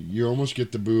goes, you almost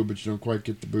get the boob, but you don't quite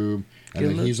get the boob. And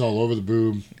then he's all over the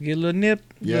boob. Get a little nip.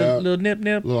 Yeah. Little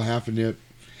nip. Little half a nip.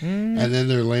 And then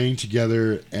they're laying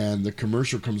together, and the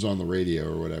commercial comes on the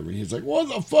radio or whatever. And he's like, what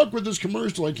the fuck with this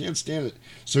commercial? I can't stand it.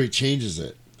 So he changes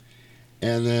it.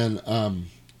 And then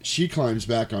she climbs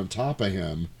back on top of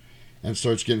him and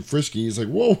starts getting frisky. He's like,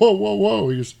 whoa.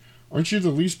 He goes, aren't you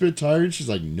the least bit tired? She's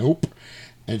like, nope.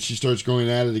 And she starts going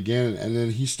at it again. And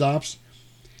then he stops,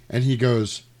 and he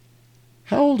goes,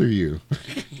 how old are you?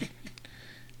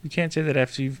 You can't say that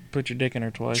after you've put your dick in her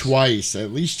twice. Twice,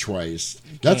 at least twice.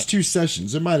 That's 2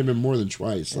 sessions. It might have been more than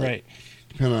twice. Right.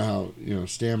 Depending on how,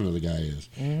 stamina the guy is.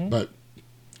 But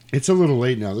it's a little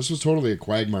late now. This was totally a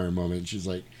Quagmire moment. She's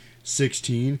like,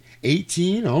 16,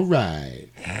 18, all right.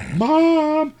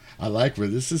 Mom, I like where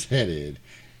this is headed.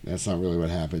 That's not really what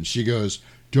happened. She goes,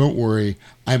 don't worry,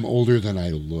 I'm older than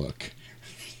I look.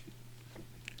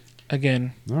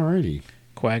 Again. Alrighty.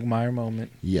 Quagmire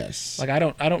moment. Yes. Like I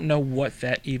don't know what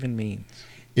that even means.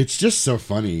 It's just so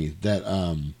funny that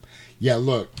yeah,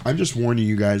 look, I'm just warning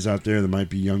you guys out there that might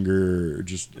be younger or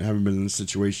just haven't been in this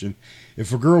situation.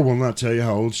 If a girl will not tell you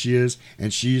how old she is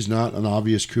and she's not an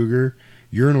obvious cougar,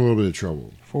 you're in a little bit of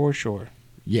trouble. For sure.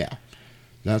 Yeah.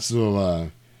 That's a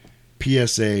little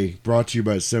PSA brought to you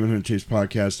by the 700 Tapes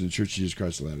Podcast and the Church of Jesus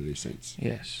Christ of Latter-day Saints.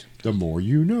 Yes. The more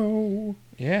you know.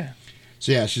 Yeah.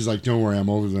 So yeah, she's like, don't worry, I'm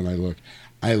older than I look.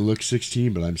 I look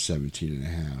 16, but I'm 17 and a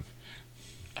half.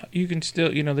 You can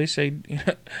still, they say,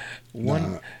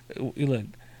 one, look,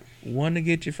 1 to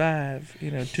get you 5, 2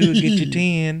 to get you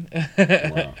 10.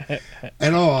 Wow.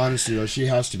 In all honesty, though, she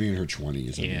has to be in her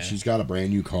 20s. I Yeah. mean, she's got a brand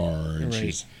new car, and Right.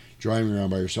 she's driving around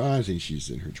by herself. I think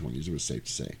she's in her 20s. It was safe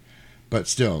to say. But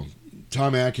still,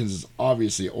 Tom Atkins is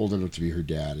obviously old enough to be her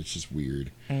dad. It's just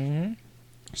weird. Mm-hmm.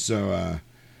 So,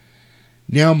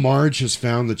 now Marge has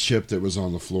found the chip that was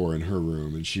on the floor in her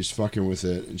room, and she's fucking with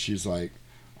it, and she's like,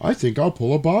 I think I'll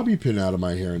pull a bobby pin out of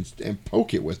my hair and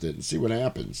poke it with it and see what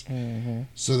happens. Mm-hmm.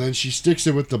 So then she sticks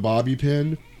it with the bobby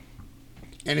pin,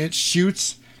 and it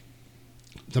shoots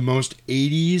the most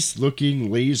 80s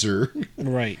looking laser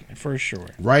Right, for sure.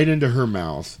 right into her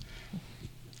mouth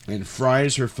and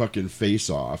fries her fucking face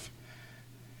off.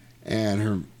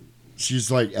 And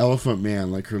she's like Elephant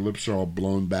Man, like her lips are all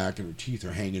blown back and her teeth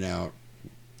are hanging out.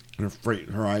 And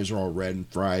her eyes are all red and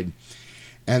fried.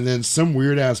 And then some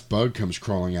weird ass bug comes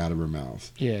crawling out of her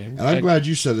mouth. Yeah. And I'm glad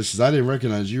you said this because I didn't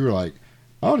recognize you. Were like,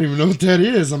 I don't even know what that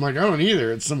is. I'm like, I don't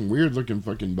either. It's some weird looking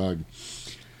fucking bug.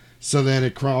 So then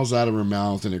it crawls out of her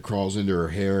mouth and it crawls into her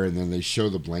hair. And then they show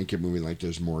the blanket movie like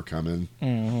there's more coming.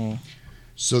 Mm-hmm.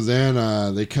 So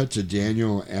then they cut to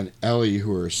Daniel and Ellie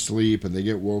who are asleep. And they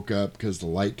get woke up because the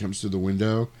light comes through the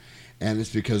window. And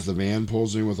it's because the van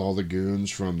pulls in with all the goons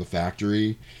from the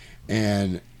factory.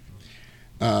 And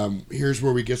here's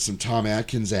where we get some Tom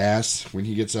Atkins ass when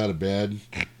he gets out of bed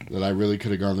that I really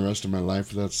could have gone the rest of my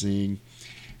life without seeing.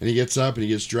 And he gets up and he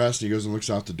gets dressed and he goes and looks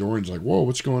out the door and he's like, whoa,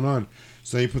 what's going on?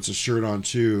 So then he puts a shirt on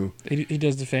too. He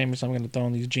does the famous, I'm going to throw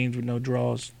on these jeans with no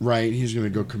drawers. Right, he's going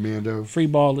to go commando. Free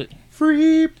ball it.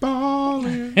 Free ball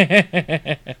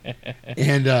it.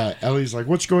 And Ellie's like,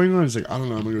 what's going on? He's like, I don't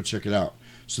know, I'm going to go check it out.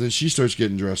 So then she starts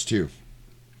getting dressed too.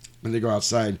 And they go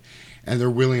outside. And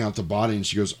they're wheeling out the body, and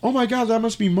she goes, oh my God, that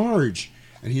must be Marge.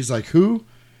 And he's like, who?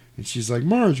 And she's like,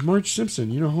 Marge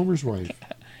Simpson, Homer's wife.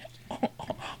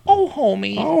 Oh,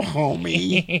 homie. Oh,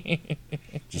 homie.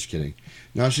 Just kidding.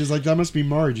 Now she's like, that must be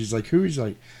Marge. He's like, who?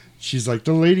 She's like,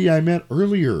 the lady I met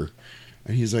earlier.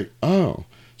 And he's like, oh.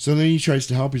 So then he tries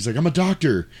to help. He's like, I'm a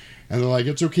doctor. And they're like,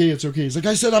 it's okay. He's like,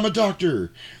 I said I'm a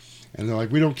doctor. And they're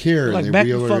like, we don't care. Like, and back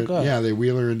they wheel the her. fuck up. Yeah, they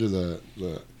wheel her into the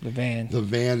van. The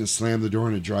van and slam the door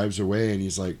and it drives away. And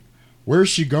he's like, where's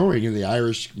she going? And the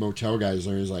Irish motel guy's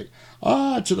there. He's like,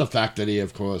 to the factory,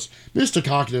 of course. Mr.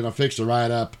 Cockton will fix her right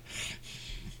up.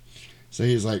 So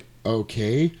he's like,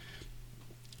 okay.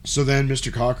 So then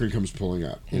Mr. Cochran comes pulling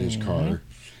up in his car,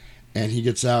 and he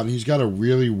gets out, and he's got a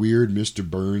really weird Mr.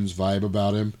 Burns vibe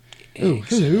about him. Oh,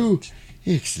 hello.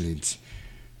 Excellent.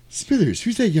 Smithers,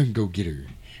 who's that young go-getter?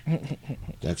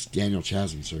 That's Daniel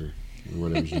Chasm, sir. Or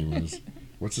whatever his name was.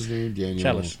 What's his name? Daniel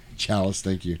Chalice. Chalice,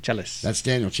 thank you. Chalice. That's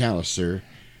Daniel Chalice, sir.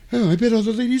 Oh, I bet all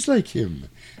the ladies like him.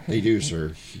 They do,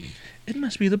 sir. It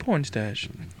must be the porn stash.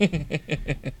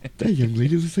 That young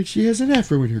lady looks like she has an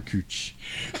afro in her cooch.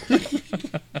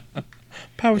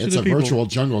 Power to it's the people. It's a virtual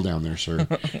jungle down there, sir.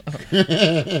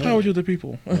 Power to the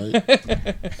people. Right?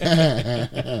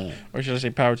 Or should I say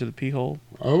power to the pee hole?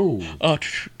 Oh.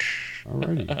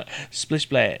 Alrighty. Splish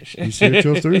splash. He's here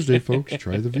till Thursday, folks.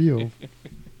 Try the VO.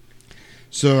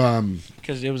 So,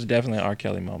 because it was definitely an R.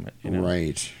 Kelly moment. You know?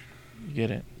 Right. You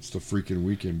get it? It's the freaking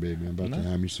weekend, baby. I'm about to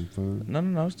have me some fun. No.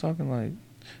 I was talking like,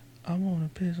 I want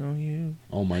to piss on you.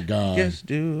 Oh, my God. Yes,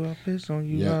 do. I'll piss on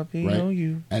you. Yeah, I'll pee right. on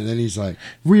you. And then he's like,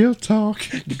 real talk.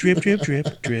 Drip, drip,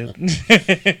 drip, drip.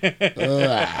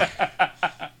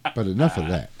 But enough of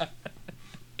that.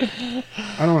 I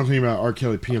don't want to think about R.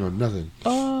 Kelly peeing on nothing.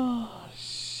 Oh,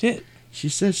 shit. She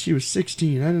said she was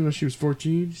 16. I didn't know she was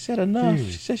 14. She said enough.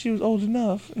 She said she was old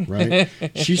enough. Right.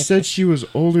 She said she was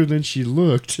older than she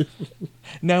looked.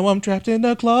 Now I'm trapped in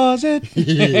the closet.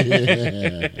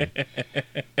 Yeah.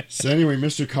 So anyway,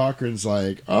 Mr. Cochran's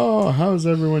like, oh, how's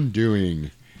everyone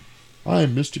doing?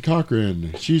 I'm Mr.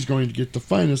 Cochran. She's going to get the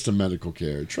finest of medical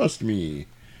care. Trust me.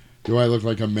 Do I look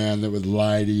like a man that would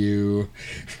lie to you?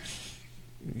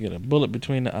 You get a bullet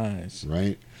between the eyes.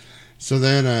 Right. So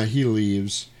then he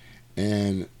leaves.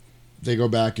 And they go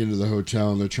back into the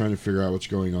hotel, and they're trying to figure out what's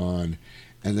going on.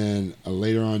 And then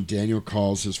later on, Daniel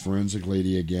calls his forensic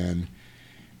lady again.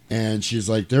 And she's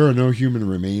like, there are no human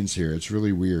remains here. It's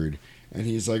really weird. And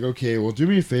he's like, okay, well, do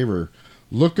me a favor.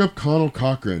 Look up Connell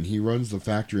Cochran. He runs the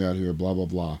factory out here, blah, blah,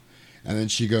 blah. And then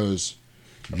she goes,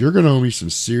 you're going to owe me some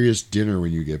serious dinner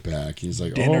when you get back. He's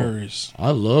like, Dinners. Oh,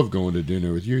 I love going to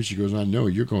dinner with you. And she goes, I know.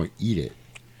 You're going to eat it.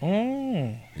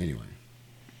 Oh. Anyway.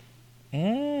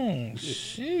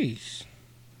 Sheesh.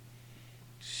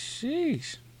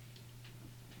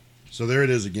 So there it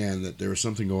is again, that there was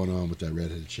something going on with that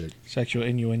redheaded chick. Sexual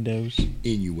innuendos.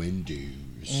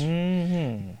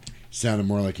 Sounded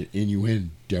more like an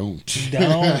innuendo. Don't.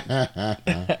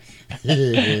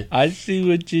 I see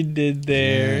what you did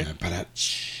there. Yeah,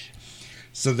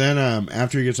 so then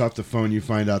after he gets off the phone, you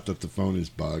find out that the phone is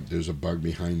bugged. There's a bug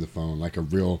behind the phone, like a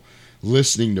real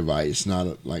listening device,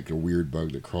 not like a weird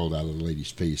bug that crawled out of the lady's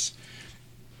face.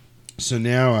 So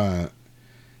now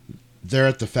they're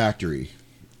at the factory,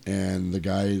 and the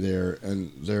guy there,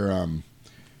 and they're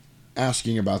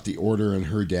asking about the order and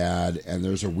her dad, and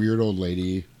there's a weird old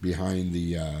lady behind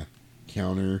the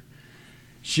counter.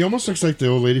 She almost looks like the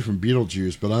old lady from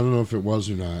Beetlejuice, but I don't know if it was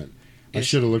or not. I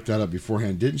should have looked that up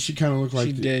beforehand. Didn't she kind of look like...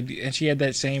 She did, and she had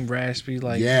that same raspy,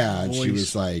 like, yeah, voice. And she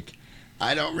was like,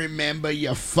 I don't remember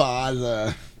your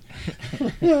father.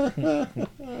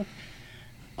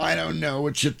 I don't know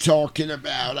what you're talking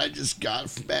about. I just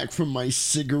got back from my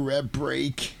cigarette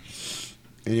break.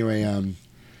 Anyway,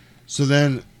 so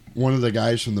then one of the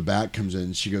guys from the back comes in,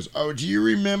 and she goes, oh, do you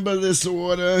remember this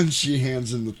order? And she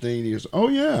hands him the thing, and he goes, oh,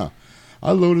 yeah.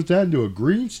 I loaded that into a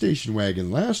green station wagon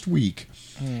last week.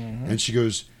 Mm-hmm. And she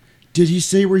goes, did he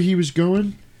say where he was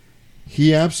going?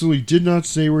 He absolutely did not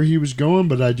say where he was going,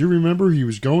 but I do remember he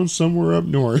was going somewhere up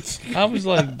north. I was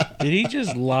like, did he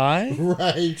just lie?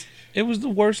 Right. It was the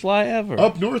worst lie ever.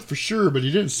 Up north for sure, but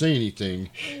he didn't say anything.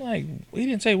 Like, he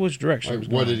didn't say which direction. Like,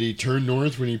 what, did he turn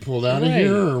north when he pulled out of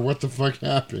here, or what the fuck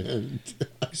happened?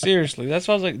 Seriously, that's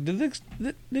why I was like, did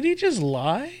he just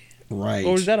lie? Right.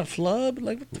 Or was that a flub?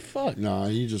 Like, what the fuck? Nah,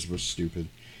 he just was stupid.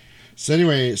 So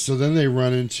anyway, so then they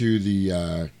run into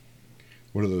the,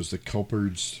 what are those, the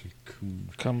Culperds?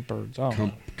 Cupfords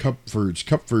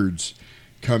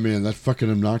come in. That fucking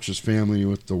obnoxious family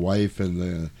with the wife and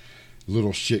the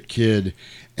little shit kid.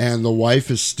 And the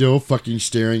wife is still fucking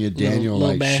staring at Daniel little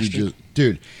like bastard. she just...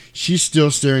 Dude, she's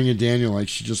still staring at Daniel like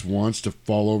she just wants to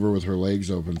fall over with her legs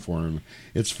open for him.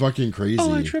 It's fucking crazy.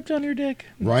 Oh, I tripped on your dick.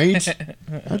 Right?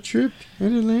 I tripped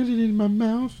and it landed in my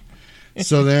mouth.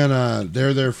 So then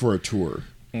they're there for a tour.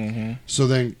 Mm-hmm. So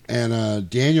then, and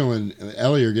Daniel and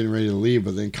Ellie are getting ready to leave,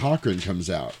 but then Cochran comes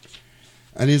out.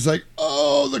 And he's like,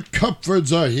 oh, the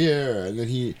Cupfords are here. And then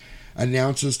he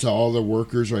announces to all the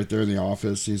workers right there in the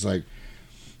office, he's like,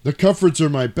 the Cupfords are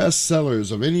my best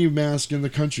sellers of any mask in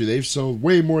the country. They've sold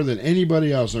way more than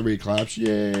anybody else. Everybody claps.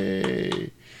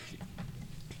 Yay.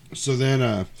 So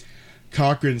then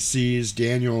Cochran sees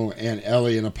Daniel and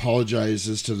Ellie and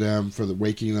apologizes to them for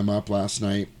waking them up last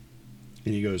night.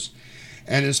 And he goes,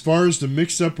 And as far as the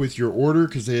mix-up with your order,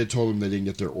 because they had told them they didn't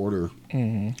get their order.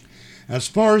 Mm-hmm. As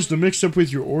far as the mix-up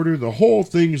with your order, the whole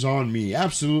thing's on me.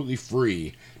 Absolutely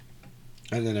free.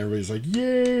 And then everybody's like,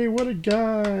 yay, what a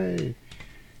guy.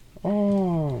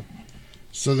 Oh.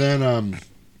 So then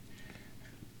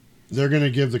they're going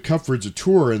to give the Cupfords a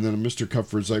tour, and then Mr.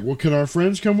 Cupford's like, well, can our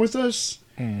friends come with us?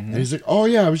 Mm-hmm. And he's like, oh,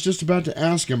 yeah, I was just about to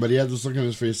ask him, but he had this look on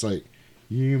his face like,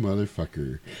 you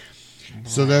motherfucker.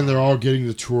 So then they're all getting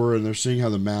the tour, and they're seeing how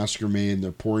the masks are made, and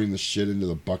they're pouring the shit into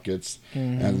the buckets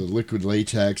and the liquid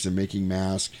latex and making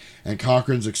masks. And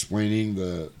Cochran's explaining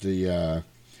the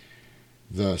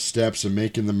steps of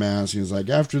making the mask. And he's like,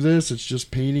 after this, it's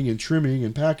just painting and trimming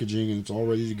and packaging, and it's all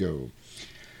ready to go.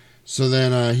 So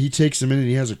then he takes them in, and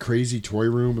he has a crazy toy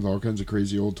room with all kinds of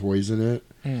crazy old toys in it.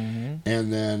 Mm-hmm.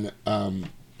 And then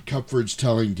Cupford's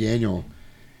telling Daniel,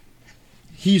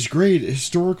 he's great at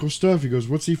historical stuff. He goes,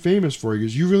 what's he famous for? He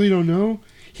goes, you really don't know?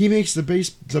 He makes the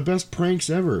best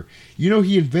pranks ever. You know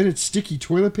he invented sticky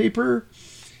toilet paper?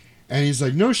 And he's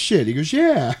like, no shit. He goes,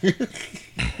 yeah.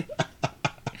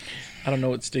 I don't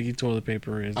know what sticky toilet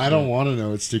paper is. I don't want to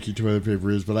know what sticky toilet paper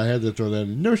is, but I had to throw that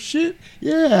in. No shit?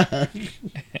 Yeah.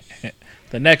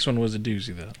 The next one was a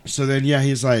doozy, though. So then, yeah,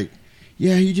 he's like,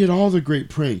 yeah, he did all the great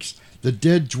pranks. The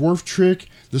dead dwarf trick,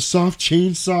 the soft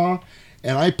chainsaw.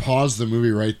 And I paused the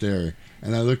movie right there.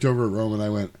 And I looked over at Rome and I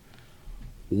went,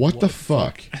 what the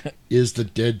fuck is the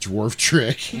dead dwarf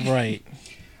trick? Right.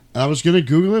 And I was going to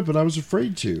Google it, but I was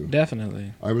afraid to.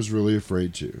 Definitely. I was really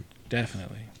afraid to.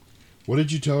 Definitely. What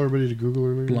did you tell everybody to Google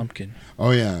earlier? Blumpkin.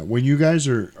 Oh, yeah. When you guys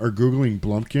are Googling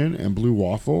Blumpkin and Blue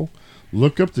Waffle,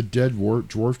 look up the dead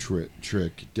dwarf trick.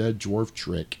 Dead dwarf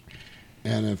trick.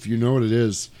 And if you know what it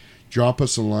is, drop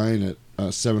us a line at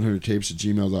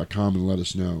 700tapes@gmail.com and let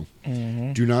us know.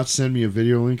 Mm-hmm. Do not send me a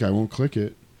video link. I won't click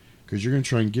it. Because you're going to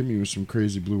try and get me with some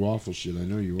crazy Blue Waffle shit. I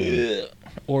know you will.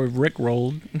 Or Rick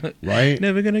rolled. Right?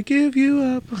 Never going to give you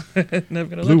up.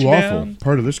 Never going to let you Blue Waffle, down.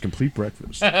 part of this complete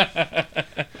breakfast. So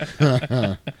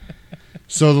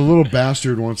the little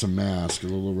bastard wants a mask. The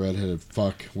little redheaded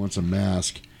fuck wants a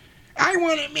mask. I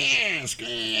want a mask.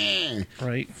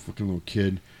 Right. Fucking little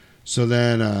kid. So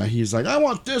then he's like, I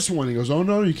want this one. He goes, oh,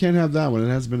 no, you can't have that one. It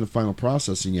hasn't been the final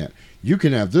processing yet. You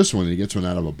can have this one. And he gets one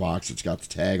out of a box. It's got the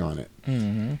tag on it.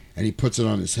 Mm-hmm. And he puts it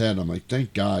on his head. I'm like,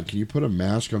 thank God. Can you put a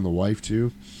mask on the wife,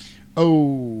 too?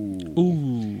 Oh.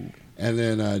 Ooh. And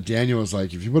then Daniel was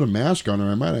like, if you put a mask on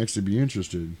her, I might actually be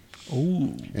interested.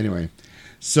 Ooh. Anyway.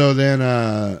 So then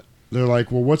they're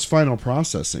like, well, what's final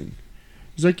processing?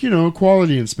 He's like,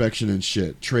 quality inspection and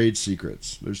shit. Trade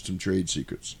secrets. There's some trade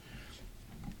secrets.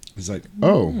 He's like,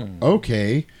 oh,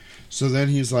 okay. So then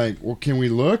he's like, well, can we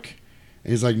look?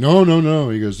 And he's like, no.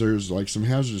 He goes, there's like some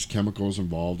hazardous chemicals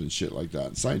involved and shit like that,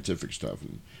 and scientific stuff,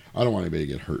 and I don't want anybody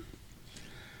to get hurt.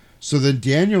 So then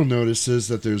Daniel notices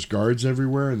that there's guards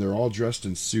everywhere, and they're all dressed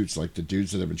in suits like the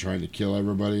dudes that have been trying to kill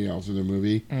everybody all through the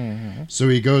movie. Mm-hmm. So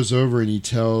he goes over and he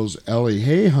tells Ellie,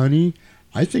 hey, honey,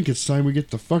 I think it's time we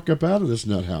get the fuck up out of this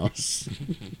nut house.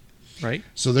 Right.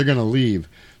 So they're going to leave.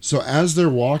 So as they're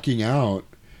walking out,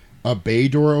 a bay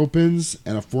door opens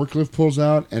and a forklift pulls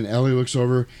out, and Ellie looks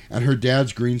over and her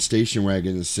dad's green station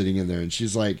wagon is sitting in there, and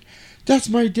she's like, that's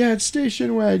my dad's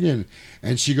station wagon.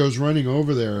 And she goes running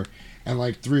over there, and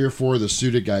like 3 or 4 of the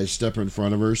suited guys step in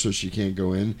front of her so she can't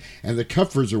go in, and the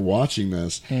Cupfords are watching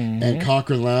this. Mm-hmm. And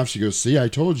Cochran laughs. She goes, see, I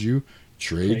told you,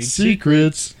 trade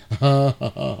secrets.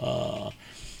 So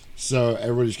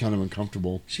everybody's kind of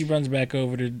uncomfortable. She runs back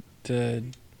over to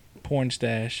Porn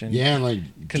Stash and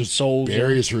like consoles just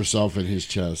buries herself in his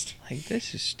chest. Like,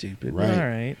 this is stupid. Right. All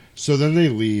right. So then they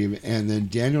leave, and then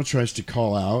Daniel tries to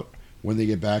call out when they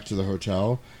get back to the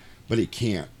hotel, but he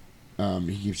can't.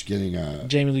 He keeps getting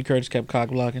Jamie Lee Curtis kept cock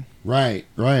blocking. Right.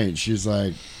 She's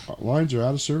like, lines are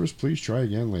out of service. Please try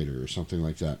again later, or something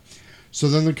like that. So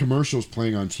then the commercial's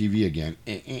playing on TV again.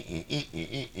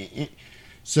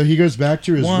 So he goes back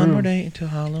to his room. One more day until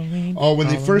Halloween. Oh, when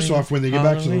they get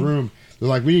back to the room, they're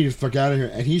like, we need to get the fuck out of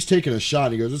here. And he's taking a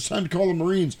shot. He goes, it's time to call the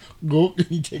Marines. Go.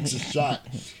 He takes a shot.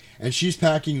 And she's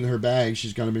packing her bag.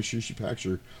 She's got to make sure she packs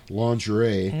her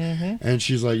lingerie. Mm-hmm. And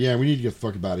she's like, yeah, we need to get the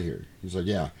fuck out of here. He's like,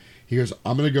 yeah. He goes,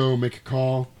 I'm going to go make a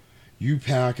call. You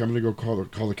pack. I'm going to go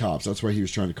call the cops. That's why he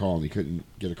was trying to call, and he couldn't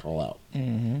get a call out.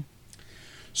 Mm-hmm.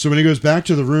 So when he goes back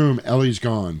to the room, Ellie's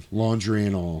gone. Lingerie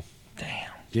and all.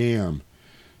 Damn.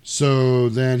 So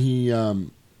then he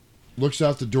looks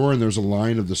out the door, and there's a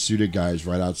line of the suited guys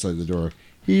right outside the door.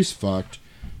 He's fucked.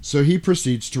 So he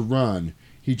proceeds to run.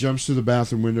 He jumps through the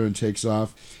bathroom window and takes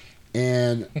off.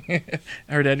 And I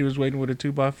heard Daddy was waiting with a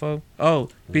 2x4. Oh,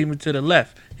 beat me to the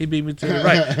left. He beat me to the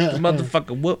right. The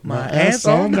motherfucker whooped my ass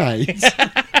all night.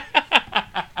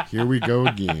 Here we go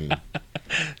again.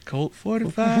 Colt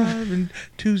 45 and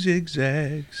 2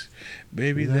 zigzags.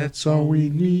 Baby, that's all we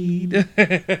need.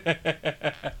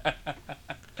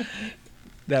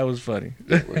 That was funny.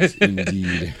 That was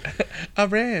indeed. I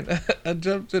ran. I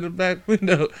jumped to the back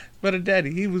window. But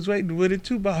daddy, he was waiting with a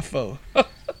 2x4.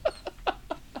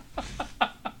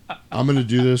 I'm going to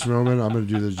do this, Roman. I'm going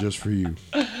to do this just for you.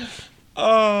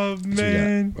 Oh, So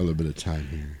man. we got a little bit of time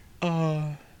here.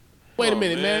 Wait a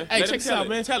minute, man. Hey, check this out,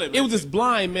 man. It was this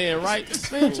blind man, right?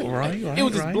 Man, it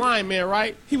was this blind man,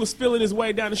 right? He was feeling his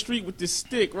way down the street with this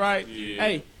stick, right? Yeah.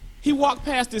 Hey, he walked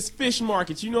past this fish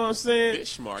market, you know what I'm saying?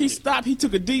 Fish market. He stopped, he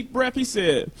took a deep breath, he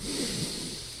said,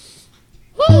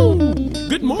 "Woo!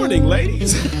 Good morning,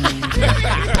 ladies." You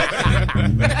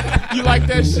like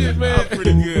that shit, man?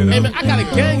 Pretty good. Hey, man, I got a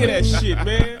gang of that shit,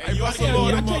 man. Hey, you I also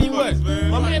know them tell you what, motherfuckers, man.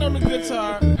 my man on the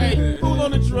guitar, hey, fool on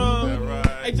the drum.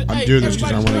 Hey, I'm doing this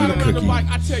 'cause I wanna eat a cookie.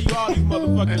 I tell you all these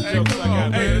motherfucking jokes I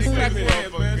got, man.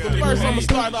 First, I'm gonna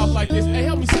start off like this. Hey,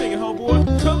 help me sing it,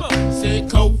 homeboy. Come on. Sing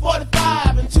Colt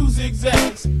 45 and 2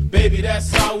 zigzags. Baby,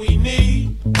 that's all we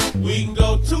need. We can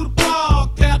go to the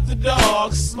park, tap the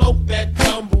dog, smoke that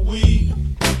tumbleweed.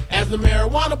 As the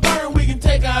marijuana burn, we can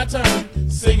take our turn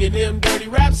singing them dirty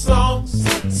rap songs.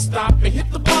 Stop and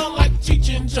hit the ball like Cheech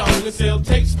and Chong and sell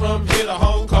tapes from here to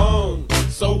Hong Kong.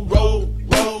 So roll,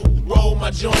 roll, roll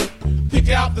my joint. Pick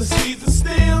out the seeds and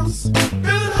stems. Feeling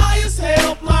high as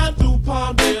hell, flying through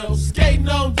Palmdale, skating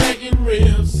on dragon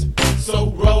rims.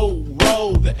 So roll,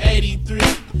 roll the 83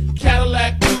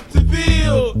 Cadillac Coupe de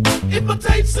Ville. If my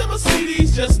tapes and my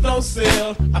CDs just don't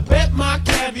sell, I bet my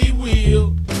cabbie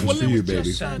will. Well, for you,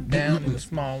 baby. Shut down in a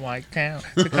small white town.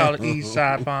 They call it East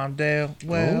Side Palmdale.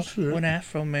 Well, shit. when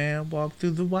Afro Man walked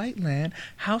through the white land,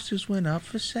 houses went up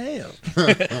for sale.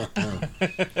 That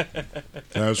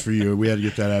was for you. We had to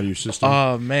get that out of your system.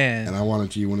 Oh, man. And I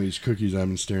wanted to eat one of these cookies I've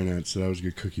been staring at, so that was a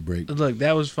good cookie break. Look,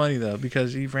 that was funny, though,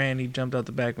 because he jumped out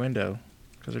the back window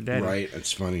because her daddy. Right,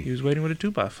 that's funny. He was waiting with a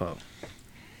 2x4.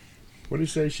 What did he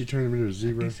say? She turned him into a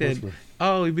zebra? He said,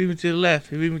 "Oh, he beat me to the left.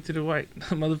 He beat me to the right.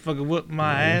 Motherfucker whooped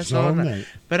my ass all night.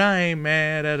 But I ain't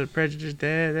mad at a prejudiced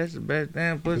dad. That's the best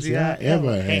damn pussy I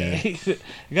ever had." He said,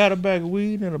 "Got a bag of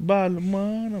weed and a bottle of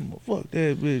wine. I'm gonna fuck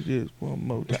that bitch just one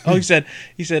more time." Oh, he said,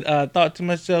 thought to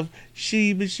myself,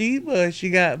 Sheba, she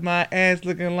got my ass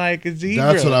looking like a zebra.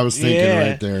 That's what I was thinking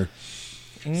right there.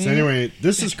 Mm. So anyway,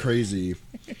 this is crazy.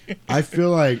 I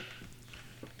feel like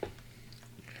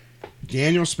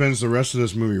Daniel spends the rest of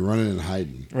this movie running and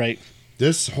hiding. Right.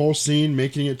 This whole scene,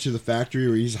 making it to the factory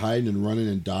where he's hiding and running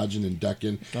and dodging and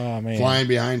ducking, flying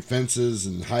behind fences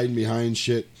and hiding behind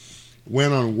shit,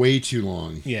 went on way too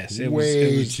long. Yes, it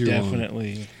was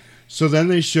definitely long. So then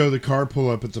they show the car pull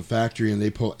up at the factory and they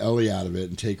pull Ellie out of it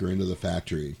and take her into the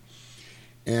factory.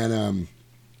 And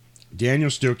Daniel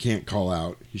still can't call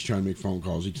out. He's trying to make phone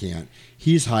calls. He can't.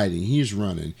 He's hiding. He's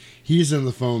running. He's in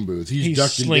the phone booth. He's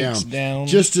ducking down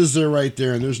just as they're right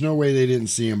there. And there's no way they didn't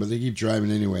see him, but they keep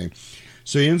driving anyway.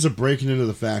 So he ends up breaking into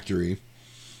the factory.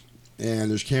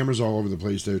 And there's cameras all over the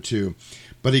place there too.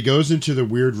 But he goes into the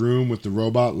weird room with the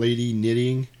robot lady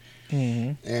knitting.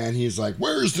 Mm-hmm. And he's like,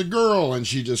 "Where's the girl?" And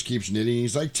she just keeps knitting.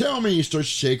 He's like, "Tell me." He starts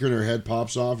shaking. Her head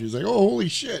pops off. He's like, "Oh, holy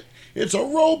shit. It's a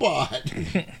robot."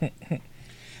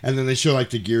 And then they show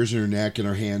like the gears in her neck and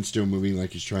her hand still moving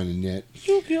like he's trying to knit.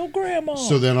 You killed Grandma.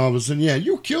 So then all of a sudden, yeah,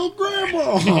 you killed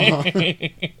Grandma.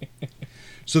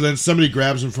 So then somebody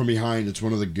grabs him from behind. It's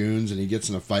one of the goons, and he gets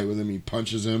in a fight with him. He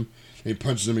punches him. He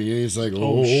punches him again. He's like,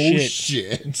 "Oh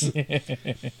shit."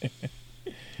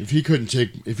 If he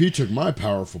took my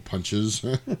powerful punches,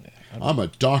 I'm a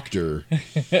doctor.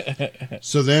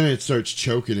 So then it starts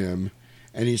choking him.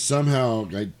 And he somehow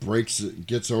like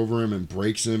gets over him and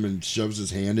breaks him and shoves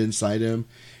his hand inside him.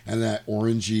 And that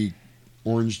orange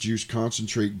juice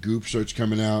concentrate goop starts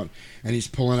coming out. And he's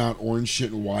pulling out orange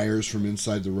shit and wires from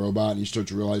inside the robot. And he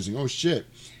starts realizing, oh shit,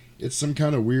 it's some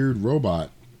kind of weird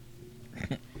robot.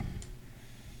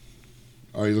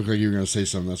 Oh, you look like you were going to say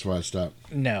something. That's why I stopped.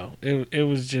 No, it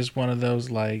was just one of those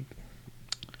like...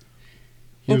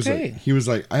 He was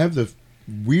like, I have the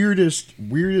weirdest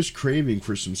craving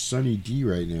for some Sunny D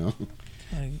right now.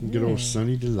 Good old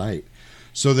Sunny Delight.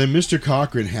 So then Mr.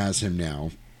 Cochran has him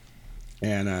now.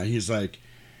 And he's like,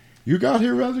 "You got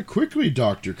here rather quickly,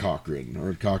 Dr. Cochran."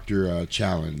 Or Dr.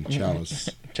 Chalice.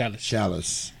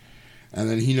 Chalice. And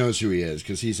then he knows who he is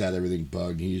because he's had everything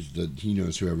bugged. He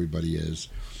knows who everybody is.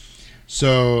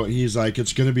 So he's like,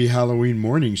 "It's going to be Halloween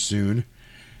morning soon.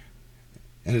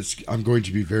 And I'm going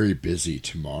to be very busy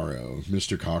tomorrow."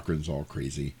 Mr. Cochran's all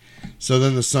crazy. So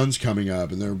then the sun's coming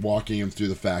up, and they're walking him through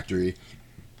the factory.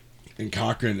 And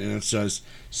Cochran, and it says,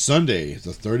 "Sunday, the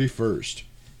 31st,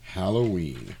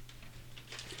 Halloween.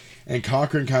 And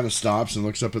Cochran kind of stops and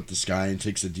looks up at the sky and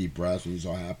takes a deep breath, and he's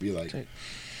all happy, like,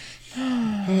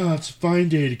 it's a fine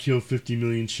day to kill 50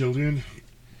 million children.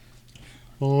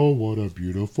 Oh, what a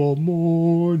beautiful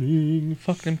morning.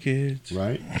 Fuck them kids.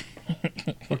 Right?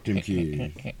 Fuck them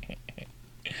kids.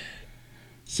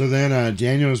 So then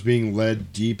Daniel is being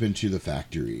led deep into the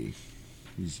factory.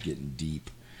 He's getting deep.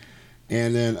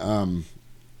 And then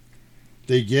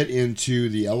they get into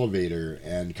the elevator,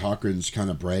 and Cochran's kind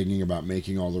of bragging about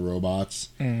making all the robots.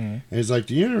 Mm-hmm. And he's like,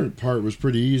 the inner part was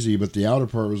pretty easy, but the outer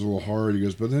part was a little hard. He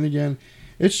goes, but then again,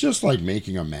 it's just like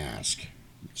making a mask.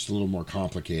 It's a little more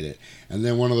complicated. And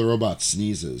then one of the robots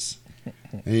sneezes.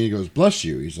 And he goes, bless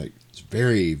you. He's like, it's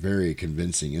very, very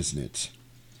convincing, isn't it?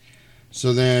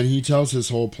 So then he tells his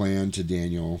whole plan to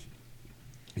Daniel.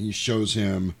 He shows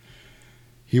him.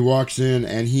 He walks in,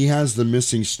 and he has the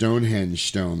missing Stonehenge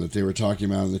stone that they were talking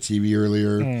about on the TV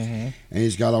earlier. Mm-hmm. And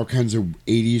he's got all kinds of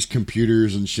 80s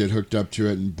computers and shit hooked up to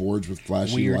it, and boards with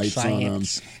flashing Weird lights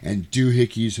science. on them. And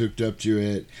doohickeys hooked up to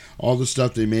it. All the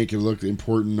stuff they make it look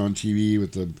important on TV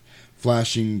with the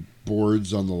flashing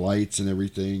boards on the lights and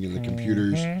everything, and the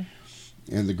computers.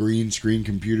 And the green screen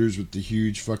computers with the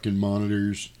huge fucking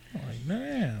monitors. Like,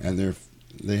 man. And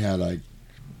they had like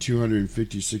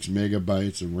 256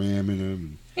 megabytes of RAM in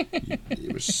them.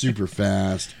 It was super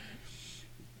fast.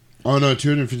 Oh no,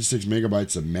 256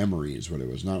 megabytes of memory is what it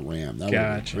was, not RAM. That would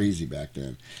have been crazy back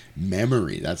then.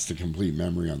 Memory, that's the complete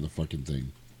memory on the fucking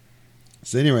thing.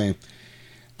 So anyway,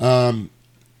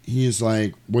 he's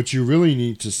like, what you really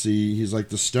need to see, he's like,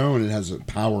 the stone, it has a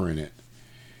power in it.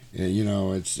 And, you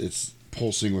know, it's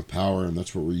pulsing with power, and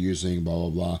that's what we're using, blah, blah,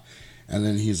 blah. And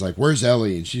then he's like, where's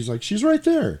Ellie? And she's like, she's right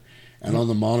there. And on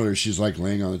the monitor, she's like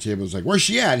laying on the table. It's like, where's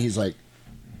she at? And he's like,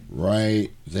 right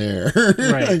there.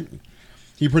 Right.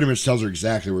 He pretty much tells her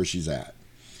exactly where she's at.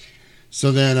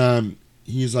 So then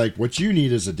he's like, what you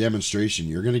need is a demonstration.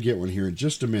 You're going to get one here in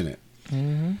just a minute.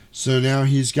 Mm-hmm. So now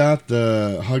he's got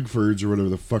the Hugfords, or whatever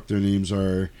the fuck their names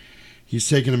are. He's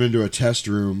taking them into a test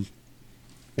room.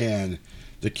 And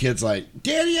the kid's like,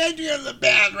 Daddy, I do in the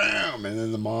bathroom. And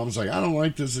then the mom's like, I don't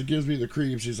like this. It gives me the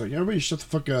creeps. He's like, everybody shut the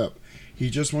fuck up. He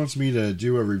just wants me to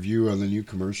do a review on the new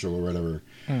commercial or whatever.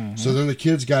 Mm-hmm. So then the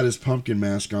kid's got his pumpkin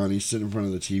mask on. He's sitting in front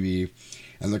of the TV.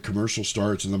 And the commercial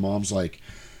starts. And the mom's like,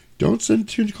 don't sit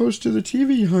too close to the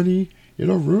TV, honey.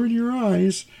 It'll ruin your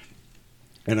eyes.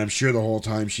 And I'm sure the whole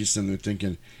time she's sitting there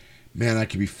thinking, man, I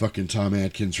could be fucking Tom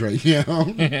Atkins right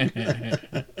now.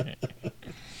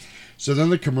 So then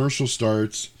the commercial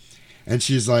starts, and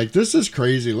she's like, this is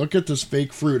crazy. Look at this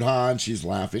fake fruit, huh? And she's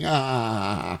laughing.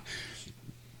 Ah.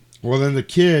 Well, then the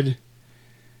kid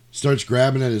starts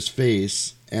grabbing at his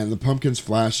face, and the pumpkin's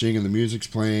flashing, and the music's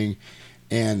playing,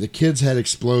 and the kid's head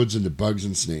explodes into bugs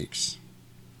and snakes.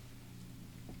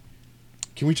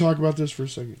 Can we talk about this for a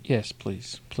second? Yes,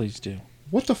 please. Please do.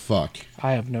 What the fuck?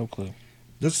 I have no clue.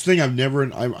 That's the thing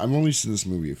I've only seen this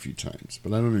movie a few times,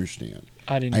 but I don't understand.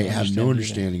 I have no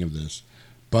understanding of this.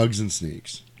 Bugs and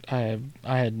snakes. I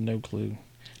had no clue.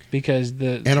 Because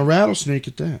and a rattlesnake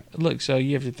at that. Look, so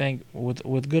you have to think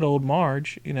with good old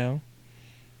Marge, you know,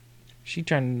 she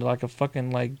turned into like a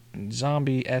fucking like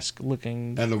zombie-esque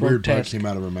looking. And the weird bug came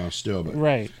out of her mouth still, but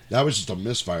right. That was just a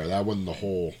misfire. That wasn't the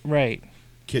whole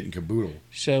kit and caboodle.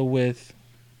 So with,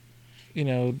 you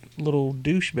know, little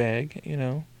douchebag, you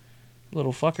know,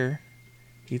 little fucker,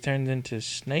 he turned into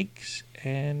snakes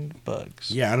and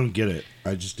bugs. Yeah, I don't get it.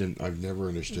 I've never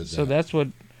understood that. So that's what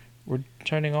we're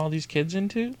turning all these kids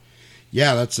into?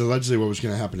 Yeah, that's allegedly what was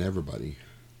going to happen to everybody.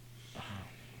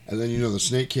 And then, you know, the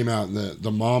snake came out, and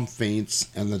the mom faints,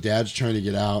 and the dad's trying to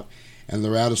get out, and the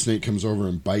rattlesnake comes over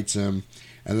and bites him.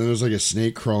 And then there's like a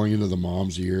snake crawling into the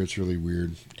mom's ear. It's really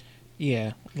weird.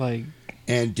 Yeah, like...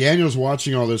 And Daniel's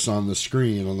watching all this on the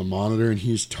screen, on the monitor, and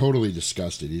he's totally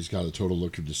disgusted. He's got a total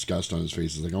look of disgust on his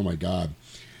face. He's like, oh my God.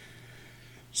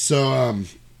 So, and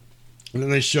then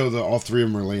they show that all three of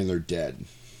them are laying there dead.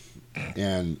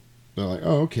 And they're like,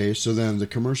 oh, okay. So then the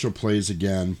commercial plays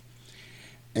again.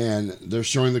 And they're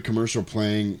showing the commercial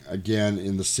playing again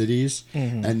in the cities.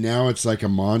 Mm-hmm. And now it's like a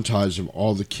montage of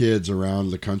all the kids around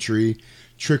the country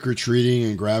trick-or-treating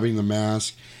and grabbing the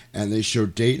mask. And they show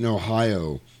Dayton,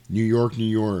 Ohio, New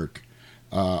York,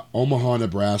 Omaha,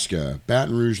 Nebraska,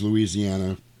 Baton Rouge,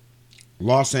 Louisiana,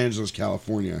 Los Angeles,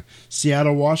 California,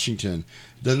 Seattle, Washington.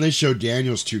 Then they show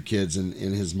Daniel's two kids in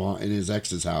his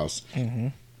ex's house, mm-hmm.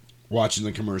 watching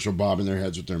the commercial, bobbing their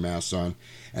heads with their masks on.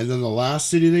 And then the last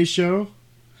city they show,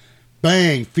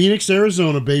 bang, Phoenix,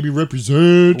 Arizona, baby,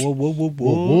 represent.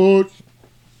 What?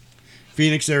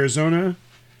 Phoenix, Arizona.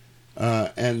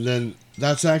 And then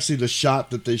that's actually the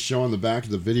shot that they show on the back of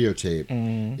the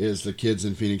videotape is the kids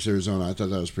in Phoenix, Arizona. I thought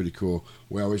that was pretty cool.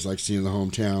 We always like seeing the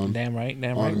hometown. Damn right.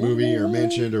 On a movie or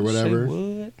mentioned or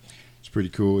whatever. It's pretty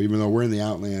cool, even though we're in the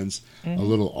Outlands, a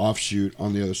little offshoot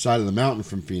on the other side of the mountain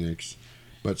from Phoenix.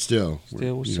 But still.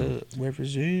 What's up?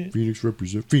 Represent. Phoenix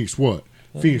represent. Phoenix what?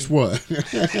 Phoenix what?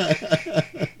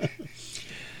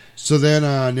 So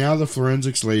then now the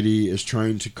forensics lady is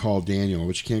trying to call Daniel,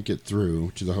 which can't get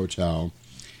through to the hotel.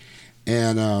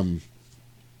 And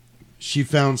she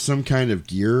found some kind of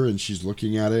gear, and she's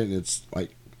looking at it, and it's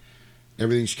like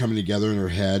everything's coming together in her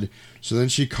head. So then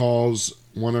she calls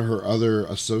one of her other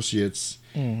associates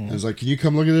and is like, can you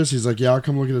come look at this? He's like, yeah, I'll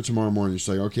come look at it tomorrow morning. She's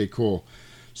like, okay, cool.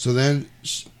 So then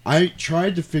I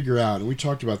tried to figure out, and we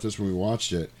talked about this when we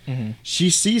watched it. She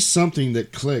sees something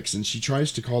that clicks, and she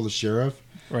tries to call the sheriff.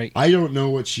 Right. I don't know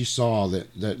what she saw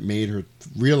that made her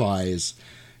realize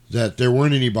that there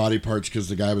weren't any body parts because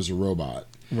the guy was a robot.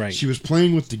 Right. She was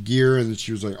playing with the gear, and then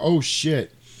she was like, oh,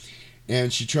 shit.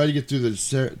 And she tried to get through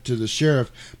to the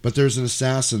sheriff, but there's an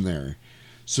assassin there.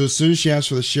 So as soon as she asks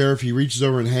for the sheriff, he reaches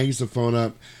over and hangs the phone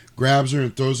up, grabs her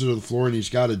and throws her to the floor, and he's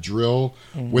got a drill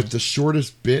with the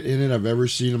shortest bit in it I've ever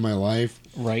seen in my life.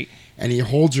 Right. And he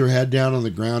holds her head down on the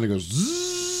ground and goes,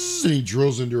 zzz, and he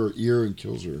drills into her ear and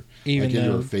kills her. Into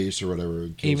her face or whatever.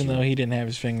 Even though he didn't have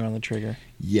his finger on the trigger.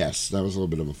 Yes, that was a little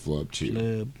bit of a flub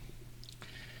too.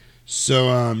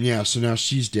 So, so now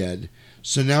she's dead.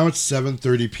 So now it's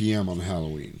 7:30 p.m. on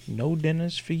Halloween. No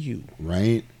dinners for you.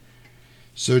 Right?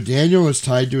 So Daniel is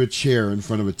tied to a chair in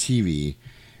front of a TV,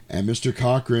 and Mr.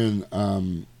 Cochran,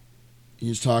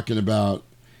 he's talking about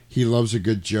he loves a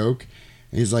good joke.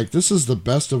 And he's like, this is the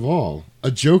best of all.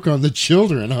 A joke on the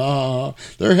children.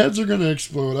 Their heads are going to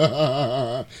explode.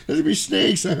 There's going to be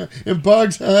snakes and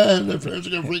bugs. And their parents are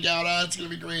going to freak out. It's going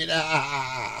to be great. Did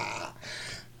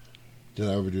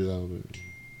I overdo that a little bit?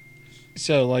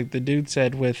 So, like the dude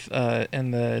said with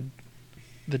in the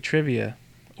trivia,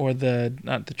 or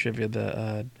not the trivia,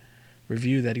 the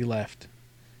review that he left,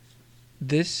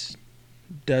 this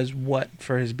does what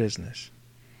for his business?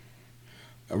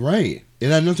 Right. It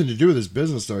had nothing to do with his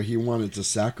business, though. He wanted to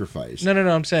sacrifice. No.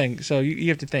 I'm saying, so you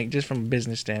have to think, just from a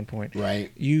business standpoint.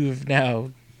 Right. You've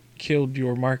now killed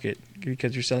your market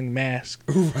because you're selling masks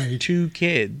to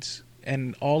kids.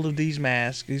 And all of these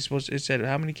masks, it said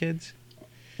how many kids?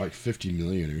 Like 50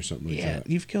 million or something like that.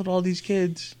 Yeah, you've killed all these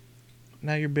kids.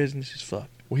 Now your business is fucked.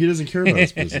 Well, he doesn't care about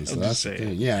his business. So that's the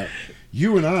thing. Yeah.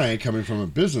 You and I, coming from a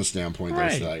business standpoint,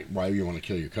 that's like, why do you want to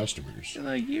kill your customers?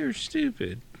 Like, you're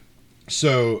stupid.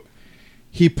 So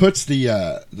he puts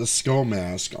the skull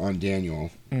mask on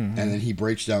Daniel, and then he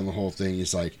breaks down the whole thing.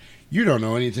 He's like, you don't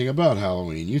know anything about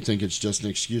Halloween. You think it's just an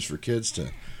excuse for kids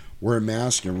to wear a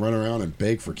mask and run around and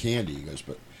beg for candy. He goes,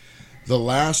 but the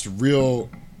last real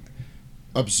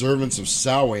observance of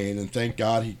Samhain, and thank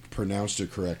God he pronounced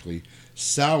it correctly,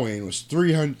 Samhain was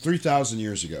 3,000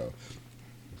 years ago.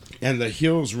 And the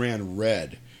hills ran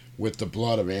red with the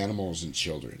blood of animals and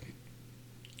children.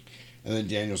 And then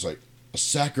Daniel's like, a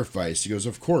sacrifice. He goes,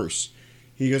 of course.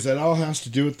 He goes, that all has to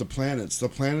do with the planets. The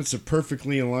planets are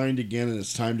perfectly aligned again, and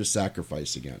it's time to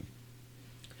sacrifice again.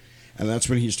 And that's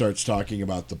when he starts talking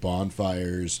about the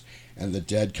bonfires and the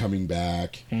dead coming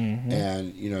back.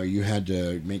 And, you had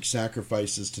to make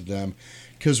sacrifices to them.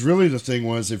 Because really the thing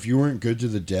was, if you weren't good to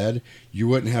the dead, you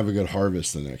wouldn't have a good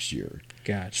harvest the next year.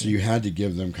 Gotcha. So you had to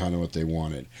give them kind of what they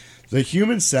wanted. The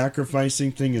human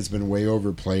sacrificing thing has been way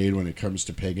overplayed when it comes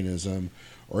to paganism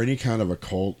or any kind of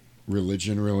occult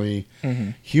religion, really.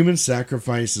 Human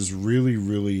sacrifice is really,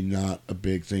 really not a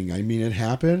big thing. I mean, it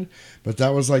happened, but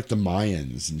that was like the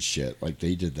Mayans and shit. Like,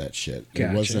 they did that shit.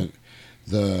 Gotcha. It wasn't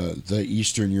the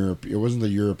Eastern Europe. It wasn't the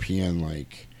European,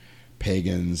 like,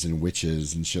 pagans and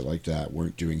witches and shit like that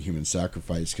weren't doing human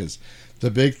sacrifice, because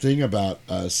the big thing about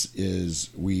us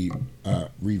is we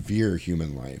revere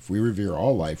human life. We revere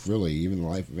all life, really, even the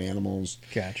life of animals.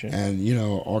 Gotcha. And,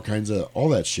 all kinds of, all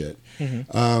that shit.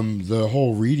 The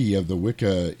whole reedy of the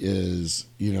Wicca is,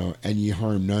 and ye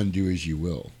harm none, do as you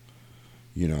will.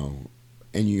 And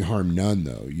you harm none,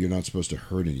 though. You're not supposed to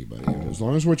hurt anybody. As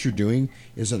long as what you're doing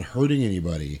isn't hurting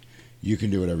anybody, you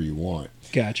can do whatever you want.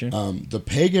 Gotcha. The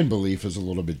pagan belief is a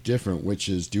little bit different, which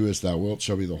is do as thou wilt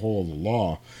shall be the whole of the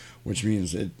law, which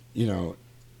means that,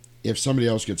 if somebody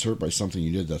else gets hurt by something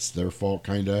you did, that's their fault,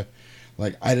 kind of.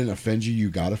 Like, I didn't offend you, you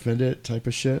got offended type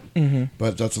of shit.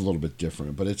 But that's a little bit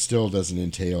different. But it still doesn't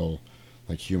entail,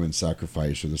 like, human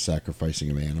sacrifice or the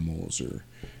sacrificing of animals or,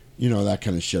 that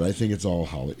kind of shit. I think it's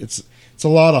all it's a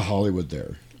lot of Hollywood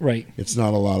there. Right. It's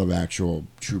not a lot of actual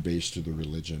true base to the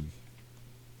religion.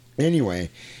 Anyway,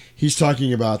 he's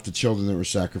talking about the children that were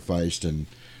sacrificed and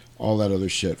all that other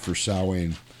shit for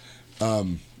Samhain.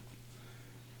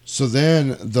 So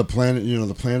then the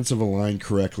planets have aligned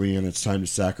correctly, and it's time to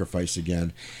sacrifice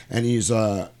again. And he's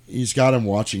got him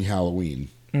watching Halloween,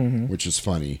 which is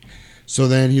funny. So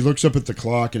then he looks up at the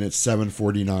clock, and it's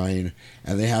 7:49,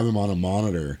 and they have him on a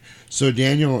monitor. So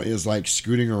Daniel is like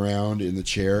scooting around in the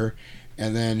chair,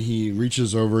 and then he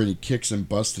reaches over and he kicks and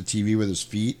busts the TV with his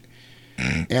feet.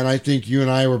 And I think you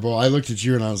and I were both. I looked at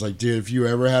you and I was like, dude, if you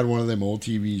ever had one of them old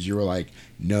TVs, you were like,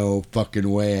 no fucking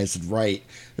way. I said, right.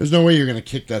 There's no way you're going to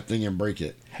kick that thing and break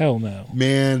it. Hell no.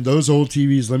 Man, those old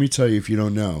TVs, let me tell you if you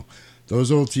don't know,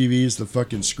 those old TVs, the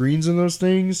fucking screens in those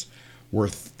things were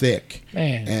thick.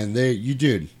 Man. And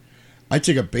dude, I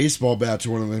took a baseball bat to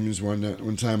one of them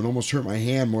one time and almost hurt my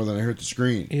hand more than I hurt the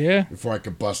screen. Yeah. Before I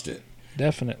could bust it.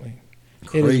 Definitely.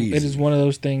 Crazy. It is one of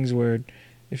those things where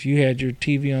if you had your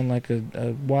TV on like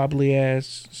a wobbly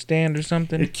ass stand or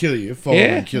something, it'd kill you. It'd fall over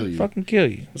and kill you. Fucking kill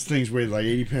you. Those things weighed like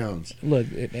 80 pounds. Look,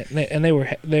 and they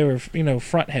were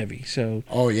front heavy, so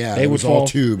oh yeah, it was all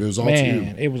tube. It was all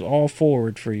tube. It was all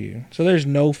forward for you. So there's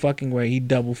no fucking way he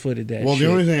double footed that. Well, shit.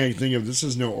 The only thing I can think of, this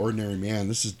is no ordinary man.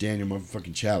 This is Daniel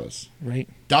motherfucking Chalice, right?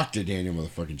 Dr. Daniel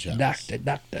motherfucking Chalice.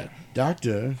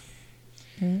 Doctor.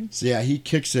 Mm-hmm. So yeah, he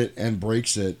kicks it and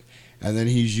breaks it, and then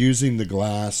he's using the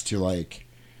glass to like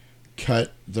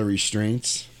cut the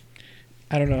restraints.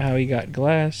 I don't know how he got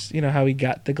glass. You know how he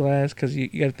got the glass, because you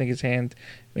got to think his hand.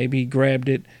 Maybe he grabbed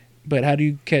it, but how do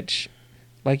you catch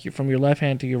like from your left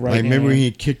hand to your right? I remember hand? he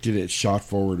had kicked it, it shot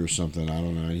forward or something. I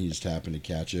don't know. And he just happened to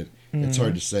catch it. It's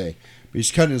hard to say, but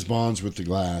he's cutting his bonds with the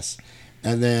glass,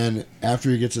 and then after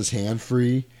he gets his hand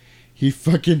free, he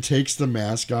fucking takes the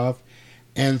mask off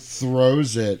and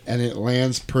throws it, and it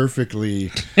lands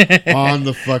perfectly on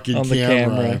the fucking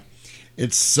camera.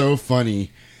 It's so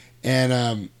funny.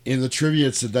 And in the trivia,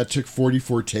 it said that took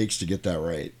 44 takes to get that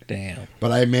right. Damn.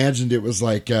 But I imagined it was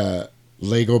like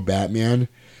Lego Batman.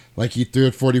 Like he threw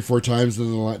it 44 times,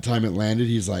 and the time it landed,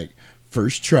 he's like,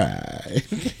 first try.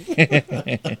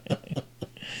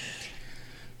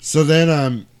 So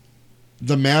then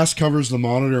the mask covers the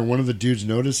monitor, and one of the dudes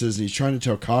notices, and he's trying to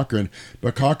tell Cochran,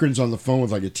 but Cochran's on the phone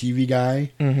with like a TV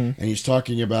guy, and he's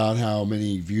talking about how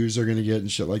many views they're going to get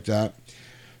and shit like that.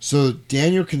 So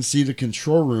Daniel can see the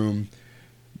control room,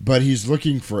 but he's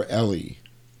looking for Ellie.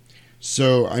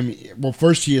 So,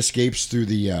 first he escapes through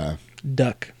the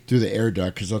through the air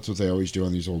duct, because that's what they always do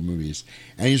on these old movies.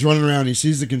 And he's running around, he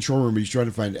sees the control room, but he's trying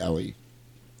to find Ellie.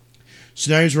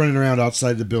 So now he's running around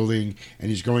outside the building, and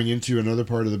he's going into another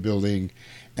part of the building.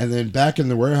 And then back in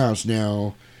the warehouse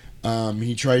now,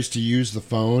 he tries to use the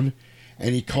phone,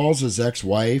 and he calls his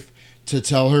ex-wife to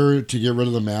tell her to get rid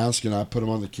of the mask and not put him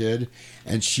on the kid.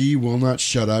 And she will not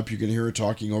shut up. You can hear her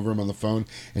talking over him on the phone,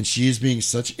 and she is being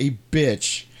such a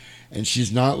bitch, and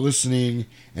she's not listening,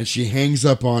 and she hangs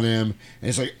up on him, and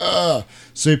it's like, ugh.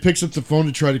 So he picks up the phone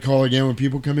to try to call again when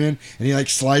people come in, and he like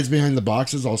slides behind the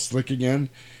boxes all slick again,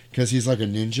 because he's like a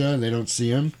ninja and they don't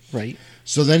see him. Right.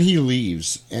 So then he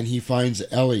leaves, and he finds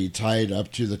Ellie tied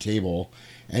up to the table,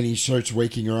 and he starts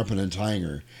waking her up and untying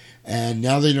her. And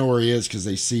now they know where he is because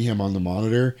they see him on the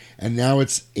monitor, and now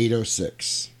it's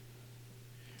 8:06.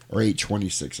 Or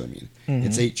 8:26, I mean.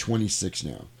 It's 8:26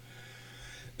 now.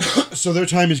 So their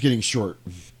time is getting short.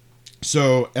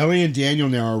 So Ellie and Daniel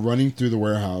now are running through the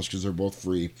warehouse because they're both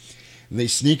free. And they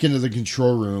sneak into the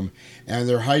control room, and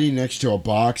they're hiding next to a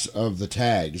box of the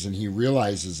tags, and he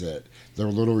realizes it. They're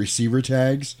little receiver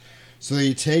tags. So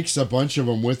he takes a bunch of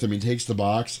them with him. He takes the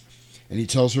box, and he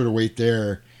tells her to wait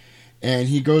there. And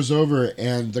he goes over,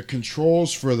 and the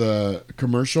controls for the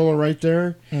commercial are right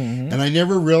there. And I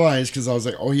never realized, because I was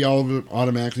like, oh, he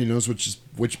automatically knows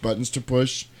which buttons to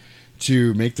push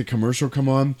to make the commercial come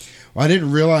on. Well, I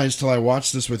didn't realize till I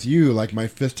watched this with you, like my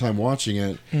fifth time watching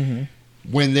it,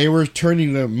 when they were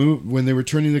turning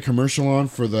the commercial on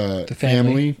for the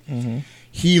family,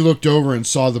 he looked over and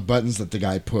saw the buttons that the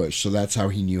guy pushed. So that's how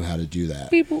he knew how to do that.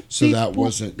 Beep, boop, so beep, that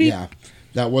wasn't beep. Yeah.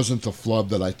 That wasn't the flub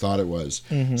that I thought it was.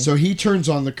 So he turns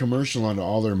on the commercial onto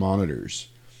all their monitors.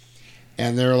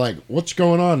 And they're like, what's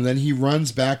going on? And then he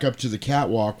runs back up to the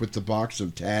catwalk with the box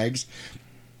of tags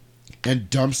and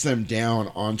dumps them down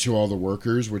onto all the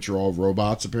workers, which are all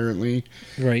robots apparently.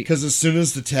 Right. Because as soon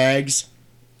as the tags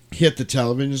hit the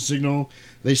television signal,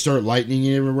 they start lightning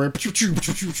everywhere.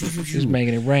 Just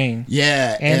making it rain.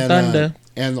 Yeah. And thunder.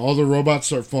 And all the robots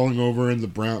start falling over, and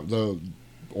the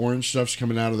orange stuff's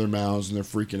coming out of their mouths, and they're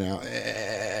freaking out.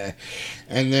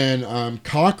 And then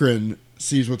Cochran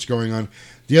sees what's going on.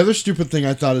 The other stupid thing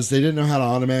I thought is they didn't know how to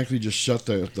automatically just shut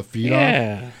the feed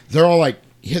off. They're all like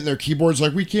hitting their keyboards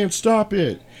like, we can't stop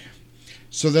it.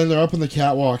 So then they're up on the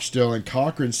catwalk still, and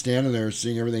Cochran's standing there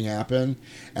seeing everything happen,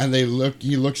 and he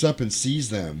looks up and sees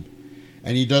them,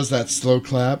 and he does that slow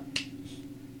clap.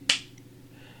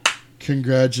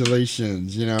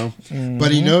 Congratulations, you know? Mm-hmm.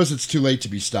 But he knows it's too late to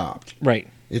be stopped. Right.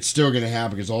 It's still going to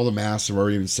happen because all the masks have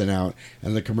already been sent out,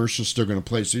 and the commercial's still going to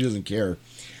play, so he doesn't care.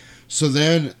 So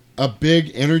then a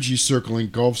big energy circle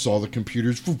engulfs all the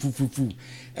computers,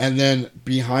 and then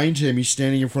behind him, he's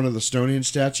standing in front of the Stonehenge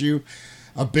statue.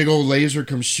 A big old laser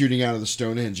comes shooting out of the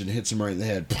Stonehenge and hits him right in the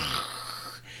head.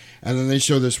 And then they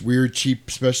show this weird,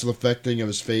 cheap special effect thing of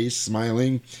his face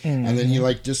smiling, and then he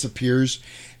like disappears,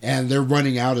 and they're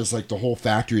running out as like the whole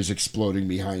factory is exploding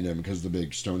behind him because of the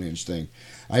big Stonehenge thing.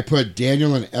 I put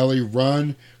Daniel and Ellie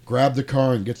run, grab the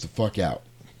car, and get the fuck out.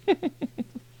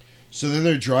 So then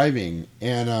they're driving,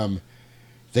 and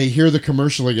they hear the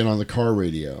commercial again on the car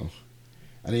radio,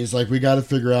 and he's like, "We got to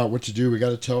figure out what to do. We got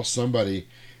to tell somebody."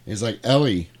 And he's like,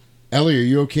 Ellie, are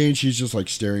you okay? And she's just like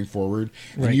staring forward.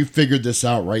 Right. And you figured this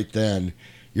out right then.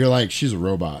 You're like, she's a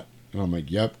robot. And I'm like,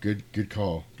 yep, good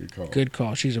call. Good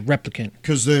call. She's a replicant.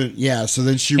 Because then, so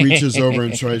then she reaches over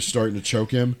and tries starting to choke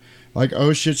him. Like,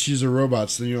 oh shit, she's a robot.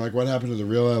 So then you're like, what happened to the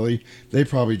real Ellie? They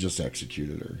probably just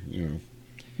executed her, you know.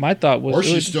 My thought was... Or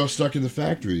she's still stuck in the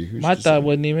factory. My thought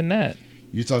wasn't even that.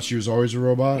 You thought she was always a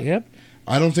robot? Yep.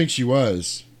 I don't think she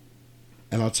was.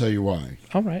 And I'll tell you why.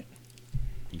 All right.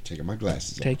 I'm taking my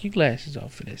glasses off. Take your glasses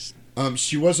off for this.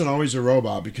 She wasn't always a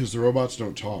robot because the robots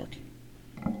don't talk.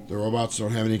 The robots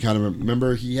don't have any kind of...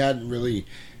 Remember, he hadn't really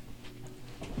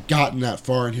gotten that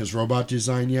far in his robot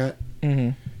design yet. Mm-hmm.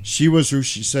 She was who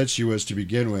she said she was to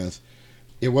begin with.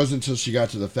 It wasn't until she got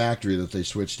to the factory that they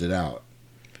switched it out.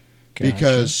 Gotcha.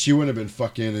 Because she wouldn't have been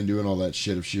fucking and doing all that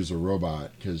shit if she was a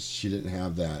robot, because she didn't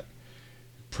have that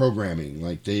programming.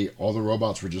 Like, all the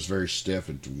robots were just very stiff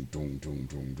and doom, doom, doom,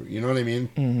 doom, doom. You know what I mean?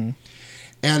 Mm-hmm.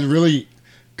 And really,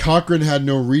 Cochran had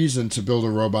no reason to build a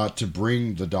robot to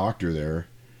bring the doctor there.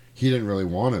 He didn't really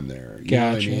want him there. You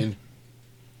know what I mean?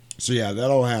 So yeah,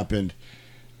 that all happened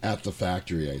at the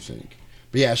factory, I think.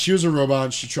 But yeah, she was a robot,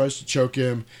 and she tries to choke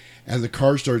him, and the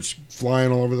car starts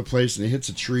flying all over the place, and it hits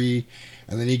a tree,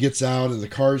 and then he gets out, and the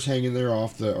car's hanging there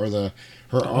her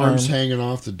arm's hanging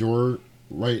off the door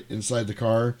right inside the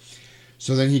car.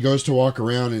 So then he goes to walk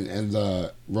around, and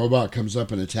the robot comes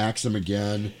up and attacks him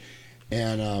again,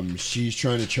 and she's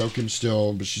trying to choke him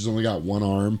still, but she's only got one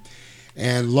arm.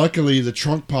 And luckily, the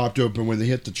trunk popped open when they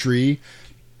hit the tree,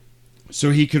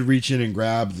 so he could reach in and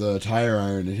grab the tire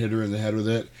iron and hit her in the head with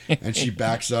it. And she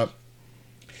backs up,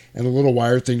 and a little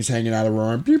wire thing's hanging out of her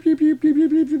arm. Beep, beep, beep, beep, beep,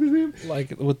 beep, beep, beep.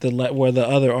 Like with where the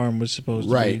other arm was supposed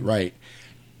to be. Right.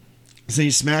 So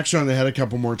he smacks her on the head a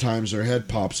couple more times. Her head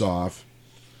pops off,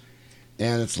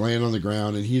 and it's laying on the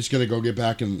ground. And he's going to go get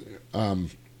back and...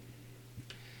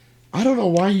 I don't know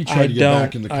why he tried to get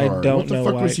back in the car. I don't know what the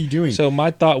fuck why. was he doing? So my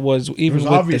thought was, even it was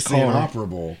with obviously the car,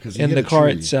 inoperable because in the car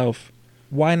itself,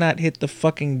 why not hit the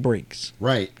fucking brakes?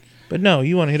 Right. But no,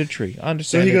 you want to hit a tree. I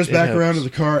understand. So he goes back around to the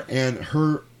car, and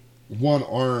her one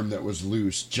arm that was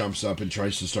loose jumps up and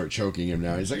tries to start choking him.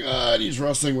 Now he's like, and he's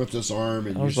wrestling with this arm,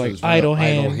 and I was uses like, idle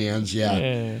hands.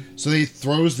 Yeah. So he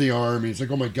throws the arm. And he's like,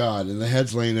 oh my god! And the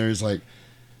head's laying there. He's like,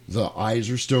 the eyes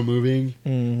are still moving.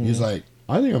 Mm-hmm. He's like,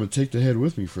 I think I'm going to take the head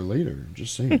with me for later. I'm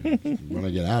just saying. When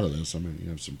I get out of this, I'm going to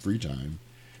have some free time.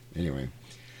 Anyway.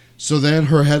 So then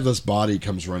her headless body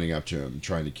comes running up to him,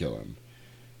 trying to kill him.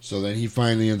 So then he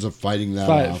finally ends up fighting that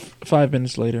off. 5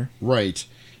 minutes later. Right.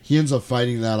 He ends up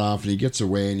fighting that off, and he gets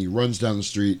away, and he runs down the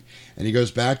street, and he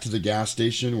goes back to the gas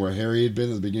station where Harry had been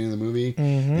at the beginning of the movie,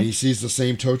 and he sees the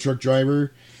same tow truck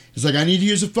driver. He's like, I need to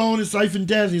use a phone. It's life and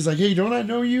death. He's like, hey, don't I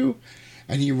know you?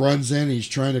 And he runs in, and he's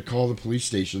trying to call the police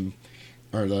station.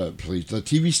 Or the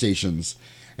TV stations,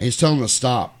 and he's telling them to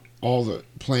stop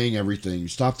playing everything.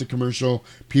 Stop the commercial.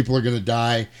 People are going to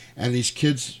die. And these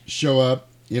kids show up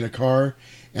in a car,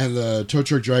 and the tow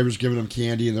truck driver's giving them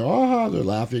candy, and they're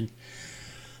laughing.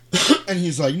 And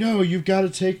he's like, no, you've got to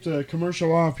take the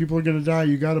commercial off. People are going to die.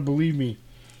 You got to believe me.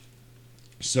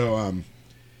 So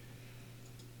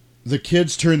the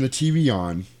kids turn the TV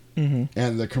on,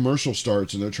 and the commercial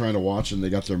starts, and they're trying to watch, and they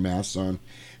got their masks on.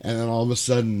 And then all of a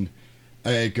sudden...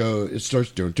 it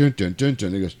starts dun dun dun dun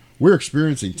dun. It goes, we're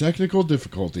experiencing technical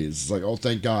difficulties. It's like, oh,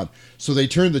 thank God. So they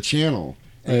turn the channel,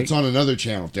 and it's on another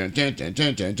channel. Dun dun dun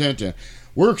dun dun dun dun.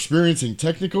 We're experiencing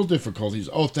technical difficulties.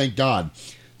 Oh, thank God.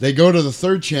 They go to the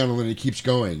third channel, and it keeps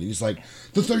going. And he's like,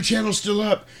 the third channel's still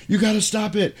up. You got to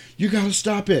stop it. You got to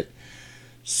stop it.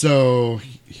 So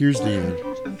here's the end.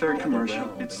 The third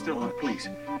commercial, it's still on, please.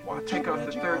 Take off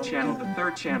the third channel. The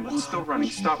third channel, it's still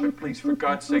running. Stop it, please, for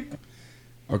God's sake.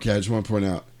 Okay, I just want to point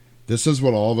out, This is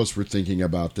what all of us were thinking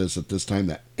about this at this time.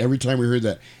 That every time we heard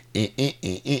that,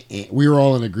 we were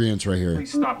all in agreement right here.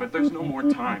 Please stop it. There's no more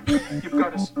time. You've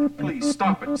got to... Please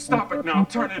stop it. Stop it now.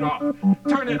 Turn it off.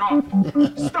 Turn it off.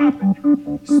 Stop it.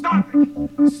 Stop it.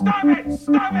 Stop it.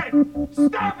 Stop it.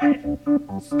 Stop it.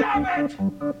 Stop it.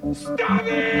 Stop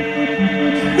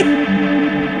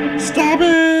it. Stop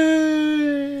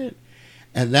it.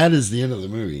 And that is the end of the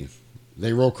movie.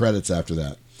 They roll credits after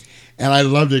that. And I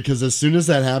loved it because as soon as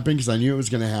that happened, because I knew it was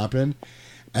going to happen,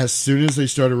 as soon as they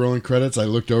started rolling credits, I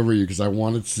looked over you because I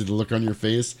wanted to see the look on your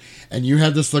face. And you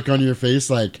had this look on your face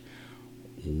like,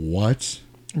 what?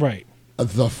 Right.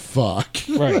 The fuck?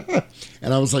 Right.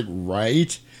 And I was like,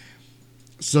 right?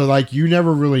 So, like, you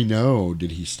never really know.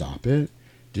 Did he stop it?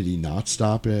 Did he not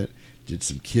stop it? Did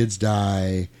some kids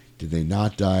die? Did they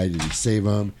not die? Did he save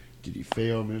them? Did he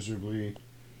fail miserably?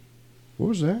 What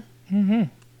was that? Mm-hmm.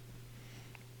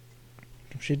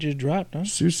 Shit just dropped, huh?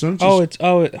 Susan just...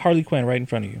 Oh, it's Harley Quinn right in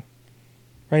front of you.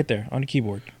 Right there on the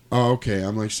keyboard. Oh, okay.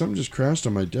 I'm like, something just crashed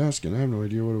on my desk, and I have no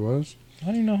idea what it was. I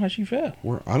don't even know how she fell.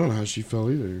 I don't know how she fell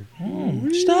either.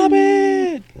 Stop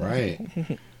it! Right.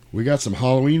 We got some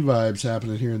Halloween vibes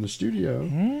happening here in the studio.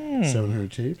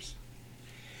 700 tapes.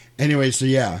 Anyway, so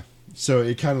yeah. So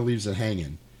it kind of leaves it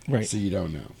hanging. Right. So you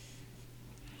don't know.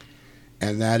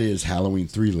 And that is Halloween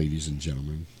 3, ladies and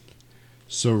gentlemen.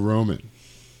 So, Roman,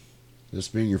 this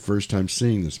being your first time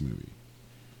seeing this movie,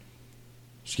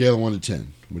 scale of 1 to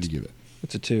 10, what do you give it?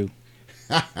 It's a 2.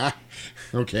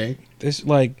 Okay. This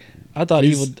I thought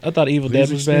Evil Dead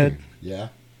was bad. Yeah.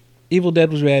 Evil Dead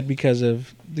was bad because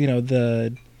of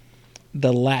the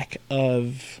lack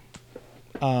of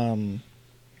I'm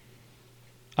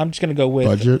just gonna go with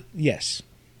budget. Yes,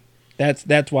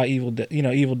 that's why Evil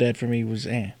Dead for me was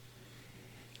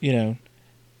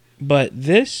but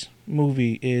this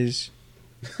movie is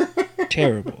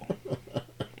terrible.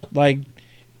 Like,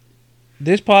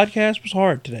 this podcast was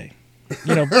hard today. It's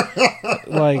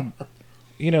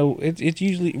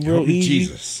usually real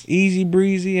easy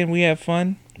breezy, and we have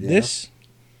fun. Yeah. This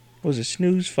was a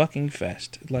snooze fucking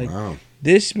fest. Wow.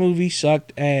 This movie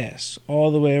sucked ass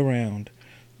all the way around.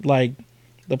 Like,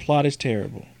 the plot is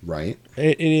terrible. Right.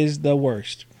 It is the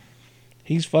worst.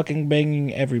 He's fucking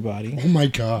banging everybody. Oh my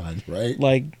God, right?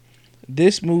 Like,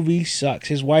 this movie sucks.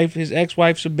 His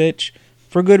ex-wife's a bitch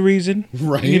for good reason.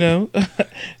 Right.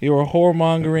 You're a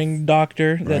whoremongering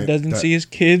doctor that doesn't see his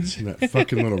kids. That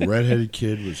fucking little redheaded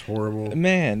kid was horrible.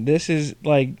 Man, this is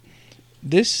like,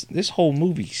 this whole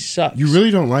movie sucks. You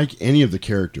really don't like any of the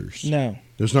characters. No.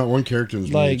 There's not one character in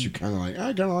this movie that you kind of like,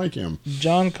 I kind of like him.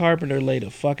 John Carpenter laid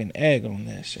a fucking egg on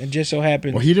this. It just so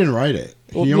happened... Well, he didn't write it.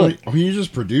 He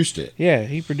just produced it. Yeah,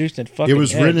 he produced it fucking It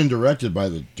was written and directed by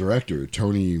the director,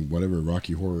 Tony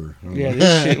Rocky Horror. Yeah,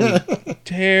 this shit was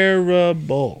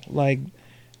terrible. Like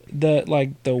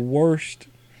the worst...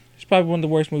 It's probably one of the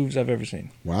worst movies I've ever seen.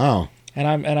 Wow. And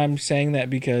I'm saying that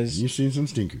because... You've seen some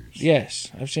stinkers. Yes,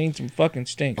 I've seen some fucking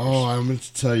stinkers. Oh, I'm going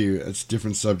to tell you, it's a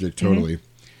different subject totally. Mm-hmm.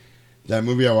 That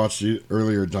movie I watched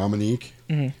earlier, Dominique,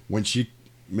 when she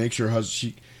makes her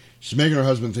husband, she's making her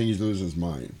husband think he's losing his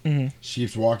mind. Mm-hmm. She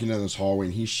keeps walking down this hallway,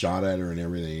 and he's shot at her and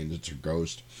everything, and it's her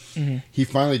ghost. Mm-hmm. He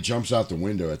finally jumps out the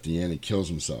window at the end and kills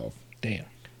himself. Damn.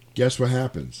 Guess what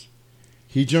happens?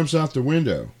 He jumps out the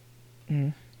window. Mm-hmm.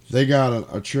 They got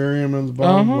a terrarium on the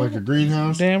bottom, like a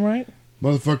greenhouse. Damn right.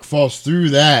 Motherfucker falls through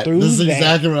that. This is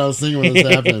exactly what I was thinking when this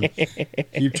happened.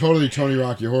 He totally Tony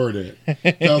Rocky Horrored it.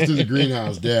 Fell through the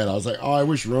greenhouse dead. I was like, oh, I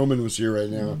wish Roman was here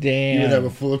right now. Damn. He would have a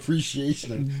full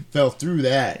appreciation and fell through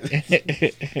that.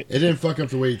 It didn't fuck up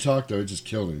the way he talked, though. It just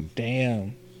killed him.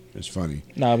 Damn. It's funny.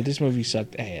 No, but this movie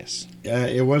sucked ass.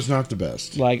 It was not the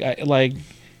best.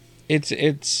 It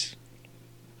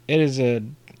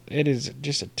is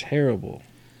just a terrible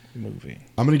movie.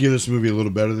 I'm gonna give this movie a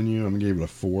little better than you. I'm gonna give it a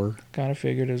 4. Kind of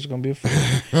figured it was gonna be a 4.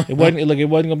 It wasn't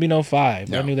gonna be no 5.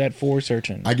 No. I knew that 4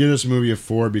 searching. I give this movie a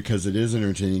 4 because it is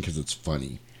entertaining, because it's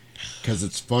funny, because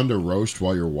it's fun to roast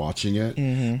while you're watching it.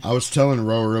 Mm-hmm. I was telling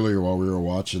Ro earlier while we were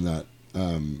watching that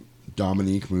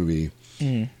Dominique movie.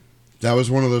 Mm-hmm. That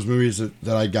was one of those movies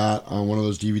that I got on one of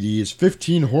those DVDs.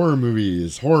 15 horror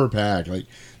movies, horror pack. Like,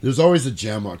 there's always a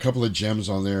couple of gems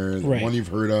on there. Right. One you've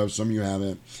heard of, some you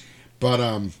haven't.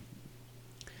 But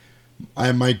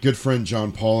my good friend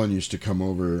John Paulin used to come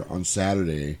over on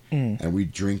Saturday, and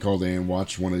we'd drink all day and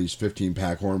watch one of these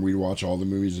 15-pack horror. We'd watch all the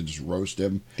movies and just roast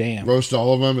them. Damn. Roast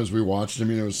all of them as we watched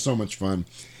them. It was so much fun.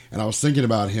 And I was thinking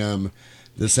about him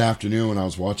this afternoon when I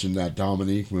was watching that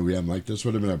Dominique movie. I'm like, this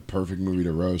would have been a perfect movie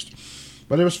to roast.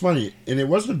 But it was funny, and it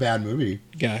wasn't a bad movie.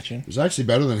 Gotcha. It was actually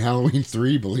better than Halloween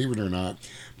 3, believe it or not.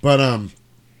 But,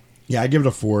 yeah, I give it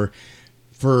a 4.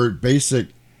 For basic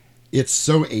It's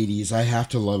so 80s. I have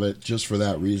to love it just for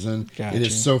that reason. Gotcha. It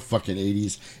is so fucking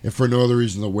 80s. And for no other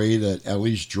reason, the way that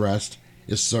Ellie's dressed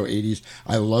is so 80s.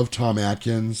 I love Tom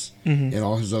Atkins and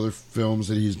all his other films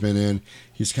that he's been in.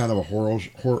 He's kind of a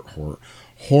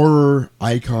horror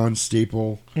icon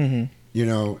staple. You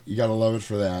know, you got to love it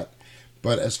for that.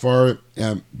 But as far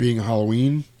as being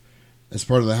Halloween, as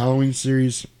part of the Halloween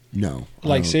series, no.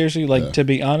 Like seriously, like to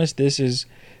be honest, this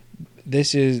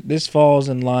falls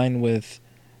in line with.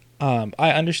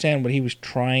 I understand what he was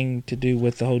trying to do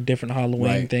with the whole different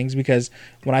Halloween things, because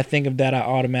when I think of that, I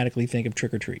automatically think of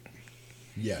Trick or Treat.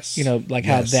 Yes. You know, like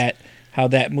how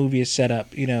that movie is set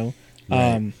up. You know,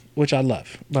 which I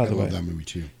love. By the way, I love that movie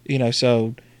too. You know,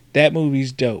 so that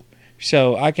movie's dope.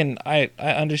 So I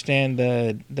understand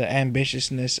the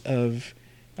ambitiousness of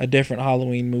a different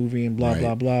Halloween movie and blah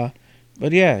blah blah.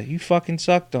 But yeah, you fucking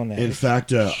sucked on that. In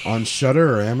fact, on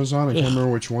Shudder or Amazon, I can't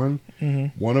remember which one.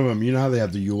 One of them, you know how they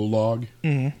have the Yule log?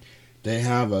 They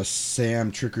have a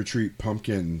Sam Trick or Treat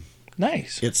pumpkin.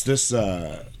 Nice. It's this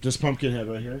pumpkin head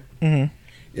right here.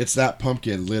 It's that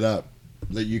pumpkin lit up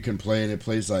that you can play, and it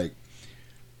plays like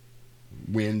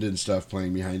wind and stuff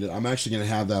playing behind it. I'm actually going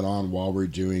to have that on while we're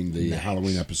doing the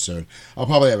Halloween episode. I'll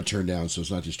probably have it turned down so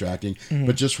it's not distracting,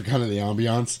 but just for kind of the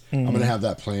ambiance, I'm going to have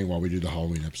that playing while we do the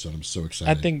Halloween episode. I'm so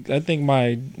excited. I think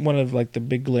one of like the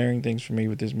big glaring things for me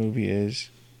with this movie is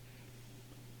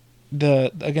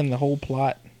the whole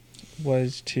plot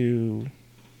was to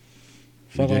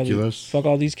fuck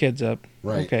all these kids up.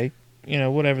 Right. Okay. You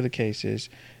know, whatever the case is.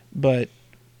 But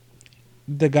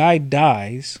the guy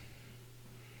dies.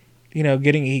 You know,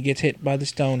 he gets hit by the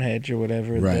stone hedge or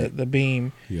whatever, the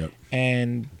beam. Yep.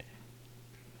 And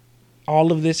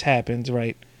all of this happens,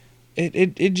 right?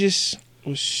 It just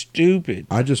was stupid.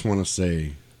 I just want to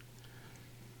say,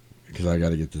 because I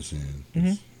got to get this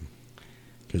in,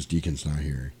 because Deacon's not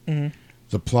here.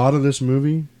 The plot of this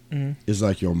movie is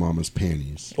like your mama's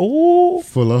panties. Ooh.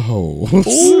 Full of holes.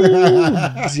 Ooh,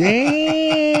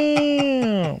 damn.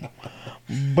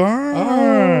 Burn.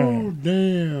 Oh,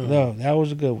 damn. No, that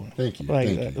was a good one. Thank you. Like,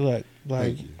 Thank you. Look,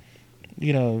 like, Thank you.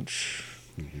 You know,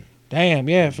 damn,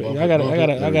 yeah. I gotta, all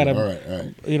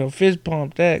right. You know, fist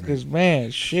bump that, because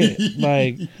man, shit,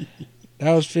 like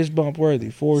that was fist bump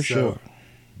worthy for sure.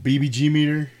 BBG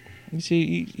meter. You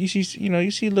see, you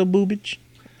see a little boobage.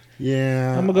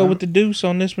 Yeah, I'm gonna go with the deuce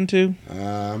on this one too.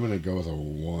 I'm gonna go with a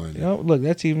 1. Oh, look,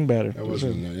 that's even better. That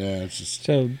wasn't. Yeah, it's just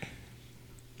so.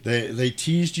 They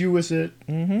teased you with it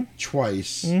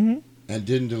twice and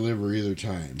didn't deliver either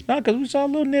time. No, because we saw a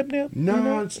little nip.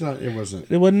 No, it's not. It wasn't.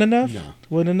 It wasn't enough? No.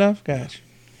 Wasn't enough? Gotcha.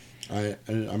 I'm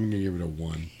going to give it a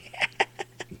 1.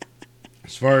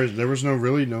 As far as, there was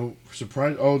no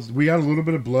surprise. Oh, we got a little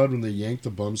bit of blood when they yanked the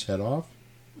bum's head off.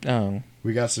 Oh.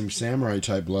 We got some samurai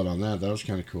type blood on that. That was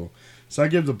kind of cool. So I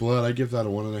give that a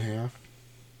 1.5.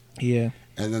 Yeah.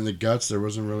 And then the guts, there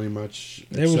wasn't really much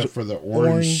There except was for the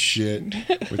orange shit,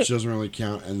 which doesn't really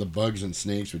count, and the bugs and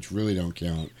snakes, which really don't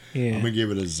count. Yeah. I'm going to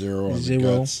give it a 0 on the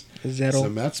guts. So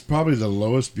that's probably the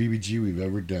lowest BBG we've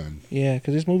ever done. Yeah,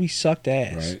 because this movie sucked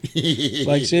ass. Right?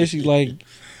 Like, seriously, like...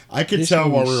 I could tell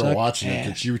while we were watching it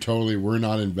that you totally were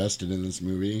not invested in this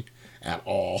movie at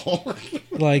all.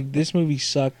 Like, this movie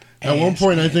sucked At one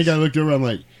point, I think I looked over, I'm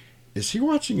like, is he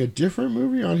watching a different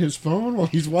movie on his phone while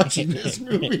he's watching this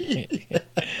movie?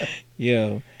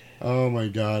 Yo. Oh my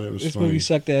God, it was this funny. Movie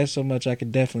sucked ass so much I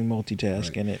could definitely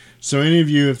multitask in it. So any of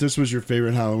you, if this was your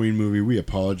favorite Halloween movie, we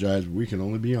apologize. We can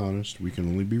only be honest. We can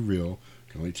only be real.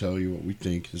 We can only tell you what we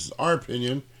think. This is our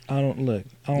opinion. I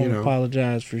don't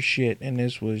apologize for shit, and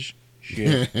this was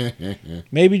shit.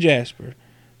 Maybe Jasper,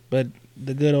 but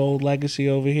the good old legacy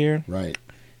over here. Right.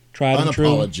 Tried and true.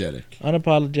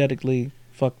 Unapologetically.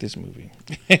 Fuck this movie.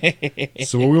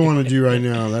 So what we want to do right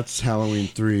now, that's Halloween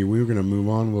 3. We're going to move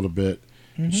on a little bit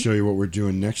and show you what we're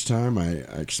doing next time. I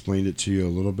explained it to you a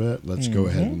little bit. Let's go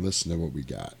ahead and listen to what we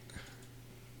got.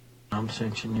 I'm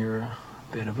thinking you're a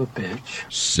bit of a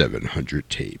bitch. 700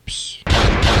 tapes.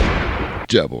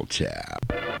 Double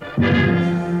tap.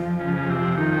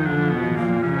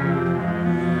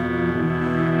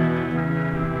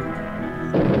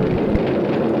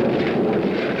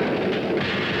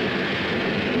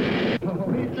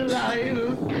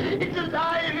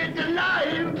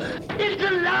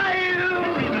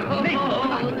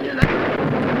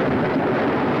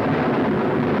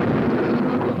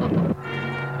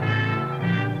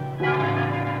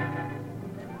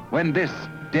 When this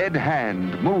dead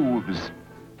hand moves,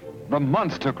 the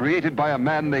monster created by a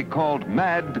man they called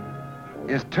Mad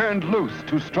is turned loose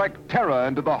to strike terror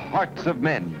into the hearts of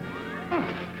men.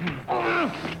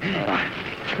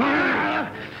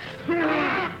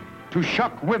 to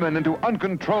shock women into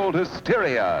uncontrolled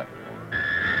hysteria.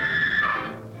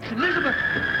 Elizabeth!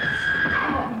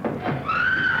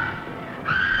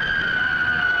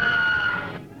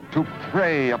 To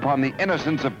prey upon the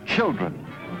innocence of children.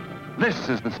 This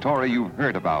is the story you've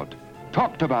heard about,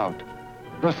 talked about.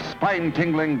 The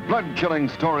spine-tingling, blood-chilling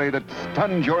story that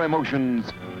stuns your emotions.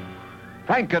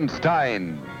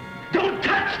 Frankenstein. Don't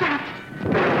touch that!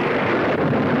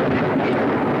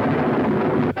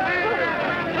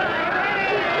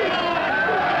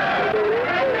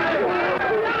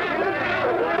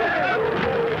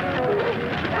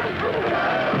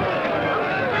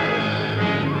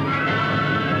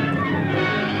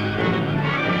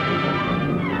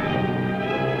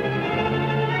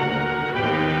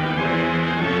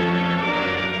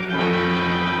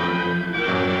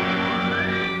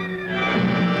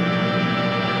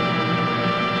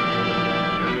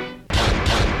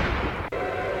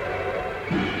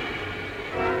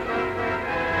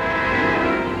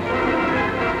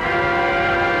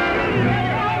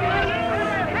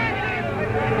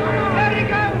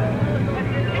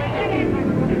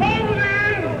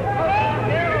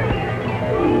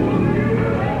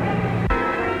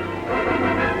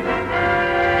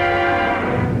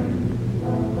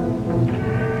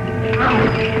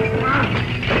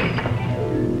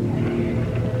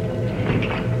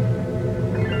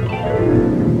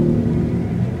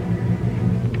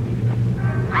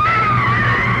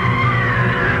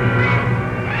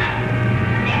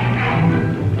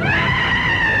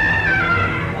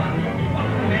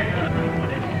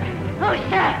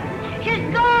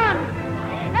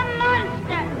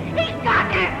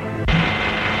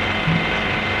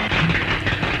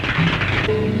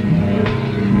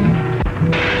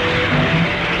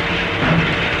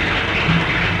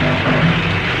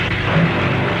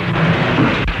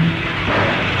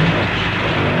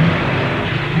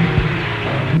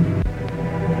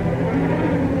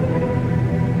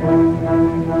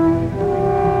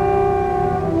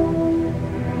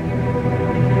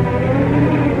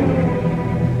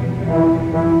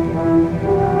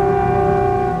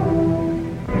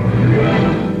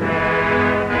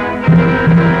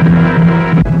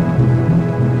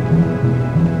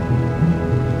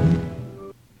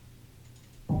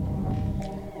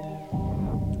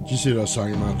 See what I was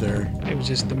talking about there? It was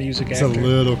just the music. It's after. a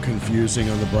little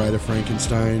confusing on the Bride of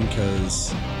Frankenstein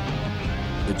because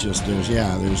it just there's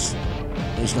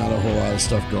not a whole lot of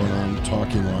stuff going on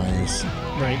talking wise.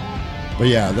 Right. But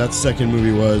yeah, that second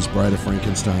movie was Bride of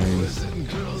Frankenstein.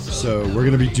 So we're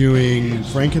gonna be doing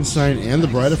Frankenstein and the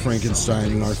Bride of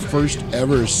Frankenstein in our first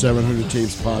ever 700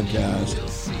 Tapes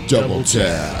podcast. Double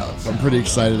tap. I'm pretty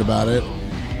excited about it.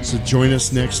 So join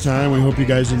us next time. We hope you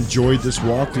guys enjoyed this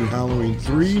walk through Halloween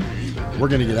 3. We're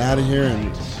going to get out of here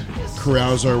and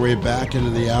carouse our way back into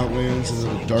the Outlands, into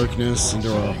the darkness,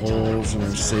 into our holes and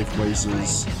our safe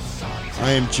places.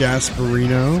 I am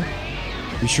Jasperino.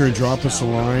 Be sure and drop us a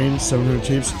line,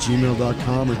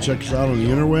 700tapes@gmail.com, or check us out on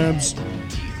the interwebs.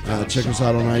 Check us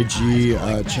out on IG.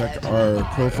 Check our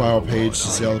profile page to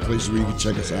see all the places where you can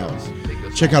check us out.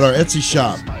 Check out our Etsy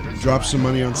shop. Drop some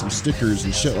money on some stickers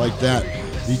and shit like that.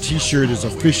 The t-shirt is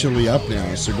officially up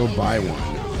now, so go buy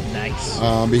one. Nice.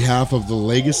 On behalf of The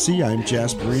Legacy, I'm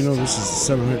Jasperino. This is the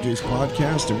 700 Days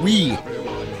Podcast, and we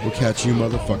will catch you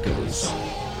motherfuckers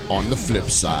on the flip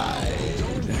side.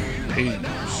 Peace.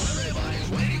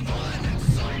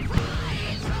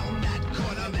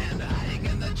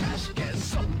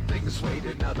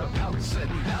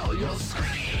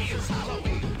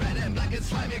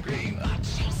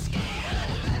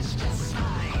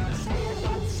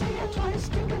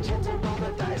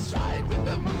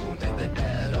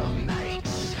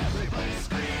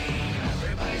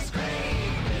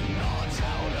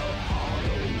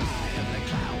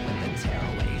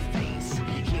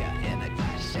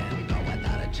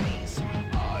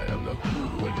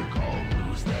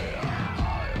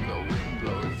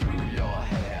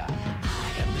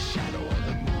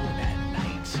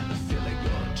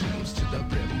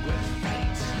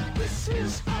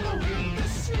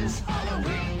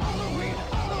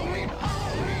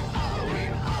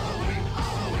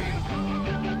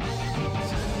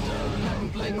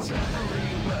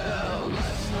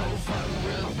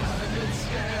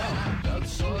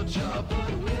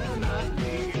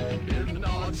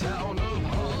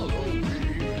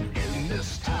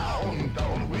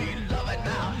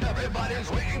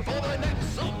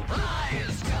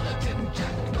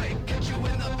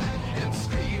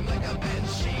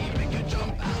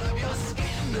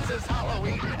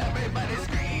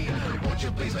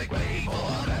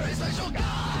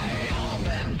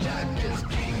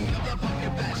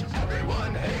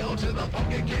 Everyone hail to the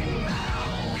Pumpkin King.